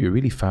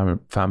really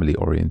family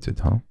oriented,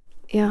 huh?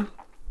 Yeah.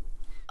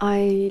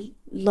 I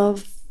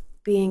love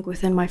being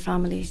within my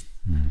family.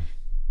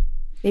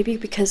 Maybe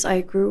because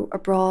I grew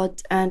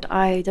abroad and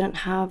I didn't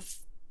have,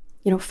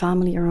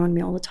 family around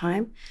me all the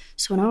time.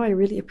 So now I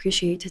really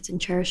appreciate it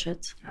and cherish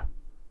it. Yeah.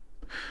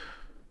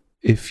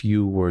 If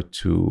you were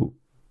to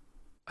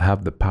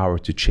have the power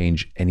to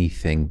change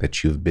anything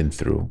that you've been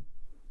through,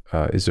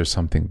 is there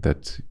something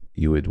that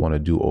you would want to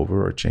do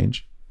over or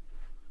change?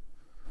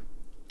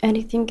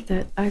 Anything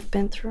that I've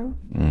been through?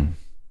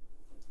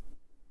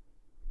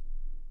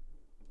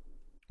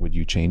 Would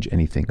you change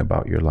anything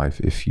about your life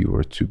if you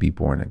were to be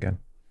born again?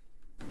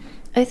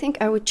 I think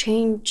I would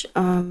change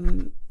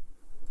the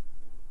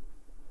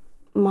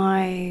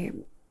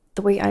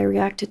way I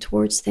reacted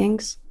towards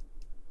things.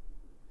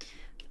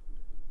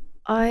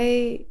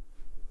 I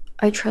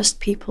trust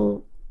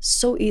people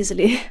so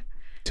easily.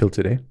 Till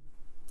today?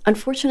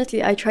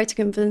 Unfortunately, I try to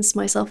convince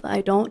myself that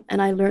I don't,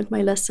 and I learned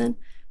my lesson.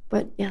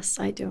 But yes,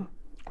 I do.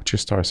 What's your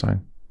star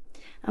sign?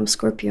 I'm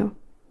Scorpio.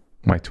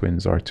 My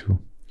twins are too.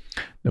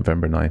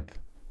 November 9th.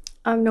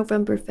 I'm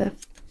November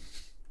 5th.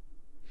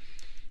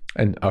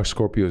 And are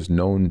Scorpios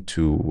known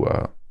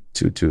to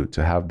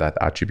have that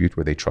attribute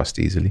where they trust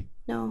easily?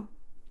 No,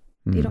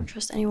 they don't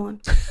trust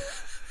anyone.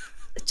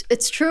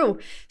 It's true.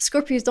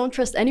 Scorpios don't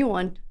trust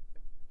anyone.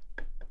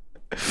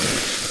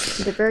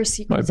 They're very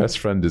secretive. My best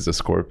friend is a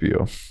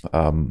Scorpio.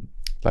 I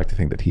like to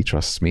think that he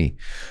trusts me.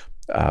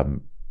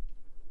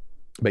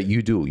 But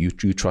you do.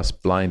 You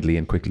trust blindly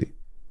and quickly.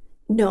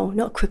 No,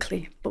 not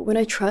quickly. But when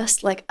I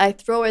trust, like I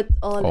throw it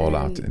all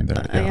out in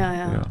there.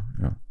 Yeah.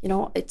 You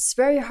know, it's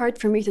very hard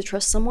for me to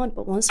trust someone,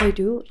 but once I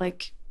do,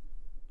 like,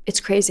 it's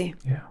crazy.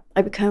 Yeah.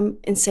 I become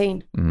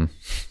insane. Mm.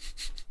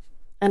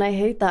 And I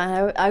hate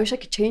that. I wish I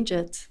could change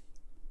it.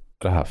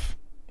 Rahaf,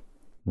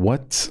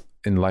 what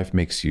in life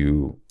makes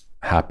you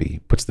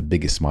happy? Puts the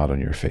biggest smile on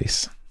your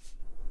face?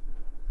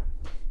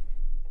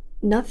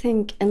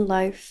 Nothing in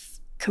life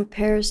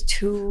compares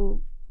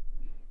to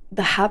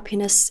the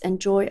happiness and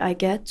joy I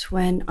get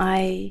when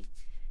I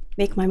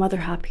make my mother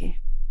happy.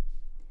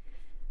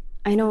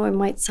 I know it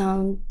might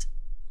sound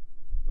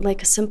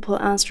like a simple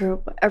answer,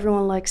 but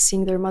everyone likes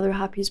seeing their mother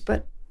happy,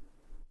 but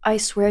I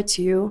swear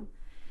to you,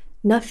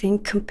 nothing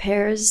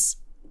compares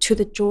to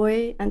the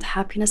joy and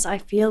happiness I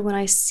feel when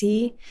I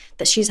see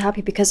that she's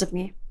happy because of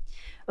me.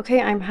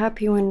 Okay, I'm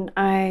happy when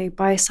I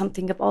buy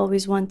something I've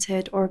always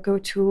wanted or go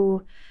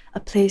to a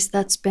place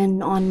that's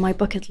been on my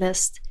bucket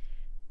list.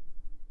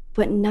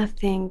 But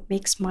nothing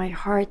makes my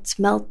heart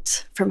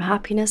melt from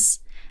happiness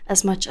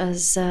as much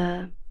as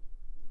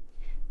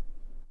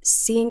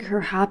seeing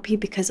her happy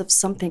because of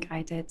something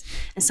I did.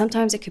 And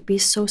sometimes it could be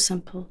so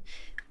simple.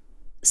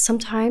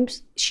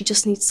 Sometimes she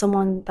just needs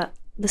someone that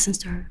listens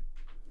to her,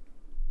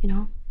 you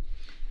know?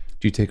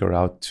 Do you take her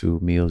out to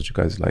meals? You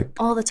guys like?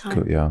 All the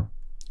time. Yeah.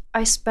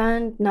 I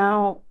spend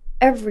now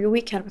every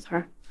weekend with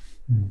her.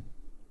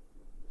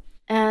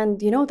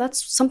 And, you know,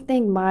 that's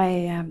something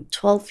my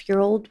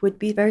 12-year-old would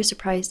be very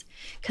surprised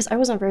because I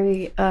wasn't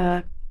very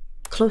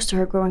close to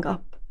her growing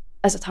up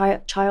as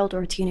a child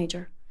or a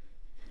teenager.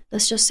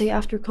 Let's just say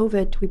after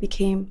COVID, we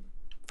became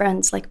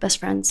friends, like best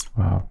friends.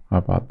 Wow, how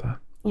about that?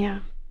 Yeah.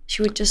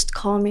 She would just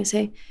call me and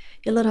say,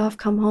 "Yeah, Rahaf,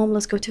 come home.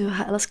 Let's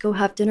go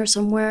have dinner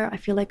somewhere. I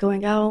feel like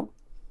going out."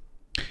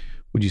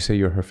 Would you say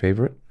you're her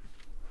favorite?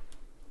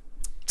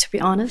 To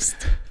be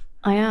honest,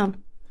 I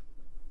am.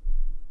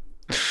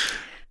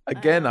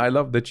 Again, I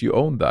love that you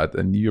own that,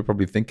 and you're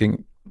probably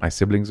thinking, my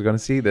siblings are going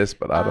to see this,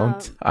 but I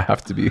don't. I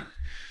have to be.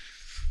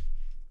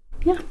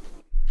 Yeah.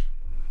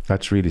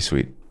 That's really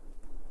sweet.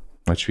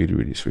 That's really,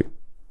 really sweet.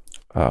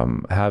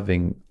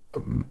 Having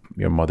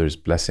your mother's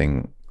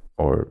blessing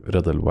or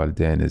Rida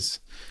al-Walidain is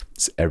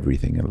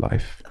everything in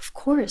life. Of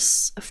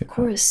course.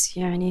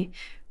 Yani,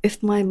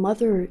 if my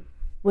mother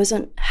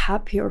wasn't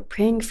happy or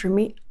praying for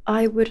me,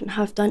 I wouldn't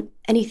have done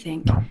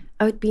anything. No.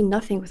 I would be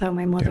nothing without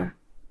my mother. Yeah.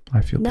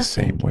 I feel the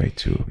same way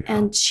too. Yeah.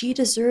 And she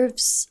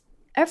deserves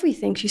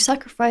everything. She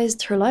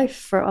sacrificed her life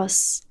for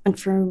us and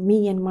for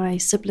me and my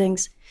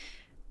siblings.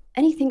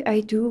 Anything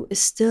I do is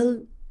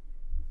still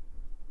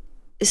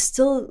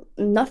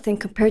nothing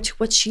compared to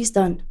what she's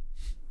done.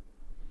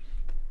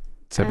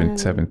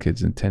 Seven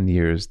kids in 10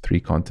 years, 3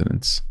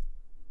 continents.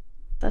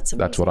 That's amazing.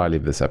 That's what I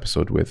leave this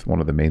episode with. One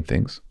of the main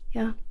things.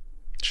 Yeah.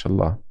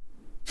 Inshallah.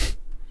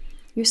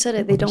 You said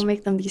it. They don't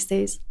make them these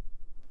days.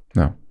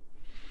 No.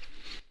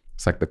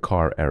 It's like the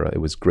car era. It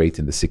was great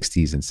in the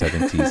 60s and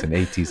 70s and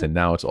 80s, and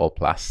now it's all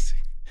plastic.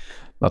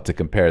 Not to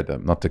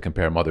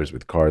compare mothers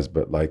with cars,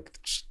 but like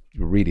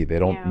really, they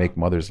don't make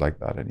mothers like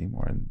that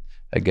anymore. And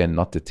again,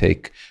 not to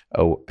take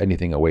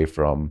anything away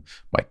from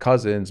my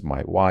cousins,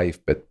 my wife,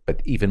 but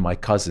even my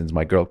cousins,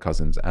 my girl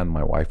cousins and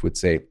my wife would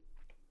say,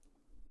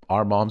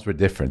 our moms were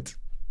different.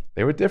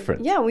 They were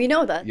different. Yeah, we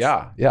know that.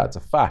 Yeah, it's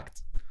a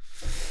fact.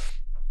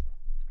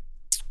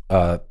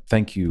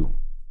 Thank you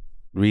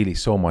really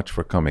so much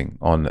for coming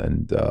on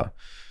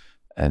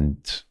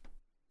and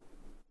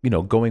you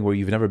know, going where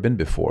you've never been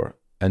before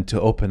and to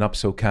open up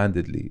so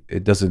candidly.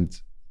 It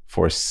doesn't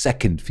for a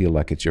second feel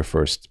like it's your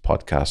first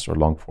podcast or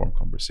long form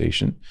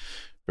conversation.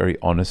 Very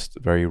honest,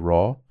 very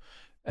raw.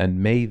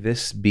 And may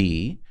this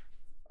be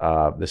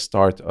the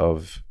start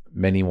of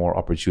many more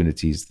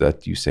opportunities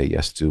that you say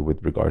yes to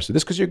with regards to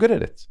this, because you're good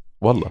at it.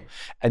 Wallah.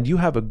 And you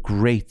have a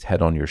great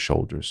head on your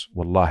shoulders.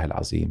 Wallahi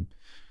al-azim.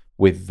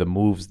 With the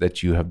moves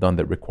that you have done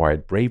that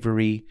required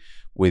bravery,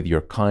 with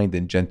your kind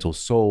and gentle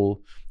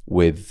soul,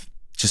 with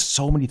just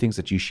so many things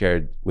that you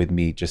shared with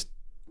me. Just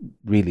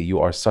really, you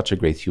are such a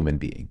great human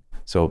being.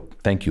 So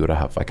thank you,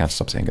 Rahaf. I can't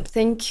stop saying it.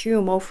 Thank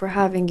you, Mo, for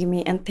having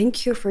me. And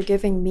thank you for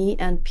giving me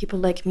and people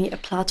like me a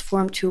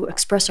platform to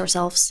express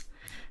ourselves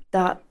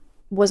that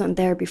wasn't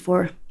there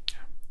before.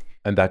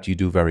 And that you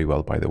do very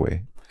well, by the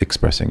way,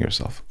 expressing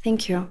yourself.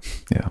 Thank you.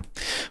 Yeah.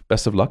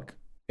 Best of luck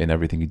in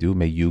everything you do.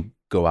 May you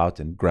go out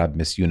and grab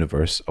Miss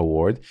Universe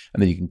award,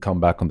 and then you can come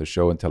back on the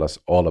show and tell us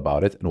all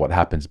about it and what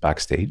happens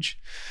backstage.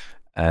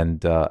 and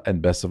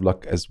best of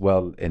luck as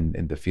well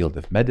in the field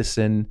of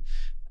medicine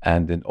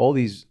and in all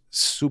these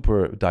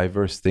super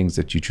diverse things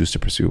that you choose to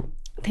pursue.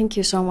 Thank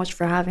you so much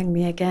for having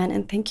me again,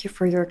 and thank you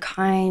for your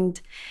kind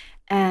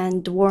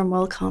and warm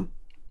welcome.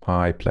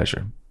 My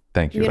pleasure.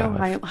 Thank you. You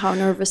know how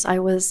nervous I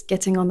was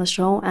getting on the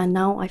show, and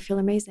now I feel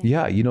amazing.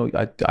 Yeah,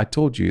 I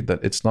told you that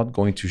it's not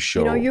going to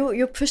show.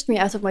 You pushed me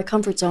out of my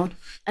comfort zone,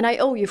 and I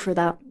owe you for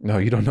that. No,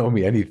 you don't owe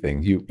me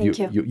anything.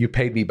 You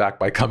paid me back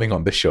by coming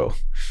on the show.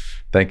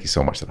 Thank you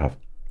so much, Rahaf.